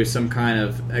could do some kind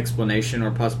of explanation or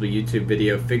possibly YouTube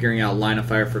video figuring out line of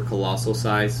fire for colossal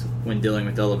size when dealing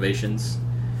with elevations.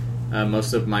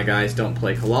 Most of my guys don't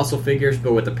play colossal figures,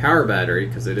 but with the power battery,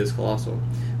 because it is colossal,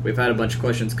 we've had a bunch of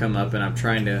questions come up, and I'm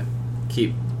trying to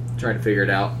figure it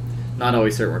out. Not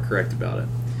always certain we're correct about it.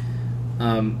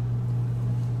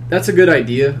 That's a good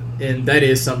idea, and that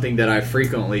is something that I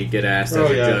frequently get asked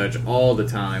as a judge all the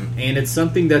time. And it's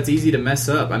something that's easy to mess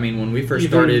up. I mean, when we first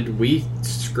started, we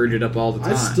screwed it up all the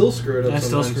time. I still screw it up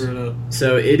sometimes. Screw it up.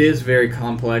 So it is very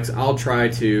complex. I'll try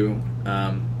to...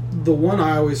 the one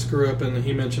I always screw up, and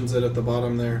he mentions it at the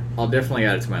bottom there, I'll definitely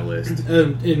add it to my list.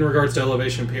 in regards to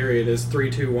elevation period, is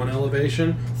 3-2-1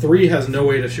 elevation. 3 has no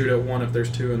way to shoot at 1 if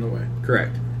there's 2 in the way.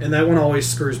 Correct. And that one always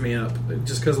screws me up.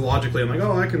 Just because logically I'm like,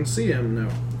 oh, I can see him. No,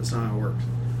 that's not how it works.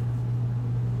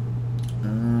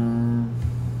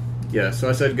 Yeah, so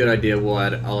I said good idea.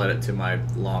 I'll add it to my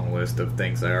long list of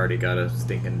things I already got to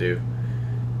stinking do.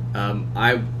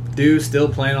 I do still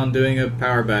plan on doing a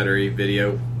power battery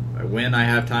video. When I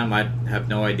have time, I have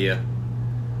no idea.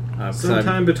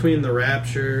 Sometime between the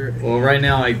Rapture. Well, right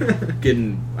now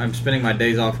I'm spending my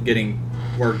days off getting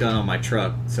work done on my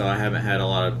truck, so I haven't had a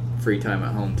lot of free time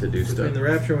at home to do Between stuff. the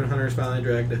Rapture when Hunter's finally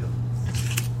dragged to hell.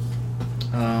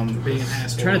 Being an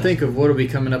asshole. Trying to think of what will be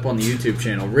coming up on the YouTube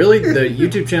channel. Really, the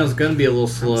YouTube channel is going to be a little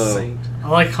slow. I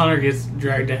like Hunter gets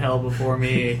dragged to hell before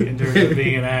me in terms of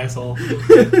being an asshole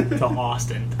to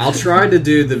Austin. I'll try to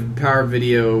do the power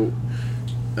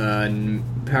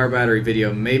battery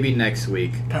video maybe next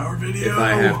week Power video if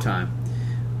I have time.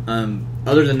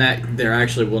 Other than that, there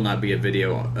actually will not be a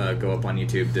video go up on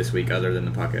YouTube this week other than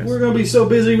the podcast. We're going to be so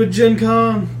busy with Gen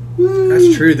Con. Woo!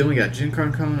 That's true. Then we got Gen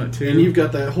Con coming up too. And you've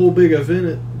got that whole big event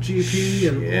at GP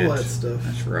and Shit. all that stuff.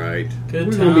 That's right. Good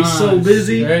We're gonna be so times.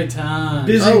 busy. Great time.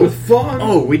 Busy with fun.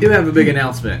 Oh, we do have a big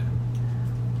announcement.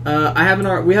 We have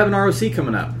an ROC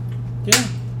coming up. Yeah.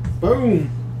 Boom.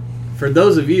 For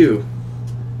those of you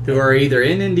who are either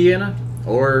in Indiana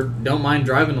or don't mind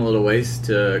driving a little ways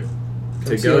to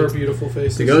Come see go our beautiful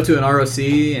faces. to go to an ROC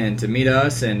and to meet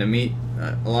us and to meet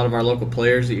a lot of our local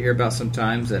players that you hear about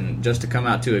sometimes, and just to come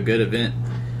out to a good event.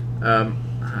 I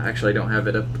actually don't have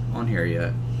it up on here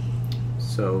yet,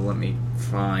 so let me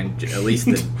find at least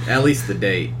the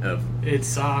date of.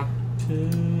 It's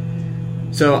October.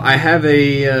 So I have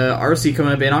a ROC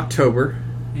coming up in October.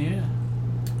 Yeah.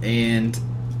 And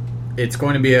it's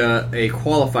going to be a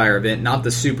qualifier event, not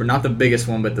the biggest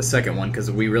one, but the second one, because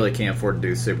we really can't afford to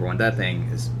do the super one. That thing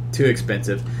is too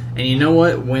expensive. And you know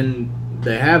what? When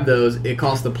they have those, it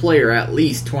costs the player at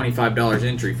least $25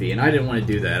 entry fee, and I didn't want to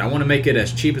do that. I want to make it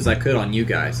as cheap as I could on you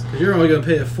guys. You're only going to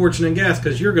pay a fortune in gas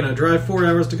because you're going to drive 4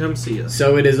 hours to come see us.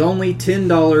 So it is only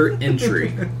 $10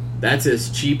 entry. That's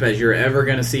as cheap as you're ever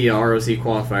going to see a ROC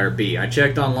qualifier be. I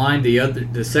checked online.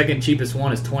 The second cheapest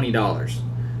one is $20.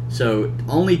 So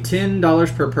only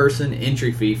 $10 per person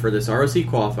entry fee for this ROC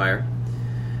qualifier.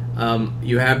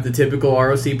 You have the typical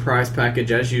ROC prize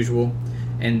package as usual.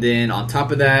 And then on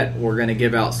top of that, we're going to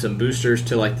give out some boosters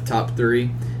to like the top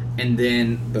 3. And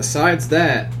then besides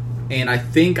that, and I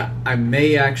think I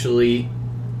may actually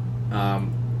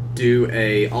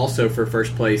do also for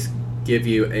first place, give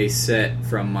you a set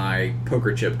from my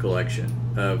poker chip collection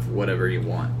of whatever you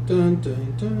want. Dun,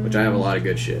 dun, dun. Which I have a lot of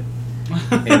good shit.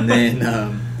 And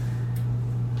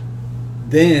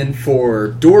then for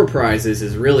door prizes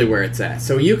is really where it's at.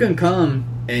 So you can come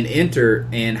and enter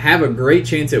and have a great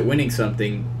chance at winning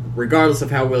something regardless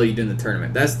of how well you do in the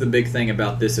tournament. That's the big thing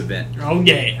about this event. Oh,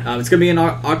 yeah. It's going to be on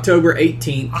October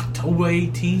 18th. October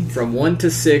 18th. From 1 to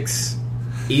 6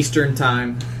 Eastern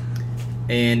Time.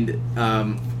 And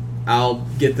I'll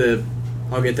get the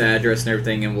address and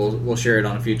everything, and we'll share it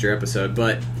on a future episode.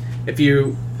 But if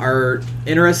you are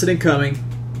interested in coming,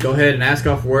 go ahead and ask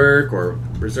off work or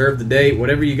reserve the date,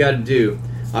 whatever you got to do.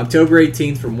 October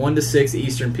 18th from 1 to 6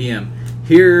 Eastern PM.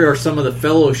 Here are some of the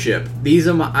fellowship.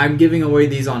 I'm giving away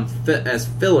these as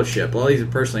fellowship. Well, these are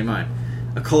personally mine.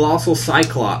 A Colossal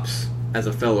Cyclops as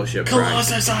a fellowship prize.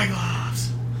 Colossal Cyclops.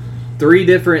 3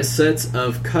 different sets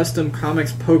of custom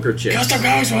comics poker chips. Custom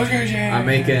comics poker chips. I'm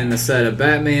making a set of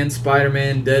Batman,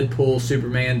 Spider-Man, Deadpool,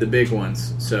 Superman, the big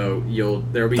ones. So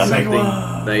there'll be something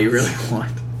that you really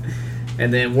want.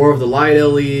 And then War of the Light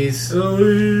LEs.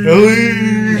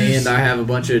 And I have a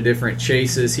bunch of different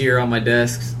chases here on my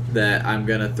desks that I'm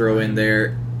going to throw in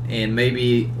there and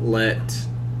maybe let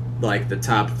like the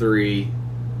top 3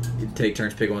 you take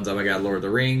turns picking ones up. I got Lord of the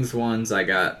Rings ones. I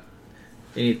got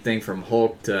anything from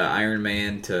Hulk to Iron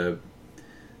Man to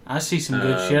I see some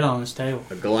good shit on this table.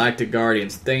 Galactic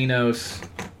Guardians, Thanos.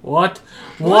 What?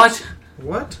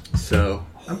 So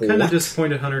I'm kind What? of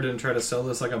disappointed Hunter didn't try to sell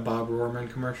this like a Bob Rohrman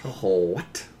commercial.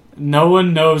 What? No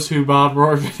one knows who Bob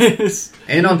Rohrman is.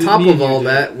 And on top of all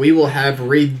that, we will have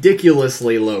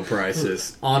ridiculously low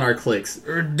prices on our clicks.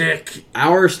 Dick.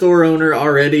 Our store owner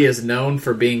already is known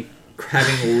for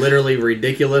having literally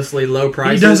ridiculously low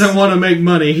prices. He doesn't want to make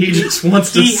money. He just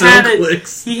wants to sell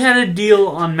clicks. He had a deal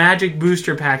on Magic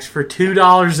booster packs for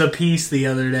 $2 a piece the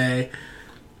other day.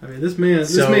 I mean, this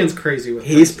man's crazy with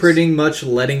He's prices. pretty much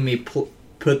letting me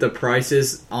put the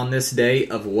prices on this day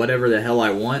of whatever the hell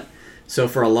I want. So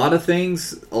for a lot of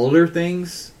things, older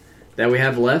things that we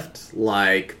have left,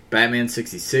 like Batman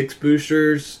 66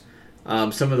 boosters,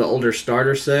 some of the older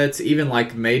starter sets, even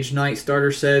like Mage Knight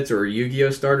starter sets or Yu-Gi-Oh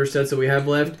starter sets that we have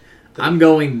left, I'm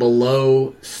going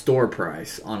below store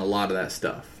price on a lot of that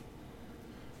stuff.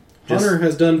 Hunter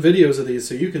has done videos of these,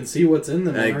 so you can see what's in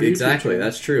them. On our Exactly, YouTube channel.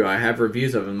 that's true. I have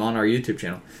reviews of them on our YouTube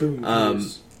channel. Boom.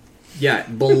 Yeah,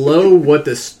 below what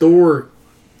the store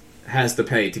has to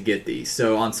pay to get these.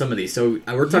 So on some of these, so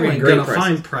we're talking you ain't great gonna prices.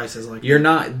 find prices like You're that.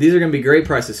 not. These are going to be great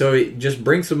prices. So just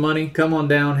bring some money, come on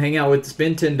down, hang out with,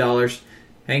 spend $10,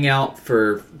 hang out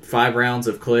for 5 rounds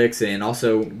of clicks, and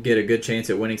also get a good chance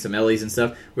at winning some Ellie's and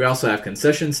stuff. We also have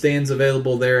concession stands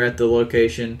available there at the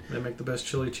location, They make the best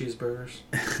chili cheeseburgers.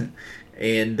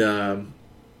 and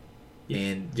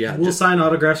yeah, We'll sign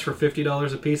autographs for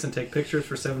 $50 a piece and take pictures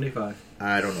for $75.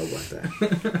 I don't know about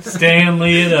that.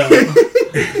 Stanley it up.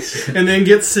 And then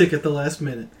get sick at the last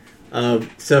minute.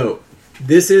 So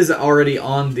this is already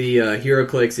on the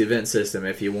HeroClix event system.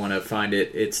 If you want to find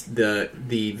it, it's the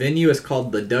venue is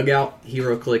called the Dugout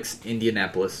HeroClix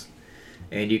Indianapolis,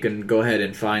 and you can go ahead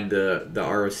and find the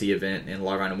ROC event and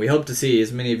log on. And we hope to see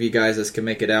as many of you guys as can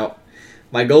make it out.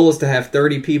 My goal is to have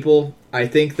 30 people. I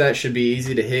think that should be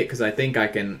easy to hit because I think I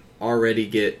can already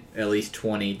get at least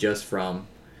 20 just from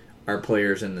our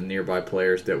players and the nearby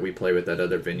players that we play with at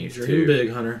other venues Dream too.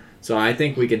 big, Hunter. So I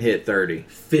think we can hit 30.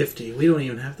 50. We don't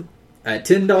even have to. At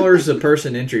 $10 a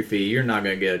person entry fee, you're not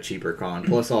going to get a cheaper con.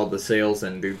 Plus all the sales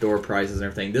and the door prizes and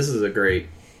everything. This is a great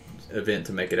event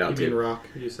to make it out You mean to. rock?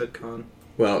 You said con.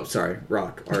 Well, sorry,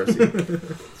 Rock, ROC.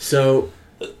 So,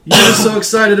 You're so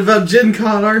excited about Gen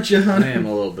Con, aren't you, I Hunter? am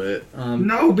a little bit.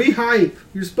 No, be hype.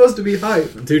 You're supposed to be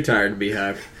hype. I'm too tired to be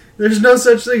hyped. There's no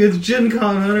such thing as Gen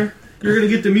Con, Hunter. You're going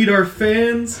to get to meet our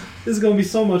fans. This is going to be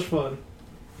so much fun.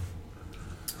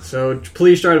 So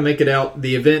please try to make it out.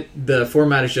 The event, the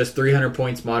format is just 300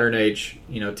 points Modern Age,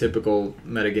 typical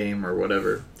metagame or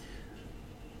whatever.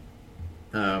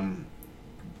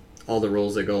 All the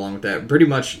rules that go along with that. Pretty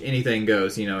much anything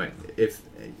goes. If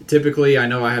typically, I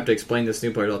know I have to explain this to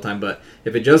new players all the time, but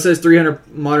if it just says 300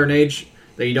 Modern Age,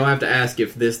 then you don't have to ask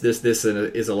if this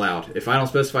is allowed. If I don't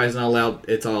specify it's not allowed,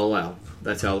 it's all allowed.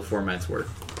 That's how the formats work.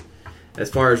 As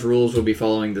far as rules, we'll be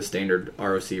following the standard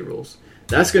ROC rules.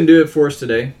 That's going to do it for us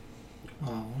today.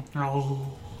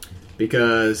 Oh.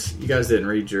 Because you guys didn't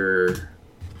read your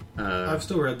I've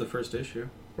still read the first issue.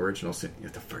 original the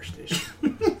first issue.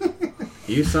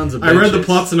 You sons of bitches. I read the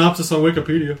plot synopsis on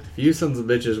Wikipedia. If you sons of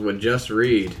bitches would just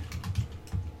read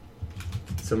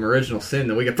some original sin,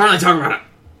 then we could finally talk about it.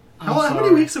 How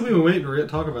many weeks have we been waiting to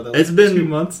talk about that? It's been 2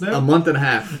 months now? a month and a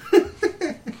half.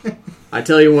 I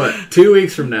tell you what, 2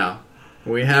 weeks from now,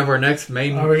 when we have our next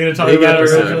main Are we gonna talk big about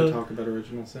episode, original- Talk about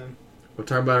Original Sin. we'll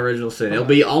talk about original sin. It'll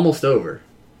be almost over.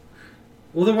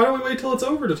 Well, then why don't we wait till it's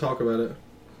over to talk about it?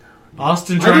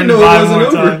 Austin I trying didn't to know it buy wasn't more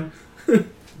over. time.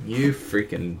 You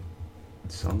freaking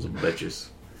sons of bitches.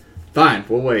 Fine,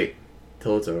 we'll wait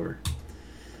till it's over.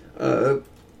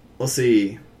 Let's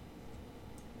see.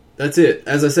 That's it.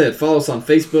 As I said, follow us on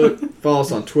Facebook, follow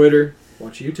us on Twitter.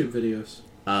 Watch YouTube videos.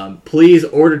 Please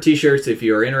order t-shirts if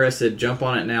you are interested. Jump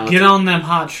on it now. Get on them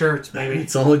hot shirts, baby.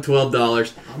 It's only $12. I'm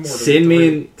ordering Send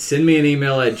three. me an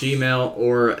email at Gmail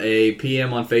or a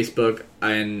PM on Facebook,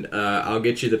 and I'll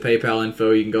get you the PayPal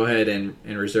info. You can go ahead and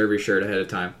reserve your shirt ahead of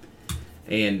time,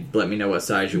 and let me know what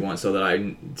size you want, so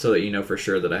that you know for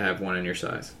sure that I have one in your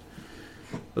size.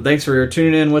 Well, thanks for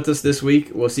tuning in with us this week.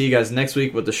 We'll see you guys next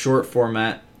week with the short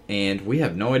format, and we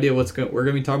have no idea we're going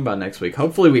to be talking about next week.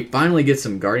 Hopefully, we finally get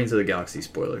some Guardians of the Galaxy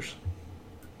spoilers.